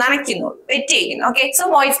നമ്മൾ നനയ്ക്കുന്നു, വെറ്റിയിരിക്കുന്നു. Okay, so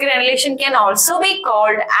moist granulation can also be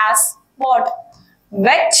called as what?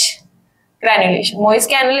 Wet granulation.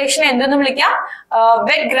 Moist granulation എന്തെന്ന് വിളിക്കാം?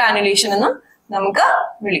 വെറ്റ് ഗ്രാനുലേഷൻ എന്നും നമുക്ക്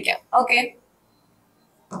വിളിക്കാം. Okay,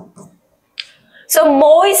 so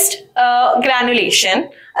moist granulation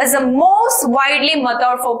is the most widely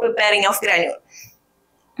method for preparing of granule.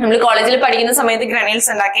 നമ്മൾ കോളേജിൽ പഠിക്കുന്ന സമയത്ത് ഗ്രാനുവൽസ്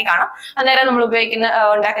ഉണ്ടാക്കി കാണാം. അന്നേരം നമ്മൾ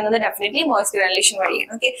ഉണ്ടാക്കുന്നത് ഡെഫിനറ്റ്ലി മോയിസ്റ്റ് ഗ്രാനുലേഷൻ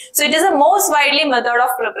വഴിയാണ്. Okay, so it is A most widely method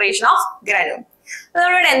of preparation of ഗ്രാനുൽ.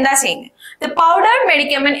 നമ്മളിവിടെ എന്താ ചെയ്യുന്നത്? The powdered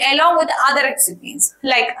medicament along with other excipients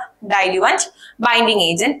like diluent, binding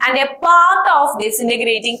agent and a part of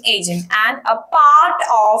disintegrating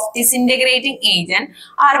agent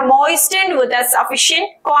are moistened with a sufficient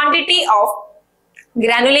quantity of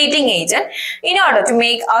granulating agent in order to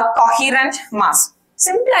make a coherent mass.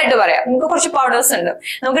 Simple ആയിട്ട് പറയാം. നമുക്ക് കുറച്ച് powders ഉണ്ട്,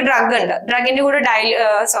 നമുക്ക് drug ഉണ്ട്, ഡ്രഗിന്റെ കൂടെ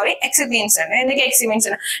എക്സിപ്പിയൻസ് ഉണ്ട്. എന്തൊക്കെ എക്സിപ്പിയൻസ്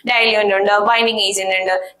ഉണ്ട്? ഡയല്യൂന്റ് ഉണ്ട്, ബൈൻഡിങ് ഏജന്റ്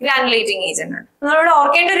ഉണ്ട്, ഗ്രാനുലേറ്റിംഗ് ഏജന്റ് ഉണ്ട്. നമ്മളോട്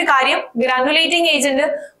ഓർക്കേണ്ട ഒരു കാര്യം, ഗ്രാനുലേറ്റിംഗ് ഏജന്റ്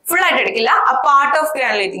ഫുൾ ആയിട്ട് എടുക്കില്ല, a part of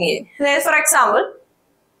granulating agent. അതായത് for example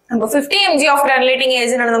 50 mg of ഗ്രാനുലേറ്റിംഗ്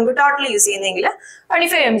agent ആണ് നമുക്ക് ടോട്ടൽ യൂസ് ചെയ്യുന്നതെങ്കിൽ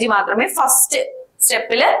 25 mg മാത്രമേ ഫസ്റ്റ്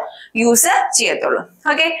സ്റ്റെപ്പിൽ യൂസ് ചെയ്യത്തുള്ളൂ.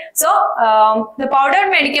 Okay, so the powdered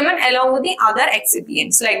medicament along with the other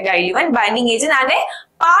excipients like diluent, binding agent and a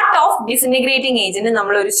part of disintegrating agent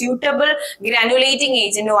നമ്മൾ ഒരു suitable granulating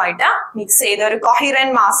agentുമായിട്ട് mix ചെയ്ത് ഒരു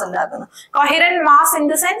coherent mass ഉണ്ടാക്കുന്നു. Coherent mass in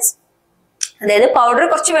the sense, അതായത് powder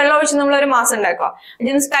കുറച്ച് വെള്ളം ഒഴിച്ച് നമ്മൾ ഒരു മാസം ഉണ്ടാക്കുക,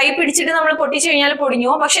 ഇതിന് കൈ പിടിച്ചിട്ട് നമ്മൾ പൊട്ടിച്ചു കഴിഞ്ഞാൽ പൊടിഞ്ഞു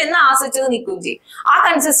പോകും, പക്ഷെ എന്നാൽ ആസ്വദിച്ചത് നിൽക്കുകയും ചെയ്യും. ആ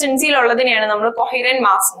കൺസിസ്റ്റൻസിയിലുള്ളതിനെയാണ് നമ്മൾ coherent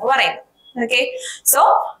mass എന്ന് പറയുന്നത്. Okay, so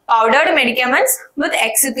powdered medicaments with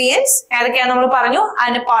excipients ഏതൊക്കെയാണ് നമ്മൾ പറഞ്ഞു,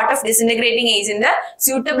 and a part of disintegrating agent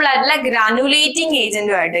suitable ആയിട്ടുള്ള granulating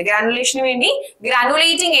agent ആയിട്ട്, ഗ്രാനുലേഷന് വേണ്ടി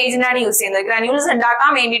granulating agent ആണ് യൂസ് ചെയ്യുന്നത്, ഗ്രാനുലസ്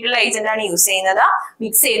ഉണ്ടാക്കാൻ വേണ്ടിയിട്ടുള്ള ഏജന്റ് ആണ് യൂസ് ചെയ്യുന്നത്,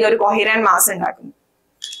 മിക്സ് ചെയ്ത് ഒരു coherent mass ഉണ്ടാക്കുന്നു.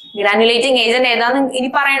 ഗ്രാനുലേറ്റിംഗ് ഏജന്റ് ഏതാന്ന് ഇനി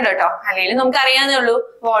പറയണ്ട കേട്ടോ, അല്ലെങ്കിൽ നമുക്ക് അറിയാവുന്നേ ഉള്ളൂ,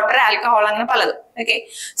 വാട്ടർ, ആൽക്കഹോൾ, അങ്ങനെ പലതും. ഓക്കെ,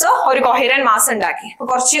 സോ ഒരു coherent mass ഉണ്ടാക്കി, അപ്പൊ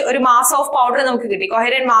കുറച്ച് ഒരു മാസ് ഓഫ് പൗഡർ നമുക്ക് കിട്ടി,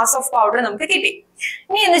 coherent mass ഓഫ് പൗഡർ നമുക്ക് കിട്ടി.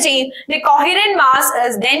 ഇനി എന്ത് ചെയ്യും? The coherent mass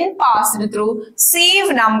is then passed through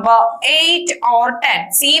sieve number 8 or 10.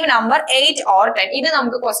 sieve number 8 or 10 ഇത്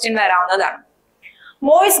നമുക്ക് ക്വസ്റ്റ്യൻ വരാവുന്നതാണ്.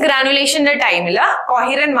 മോയിസ് ഗ്രാനുലേഷന്റെ ടൈമില്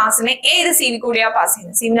coherent massനെ ഏത് സീവ് കൂടിയാ പാസ്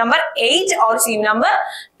ചെയ്യുന്നത്? Sieve number 8 or sieve number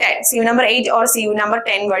 10. Sieve number 8 or sieve number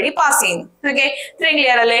 10 വഴി പാസ് ചെയ്യുന്നു. ഓക്കെ, ഇത്രയും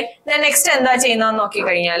ക്ലിയർ അല്ലേ? നെക്സ്റ്റ് എന്താ ചെയ്യുന്നതെന്ന് നോക്കി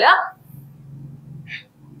കഴിഞ്ഞാല്,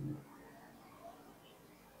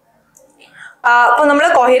 അപ്പൊ നമ്മൾ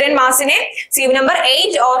coherent massനെ sieve number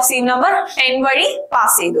 8 or sieve number 10 വഴി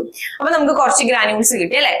പാസ് ചെയ്തു. അപ്പൊ നമുക്ക് കുറച്ച് ഗ്രാനുൾസ്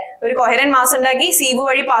കിട്ടി അല്ലെ? ഒരു coherent mass ഉണ്ടാക്കി സീവ്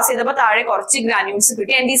വഴി പാസ് ചെയ്തപ്പോ താഴെ കുറച്ച് ഗ്രാനുൾസ്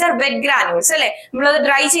കിട്ടി. And these are wet granules അല്ലെ? നമ്മളത്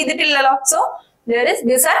ഡ്രൈ ചെയ്തിട്ടില്ലല്ലോ. So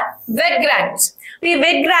these are wet granules. ഈ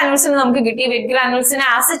വെറ്റ് ഗ്രാനുൾസിന് നമുക്ക് കിട്ടി. വെറ്റ് ഗ്രാനുൾസിനെ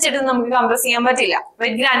ആസിഡ് ഇട്ട് നമുക്ക് കംപ്രസ് ചെയ്യാൻ പറ്റില്ല.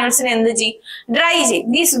 വെറ്റ് ഗ്രാനുൾസിനെ എന്ത് ചെയ്യും? ഡ്രൈ ചെയ്യും.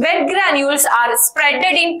 These wet granules are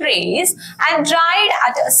spreaded in trays and dried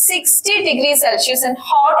at 60 degrees Celsius in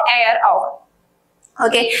hot air oven.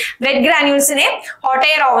 Okay, wet ഗ്രാനുൾസിനെ hot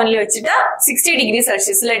air ഓവനിൽ വെച്ചിട്ട് 60 ഡിഗ്രി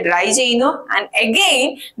സെൽഷ്യസിൽ ഡ്രൈ ചെയ്യുന്നു. And again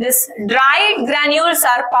this dried granules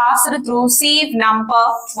R passed through sieve number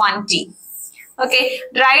 20. Okay,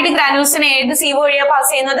 dried ഗ്രാനുൾസിനെ ഏത് sieve വഴിയാ pass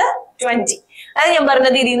ചെയ്യുന്നത്? 20. അത് ഞാൻ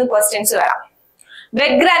പറഞ്ഞത് ഇതിൽ നിന്ന് ക്വസ്റ്റ്യൻസ് വരാം.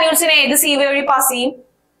 വെറ്റ് ഗ്രാനുൾസിനെ ഏത് സീവ് വഴി പാസ് ചെയ്യും?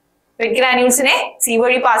 വെറ്റ് ഗ്രാനുൾസിനെ സീവ്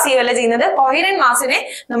വഴി പാസ് ചെയ്യുകയല്ല ചെയ്യുന്നത്. coherent massനെ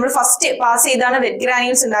നമ്മൾ ഫസ്റ്റ് പാസ് ചെയ്താണ് വെറ്റ്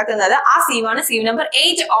ഗ്രാനുൾസ് ഉണ്ടാക്കുന്നത്. ആ സീവ് ആണ് sieve number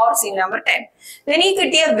 8 or sieve number 10. then ഈ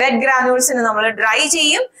കിട്ടിയ വെറ്റ് ഗ്രാനുൾസിനെ നമ്മൾ ഡ്രൈ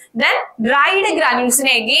ചെയ്യും. then ഡ്രൈഡ്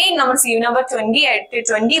ഗ്രാനുൾസിനെ അഗെയിൻ നമ്മൾ സീവ് നമ്പർ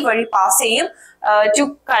 20 വഴി പാസ് ചെയ്യും to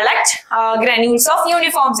collect granules of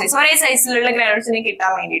uniform size. ഒരേ സൈസിലുള്ള ഗ്രാനുൾസിനെ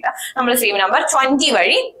കിട്ടാൻ വേണ്ടിയിട്ട് നമ്മൾ സീവ് നമ്പർ 20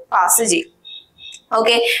 വഴി പാസ് ചെയ്യും.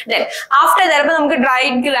 Okay, then after that നമുക്ക്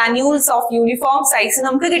dried granules of uniform size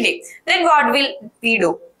നമുക്ക് കിട്ടി. Then what will we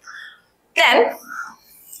do? Then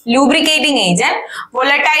lubricating agent,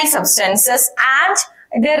 volatile substances and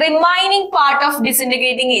the remaining part of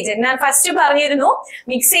disintegrating agent. ഞാൻ ഫസ്റ്റ് പറഞ്ഞിരുന്നു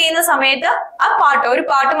മിക്സ് ചെയ്യുന്ന സമയത്ത് ആ പാർട്ട് ഒരു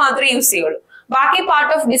പാർട്ട് മാത്രമേ യൂസ് ചെയ്യുള്ളൂ. ബാക്കി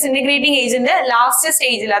പാർട്ട് ഓഫ് ഡിസിന്റഗ്രേറ്റിംഗ് ഏജന്റ് ലാസ്റ്റ്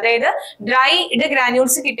സ്റ്റേജിൽ, അതായത് ഡ്രൈഡ്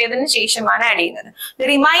ഗ്രാനുൾസ് കിട്ടിയതിന് ശേഷമാണ് ആഡ് ചെയ്യുന്നത്. The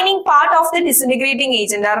remaining part of the ഡിസിന്റഗ്രേറ്റിംഗ്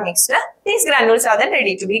agent R mixed. These granules R then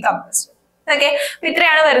ready to B compressed. Okay,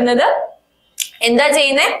 ഇത്രയാണ് വരുന്നത്. എന്താ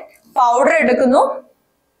ചെയ്യുന്നത്? പൗഡർ എടുക്കുന്നു,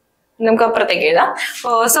 നമുക്ക് അപ്പുറത്തേക്ക് എഴുതാം.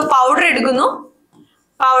 സോ പൗഡർ എടുക്കുന്നു,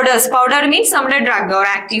 പൗഡർ മീൻസ് നമ്മുടെ drug or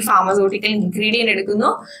active pharmaceutical ingredient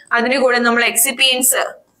എടുക്കുന്നു. അതിന്റെ കൂടെ നമ്മൾ എക്സിപ്പിയൻസ്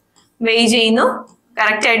വെയ് ചെയ്യുന്നു,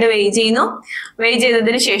 കറക്റ്റ് ആയിട്ട് വെയ് ചെയ്യുന്നു. വെയ്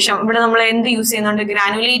ചെയ്തതിന് ശേഷം ഇവിടെ നമ്മൾ എന്ത് യൂസ് ചെയ്യുന്നുണ്ട്?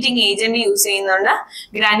 ഗ്രാനുലേറ്റിംഗ് ഏജന്റ് യൂസ് ചെയ്യുന്നുണ്ട്.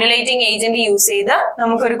 ഗ്രാനുലേറ്റിംഗ് ഏജന്റ് യൂസ് ചെയ്ത്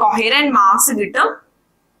നമുക്കൊരു coherent mass കിട്ടും.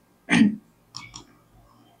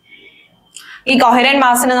 ഈ coherent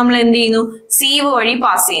massനെ നമ്മൾ എന്ത് ചെയ്യുന്നു? സീവ് വഴി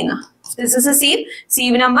പാസ് ചെയ്യുന്നു. This is a sieve.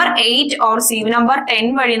 sieve number 8 or sieve number 10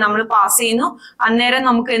 വഴി നമ്മൾ പാസ് ചെയ്യുന്നു. അന്നേരം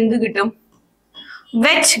നമുക്ക് എന്ത് കിട്ടും?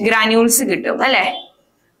 വെറ്റ് ഗ്രാനുൾസ് കിട്ടും അല്ലെ?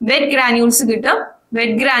 വെറ്റ് ഗ്രാനുൾസ് കിട്ടും.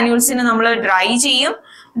 വെറ്റ് ഗ്രാനുൾസിനെ നമ്മൾ ഡ്രൈ ചെയ്യും.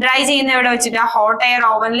 ഡ്രൈ ചെയ്യുന്ന എവിടെ വെച്ചിട്ട്? ഹോട്ട് എയർ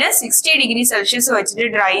ഓവനിൽ 60 ഡിഗ്രി സെൽഷ്യസ് വെച്ചിട്ട്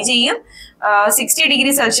ഡ്രൈ ചെയ്യും. 60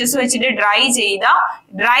 ഡിഗ്രി സെൽഷ്യസ് വെച്ചിട്ട് ഡ്രൈ ചെയ്ത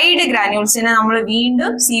ഡ്രൈഡ് ഗ്രാനുൾസിനെ നമ്മൾ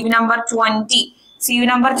വീണ്ടും സീവ് നമ്പർ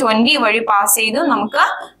 20 വഴി പാസ് ചെയ്തു നമുക്ക്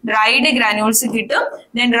ഡ്രൈഡ് ഗ്രാനുൾസ് കിട്ടും.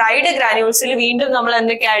 ദെൻ ഡ്രൈഡ് ഗ്രാനുൾസിൽ വീണ്ടും നമ്മൾ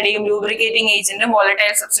എന്തൊക്കെ ആഡ് ചെയ്യും? ലൂബ്രിക്കേറ്റിംഗ് ഏജന്റും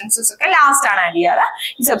വോളറ്റൈൽ സബ്സ്റ്റൻസസ് ഒക്കെ ലാസ്റ്റ് ആണ് ആഡ് ചെയ്യാറ്.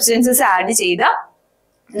 ഈ സബ്സ്റ്റൻസസ് ആഡ് ചെയ്ത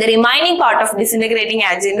the remaining part of disintegrating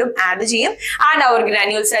agent add ചെയ്യും. and our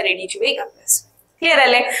granules are ready to be compressed. Clear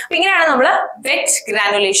അല്ലേ? അപ്പൊ ഇങ്ങനെയാണ് നമ്മൾ വെറ്റ്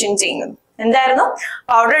ഗ്രാനുലേഷൻ ചെയ്യുന്നത്. എന്തായിരുന്നു?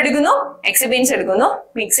 പൗഡർ എടുക്കുന്നു, എക്സിപ്പിയൻസ് എടുക്കുന്നു,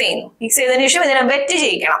 മിക്സ് ചെയ്യുന്നു. മിക്സ് ചെയ്തതിനു ശേഷം ഇതിനെ വെറ്റ്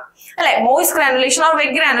ചെയ്യിക്കണം അല്ലെ? Moist granulation or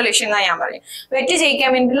wet granulation എന്നാ ഞാൻ പറഞ്ഞു. വെറ്റ് ചെയ്യിക്കാൻ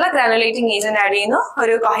വേണ്ടിയിട്ടുള്ള ഗ്രാനുലേറ്റിംഗ് ഏജന്റ് ആഡ് ചെയ്യുന്നു,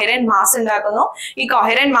 ഒരു കൊഹറന്റ് മാസ് ഉണ്ടാക്കുന്നു. ഈ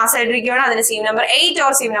കൊഹറന്റ് മാസ് ആയിട്ടിരിക്കുകയാണ്, അതിന് seam number 8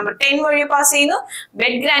 or seam number 10 വഴി പാസ് ചെയ്യുന്നു.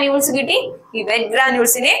 വെറ്റ് ഗ്രാനുൾസ് കിട്ടി. ഈ വെറ്റ്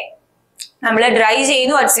ഗ്രാനുൾസിനെ നമ്മൾ ഡ്രൈ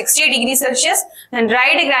ചെയ്യുന്നു at 60 degree Celsius.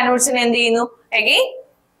 ഡ്രൈഡ് ഗ്രാനുൾസിനെ എന്ത് ചെയ്യുന്നു? അഗൈൻ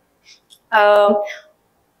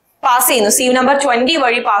പാസ് ചെയ്യുന്നു, സീം നമ്പർ 20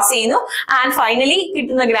 വഴി പാസ് ചെയ്യുന്നു. ആൻഡ് ഫൈനലി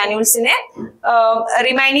കിട്ടുന്ന ഗ്രാനുൾസിനെ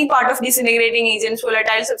remaining part of ഡിസിന്റഗ്രേറ്റിംഗ് agents,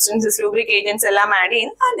 volatile substances, ലൂബ്രിക് agents എല്ലാം ആഡ്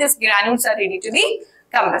ചെയ്യുന്നു. And this granules are ready to B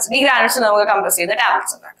compressed. ഈ ഗ്രാനുൾസ് നമുക്ക് കംപ്രസ് ചെയ്ത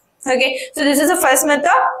ടാബ്ലറ്റ്സ് ഉണ്ടാക്കാം. Okay, so this is the first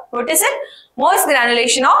method. What is it? Moist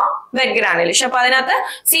granulation or wet granulation. അപ്പൊ അതിനകത്ത്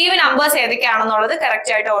CV numbers ഏതൊക്കെയാണെന്നുള്ളത്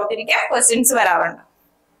correct ആയിട്ട് ഓർത്തിരിക്കുക, ക്വസ്റ്റ്യൻസ് വരാറുണ്ട്.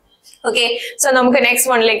 ഓക്കെ, സോ നമുക്ക്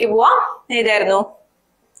നെക്സ്റ്റ് വണ്ണിലേക്ക് പോവാം. ഏതായിരുന്നു?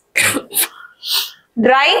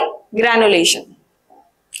 Dry granulation.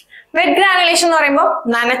 വെറ്റ് ഗ്രാനുലേഷൻ എന്ന് പറയുമ്പോൾ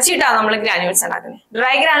നനച്ചിട്ടാണ് നമ്മൾ ഗ്രാനുവൽസ് ഉണ്ടാക്കുന്നത്.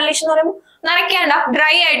 ഡ്രൈ ഗ്രാനുലേഷൻ എന്ന് പറയുമ്പോൾ നനയ്ക്കാണ്ട,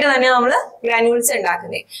 ഡ്രൈ ആയിട്ട് തന്നെ നമ്മൾ ഗ്രാനുവൽസ്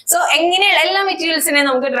ഉണ്ടാക്കുന്നത്. സോ എങ്ങനെയുള്ള എല്ലാ മെറ്റീരിയൽസിനെയും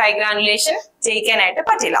നമുക്ക് ഡ്രൈ ഗ്രാനുലേഷൻ ചെയ്യിക്കാനായിട്ട്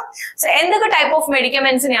പറ്റില്ല. സോ എന്തൊക്കെ ടൈപ്പ് ഓഫ്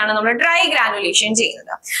മെഡിക്കമെന്റ്സിനെയാണ് നമ്മൾ ഡ്രൈ ഗ്രാനുലേഷൻ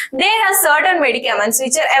ചെയ്യുന്നത്? There are certain medicaments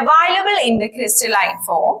which are available in the crystalline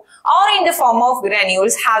form or in the form of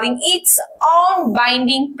granules having its own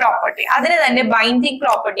binding property. അതിന് തന്നെ ബൈൻഡിങ്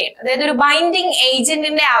പ്രോപ്പർട്ടി ഉണ്ട്. അതായത് ഒരു binding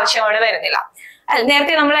ഏജന്റിന്റെ ആവശ്യമാണ് വരുന്നില്ല.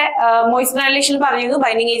 നേരത്തെ നമ്മളെ മോയിസ്റ്റ് ഗ്രാനുലേഷൻ പറഞ്ഞിരുന്നു,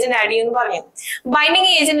 ബൈൻഡിങ് ഏജന്റ് ആഡ് ചെയ്യുന്നു പറഞ്ഞു. ബൈൻഡിങ്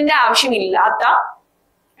ഏജന്റിന്റെ ആവശ്യമില്ലാത്ത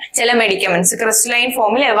ചില മെഡിക്കമെന്റ്സ്, ക്രിസ്റ്റലൈൻ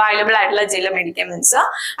ഫോമിൽ അവൈലബിൾ ആയിട്ടുള്ള ചില മെഡിക്കമെന്റ്സ്,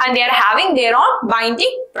 and they are having their own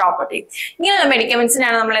binding property. ഇങ്ങനെയുള്ള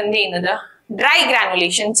മെഡിക്കമെന്റ്സിനാണ് നമ്മൾ എന്ത് ചെയ്യുന്നത്? ഡ്രൈ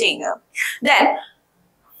ഗ്രാനുലേഷൻ ചെയ്യുന്നത്. Then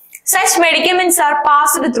such medicaments are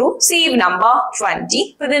passed through sieve number 20.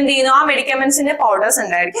 ഇപ്പൊ ഇത് എന്ത് ചെയ്യുന്നു? ആ മെഡിക്കമെന്റ്സിന്റെ പൗഡേഴ്സ്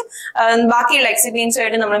ഉണ്ടായിരിക്കും, ബാക്കിയുള്ള എക്സിപ്പിയൻസ്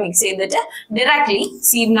ആയിട്ട് നമ്മൾ മിക്സ് ചെയ്തിട്ട് ഡയറക്ട്ലി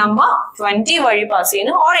sieve number 20 വഴി പാസ്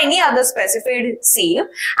ചെയ്യുന്നു, or any other specified sieve,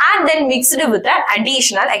 and then mixed with an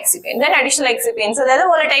additional excipient. Then additional excipients, അതായത്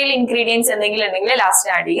volatile ingredients എന്തെങ്കിലും ഉണ്ടെങ്കിൽ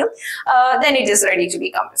ലാസ്റ്റ് ആഡ് ചെയ്യും. Then it is ready to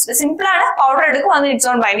be compressed. Simple ആണ്. Powder എടുക്കും, അതിന്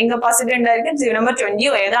it's on binding capacity ഉണ്ടായിരിക്കും. sieve number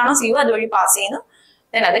 20 ഏതാണോ sieve അതുവഴി പാസ് ചെയ്യുന്നു,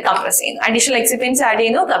 then അത് compress ചെയ്യുന്നു. Additional excipients add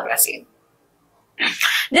ചെയ്യുന്നു, compress ചെയ്യുന്നു.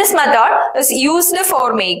 This method is used for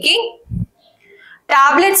making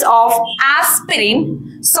tablets of aspirin,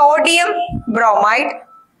 sodium bromide,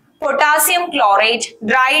 potassium chlorate,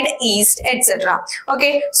 dried yeast, etc.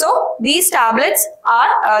 Okay, so these tablets are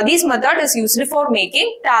this method is used for making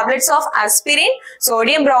tablets of aspirin,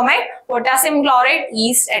 sodium bromide, potassium chlorate,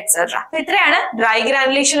 yeast, etc. ഇത്രയാണ് dry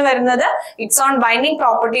granulation വരുന്നത്. It's on binding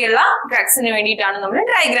property ഉള്ള ഡ്രഗ്സിന് വേണ്ടിയിട്ടാണ് നമ്മൾ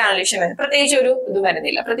dry granulation വരുന്നത്. പ്രത്യേകിച്ച് ഒരു ഇത്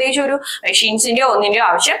വരുന്നില്ല, പ്രത്യേകിച്ച് ഒരു മെഷീൻസിന്റെയോ ഒന്നിന്റെയോ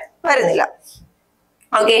ആവശ്യം വരുന്നില്ല.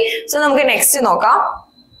 ഓക്കെ, സോ നമുക്ക് നെക്സ്റ്റ് നോക്കാം.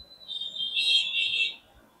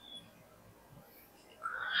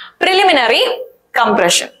 Preliminary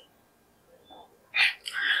compression.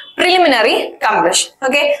 Preliminary compression.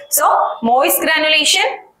 Okay, so moist granulation,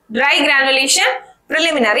 dry granulation,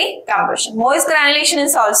 preliminary compression. Moist granulation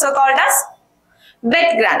is also called as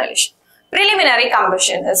wet granulation. Preliminary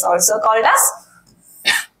compression is also called as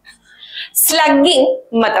slugging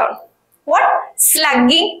method. What?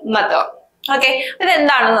 Slugging method. Okay, ഇത്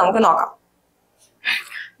എന്താണെന്ന് നമുക്ക് നോക്കാം.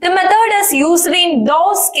 The method is used in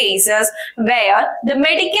those cases where the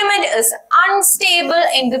medicament is unstable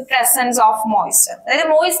in the presence of moisture. അതായത്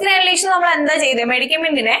moist granulation നമ്മൾ എന്താ ചെയ്തത്?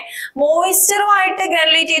 മെഡിക്കമെന്റിനെ മോയിസ്ചറുമായിട്ട്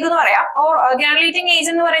ഗ്രാനുലേറ്റ് ചെയ്തു എന്ന് പറയാം. ഓർ ഗ്രാനുലേറ്റിംഗ്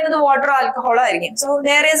ഏജന്റ് എന്ന് പറയുന്നത് വാട്ടറോ ആൽക്കഹോളോ ആയിരിക്കും. So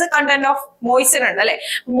there is a content of moisture ഉണ്ട് അല്ലെ?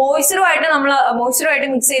 മോയിസ്ചറുമായിട്ട്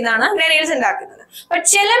മിക്സ് ചെയ്താണ് ഗ്രാനുലേറ്റ്സ് ഉണ്ടാക്കുന്നത്. ബട്ട്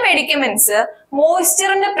ചില മെഡിക്കമെന്റ്സ്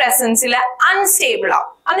മോയിസ്ചറിന്റെ പ്രസൻസിൽ അൺസ്റ്റേബിൾ ആവും.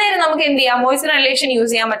 അന്നേരം നമുക്ക് എന്ത് ചെയ്യാം? മോയിസ്റ്റ് ഗ്രാനുലേഷൻ യൂസ്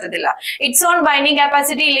ചെയ്യാൻ പറ്റത്തില്ല. ഇറ്റ്സ് ഓൺ ബൈൻഡിങ്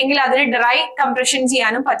കപ്പാസിറ്റി ഇല്ലെങ്കിൽ അതിന് ഡ്രൈ കംപ്രഷൻ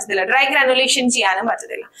ചെയ്യാനും പറ്റത്തില്ല, ഡ്രൈ ഗ്രാനുലേഷൻ ചെയ്യാനും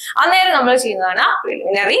പറ്റത്തില്ല. അന്നേരം നമ്മൾ ചെയ്യുന്നതാണ്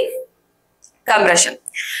preliminary compression.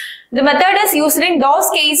 The method is used in those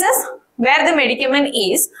cases where the medicament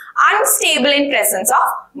is unstable in presence of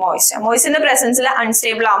moisture. മോയിസ്ചറിന്റെ പ്രസൻസിൽ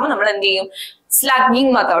unstable ആവുമ്പോൾ നമ്മൾ എന്ത് ചെയ്യും?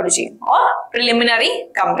 സ്ലഗ്ഗിംഗ് മെത്തേഡ് ചെയ്യും, ഓർ പ്രിലിമിനറി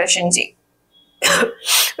കംപ്രഷൻ ചെയ്യും.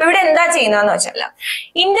 ഇവിടെ എന്താ ചെയ്യുന്നതെന്ന് വെച്ചാൽ,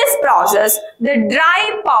 in this process the dry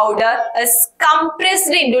powder is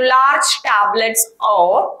compressed into large tablets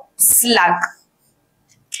or slug.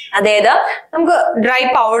 അതായത് നമുക്ക് ഡ്രൈ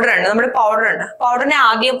പൗഡർ ഉണ്ട്, നമ്മുടെ പൗഡർ ഉണ്ട്. പൗഡറിനെ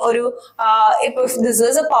ആദ്യം ഒരു ഇപ്പൊ ദിസ്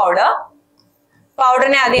ഈസ് എ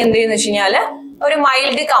പൗഡറിനെ ആദ്യം എന്ത് ചെയ്യുന്ന വെച്ച് കഴിഞ്ഞാല് ഒരു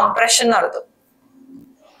മൈൽഡ് കംപ്രഷൻ നടത്തും.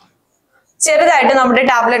 ചെറുതായിട്ട് നമ്മുടെ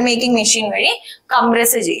ടാബ്ലറ്റ് മേക്കിംഗ് മെഷീൻ വഴി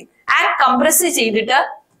കംപ്രസ് ചെയ്യും. ആൻഡ് കംപ്രസ് ചെയ്തിട്ട്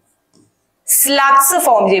സ്ലഗ്സ്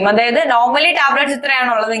ഫോം ചെയ്യും. അതായത് നോർമലി ടാബ്ലറ്റ്സ് ഇത്രയാണ്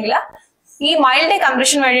ഉള്ളതെങ്കിൽ ഈ മൈൽഡ്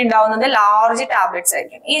കംപ്രഷൻ വഴി ഉണ്ടാവുന്നത് ലാർജ് ടാബ്ലറ്റ്സ്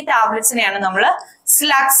ആയിരിക്കും. ഈ ടാബ്ലറ്റ്സിനെയാണ് നമ്മൾ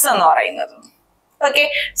സ്ലഗ്സ് എന്ന് പറയുന്നത്. Okay,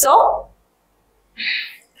 so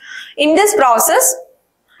in this process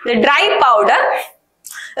the dry powder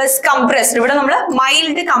is compressed. ഇവിടെ നമ്മൾ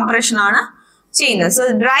mild compression ആണ് ചെയ്യുന്നത്. So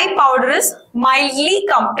dry powder is mildly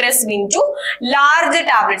compressed into large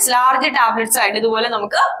tablets. Large tablets ആയിട്ട് ഇതുപോലെ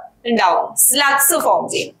നമുക്ക് ഉണ്ടാവും. Slugs form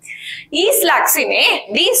ചെയ്യും. ഈ slugsനെ,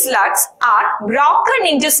 these slugs are broken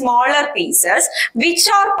into smaller pieces which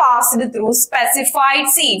are passed through specified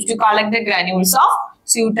sieve to collect the granules of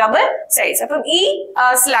suitable size. അപ്പം ഈ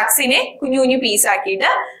slugsനെ കുഞ്ഞു കുഞ്ഞു പീസ്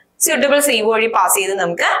ആക്കിയിട്ട് suitable sieve വഴി പാസ് ചെയ്ത്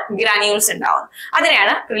നമുക്ക് ഗ്രാനുൾസ് ഉണ്ടാവും.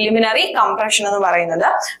 അതിനെയാണ് പ്രിലിമിനറി കംപ്രഷൻ എന്ന് പറയുന്നത്.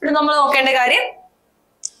 ഇവിടെ നമ്മൾ നോക്കേണ്ട കാര്യം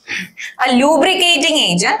lubricating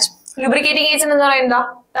agent. Lubricating agent എന്ന് പറയുന്നത്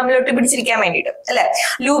നമ്മൾ ഒട്ടിപ്പിടിച്ചിരിക്കാൻ വേണ്ടിയിട്ട് അല്ലെ.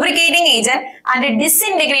 Lubricating agent and a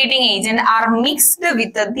disintegrating agent are mixed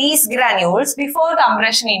with these granules before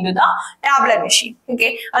compression into the tablet machine.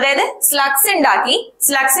 Okay, അതായത് slugs ഉണ്ടാക്കി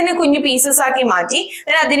slugsനെ കുഞ്ഞു പീസസ് ആക്കി മാറ്റി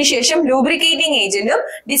അതിനുശേഷം lubricating agentഉം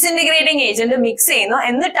disintegrating agentഉം മിക്സ് ചെയ്യുന്നു.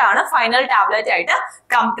 എന്നിട്ടാണ് ഫൈനൽ ടാബ്ലറ്റ് ആയിട്ട്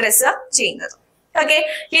കംപ്രസ് ചെയ്യുന്നത്. Okay,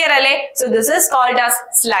 clear alle? So this is called as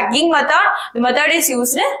slugging method. The method is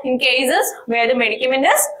used in cases where the medicament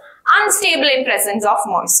is unstable in presence of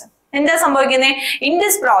moisture. എന്താ സംഭവിക്കുന്നത്? In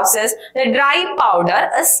this process, the dry powder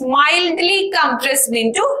is mildly compressed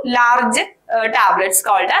into large tablets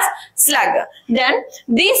called as slug. Then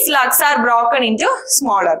these slugs are broken into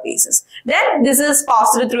smaller pieces. Then this is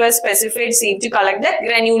passed through a specified sieve to collect the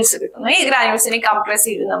granules. ഈ ഗ്രാനുൾസിനെ compress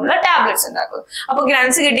ചെയ്ത് നമ്മൾ tablets ഉണ്ടാക്കും. അപ്പോൾ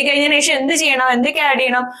granules കിട്ടിക്കഴിഞ്ഞതിന് ശേഷം എന്ത് ചെയ്യണം? എന്തൊക്കെ add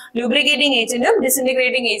ചെയ്യണം? ലൂബ്രിക്കേറ്റിംഗ് ഏജന്റും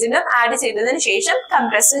ഡിസിന്റിഗ്രേറ്റിംഗ് ഏജന്റും ആഡ് ചെയ്തതിന് ശേഷം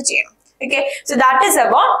കംപ്രസ് ചെയ്യണം. Okay, so that is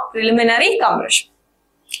about preliminary compression.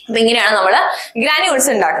 അപ്പൊ ഇങ്ങനെയാണ് നമ്മൾ ഗ്രാനുൾസ്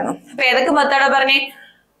ഉണ്ടാക്കുന്നത്. അപ്പൊ ഏതൊക്കെ മെത്തേഡാ പറഞ്ഞേ?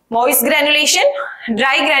 Moist granulation,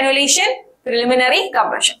 dry granulation, preliminary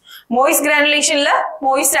compression. Moist granulation la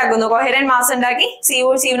moist ആകുന്നു. coherent mass ഉണ്ടാക്കി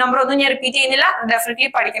sieve number ഒന്നും ഞാൻ റിപ്പീറ്റ് ചെയ്യുന്നില്ല, ഡെഫിനറ്റ്ലി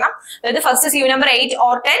പഠിക്കണം. അതായത് first sieve number 8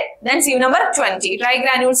 or 10, then sieve number 20. dry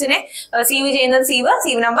granules നെ sieve ചെയ്യുന്നത്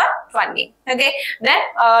sieve number 20. okay, then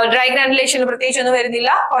dry granulation പ്രത്യേകിച്ച് ഒന്നും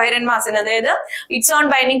വരുന്നില്ല. coherent mass ന് അതായത് its own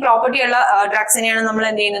binding property ഉള്ള drugs നെയാണ് നമ്മൾ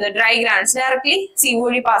എന്ത് ചെയ്യുന്നത്? dry granules directly sieve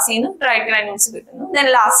വഴി പാസ് ചെയ്യുന്നു, dry granules കിട്ടുന്നു. then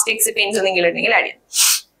last excipients ഒന്നെങ്കിലും ഉണ്ടെങ്കിൽ ആഡ് ചെയ്യും.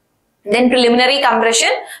 Then preliminary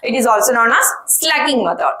compression, it is also known as slugging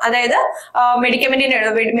method. അതായത് മെഡിക്കമെന്റിന്റെ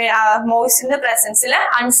മോയിസ്റ്റിന്റെ പ്രസൻസിൽ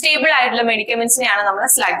അൺസ്റ്റേബിൾ ആയിട്ടുള്ള മെഡിക്കമെന്റ്സിനെയാണ് നമ്മൾ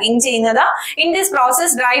സ്ലഗിങ് ചെയ്യുന്നത്. In this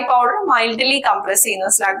process dry powder mildly compress ചെയ്യുന്നു,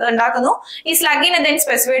 സ്ലഗ് ഉണ്ടാക്കുന്നു. ഈ സ്ലഗിനെ then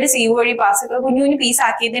സ്പെസിഫൈഡ് സീവ് വഴി പാസ് കുഞ്ഞു കുഞ്ഞു പീസ്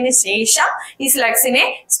ആക്കിയതിന് ശേഷം ഈ സ്ലഗ്സിനെ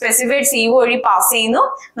സ്പെസിഫൈഡ് സീവ് വഴി പാസ് ചെയ്യുന്നു,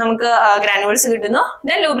 നമുക്ക് ഗ്രാനുവൽസ് കിട്ടുന്നു.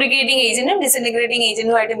 then ലൂബ്രിക്കേറ്റിംഗ് ഏജന്റും ഡിസിന്റിഗ്രേറ്റിംഗ്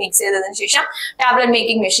ഏജന്റുമായിട്ട് മിക്സ് ചെയ്തതിനു ശേഷം ടാബ്ലറ്റ്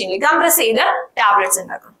മേക്കിംഗ് മെഷീനിൽ കംപ്രസ് ചെയ്ത് ടാബ്ലറ്റ്സ്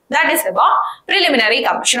ഉണ്ടാക്കും. That is about preliminary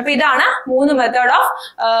compression. അപ്പോൾ ഇതാണ് മൂന്ന് method of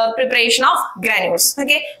preparation of granules.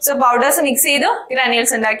 Okay, so powders mix ചെയ്തു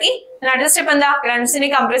ഗ്രാനുൾസ് ഉണ്ടാക്കി. അടുത്ത സ്റ്റെപ്പ് എന്താ? ഗ്രാനുൾസിനെ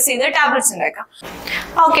കംപ്രസ് ചെയ്ത് ടാബ്ലറ്റ്സ് ഉണ്ടാക്കാം.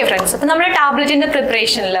 ഓക്കെ ഫ്രണ്ട്സ്, അപ്പൊ നമ്മുടെ ടാബ്ലറ്റിന്റെ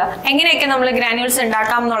പ്രിപ്പറേഷനിൽ എങ്ങനെയൊക്കെ നമ്മൾ ഗ്രാനുൾസ്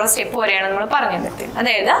ഉണ്ടാക്കാം എന്നുള്ള സ്റ്റെപ്പ് വരെയാണ് നമ്മൾ പറഞ്ഞു തന്നത്.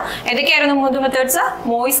 അതായത് ഏതൊക്കെയായിരുന്നു മൂന്ന് methods?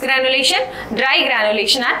 Moist granulation, dry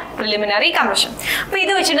granulation and preliminary compression. അപ്പൊ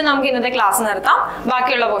ഇത് വെച്ചിട്ട് നമുക്ക് ഇന്നത്തെ ക്ലാസ് നിർത്താം.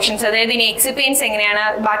 ബാക്കിയുള്ള പോർഷൻസ്, അതായത് ഇനി എക്സിപ്പിയൻസ് എങ്ങനെയാണ്,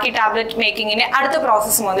 ബാക്കി ടാബ്ലറ്റ് മേക്കിങ്ങിന്റെ അടുത്ത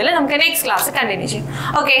പ്രോസസ്സ് മുതൽ നമുക്ക് നെക്സ്റ്റ് ക്ലാസ് കണ്ടിന്യൂ ചെയ്യും.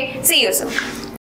 Okay, see you soon.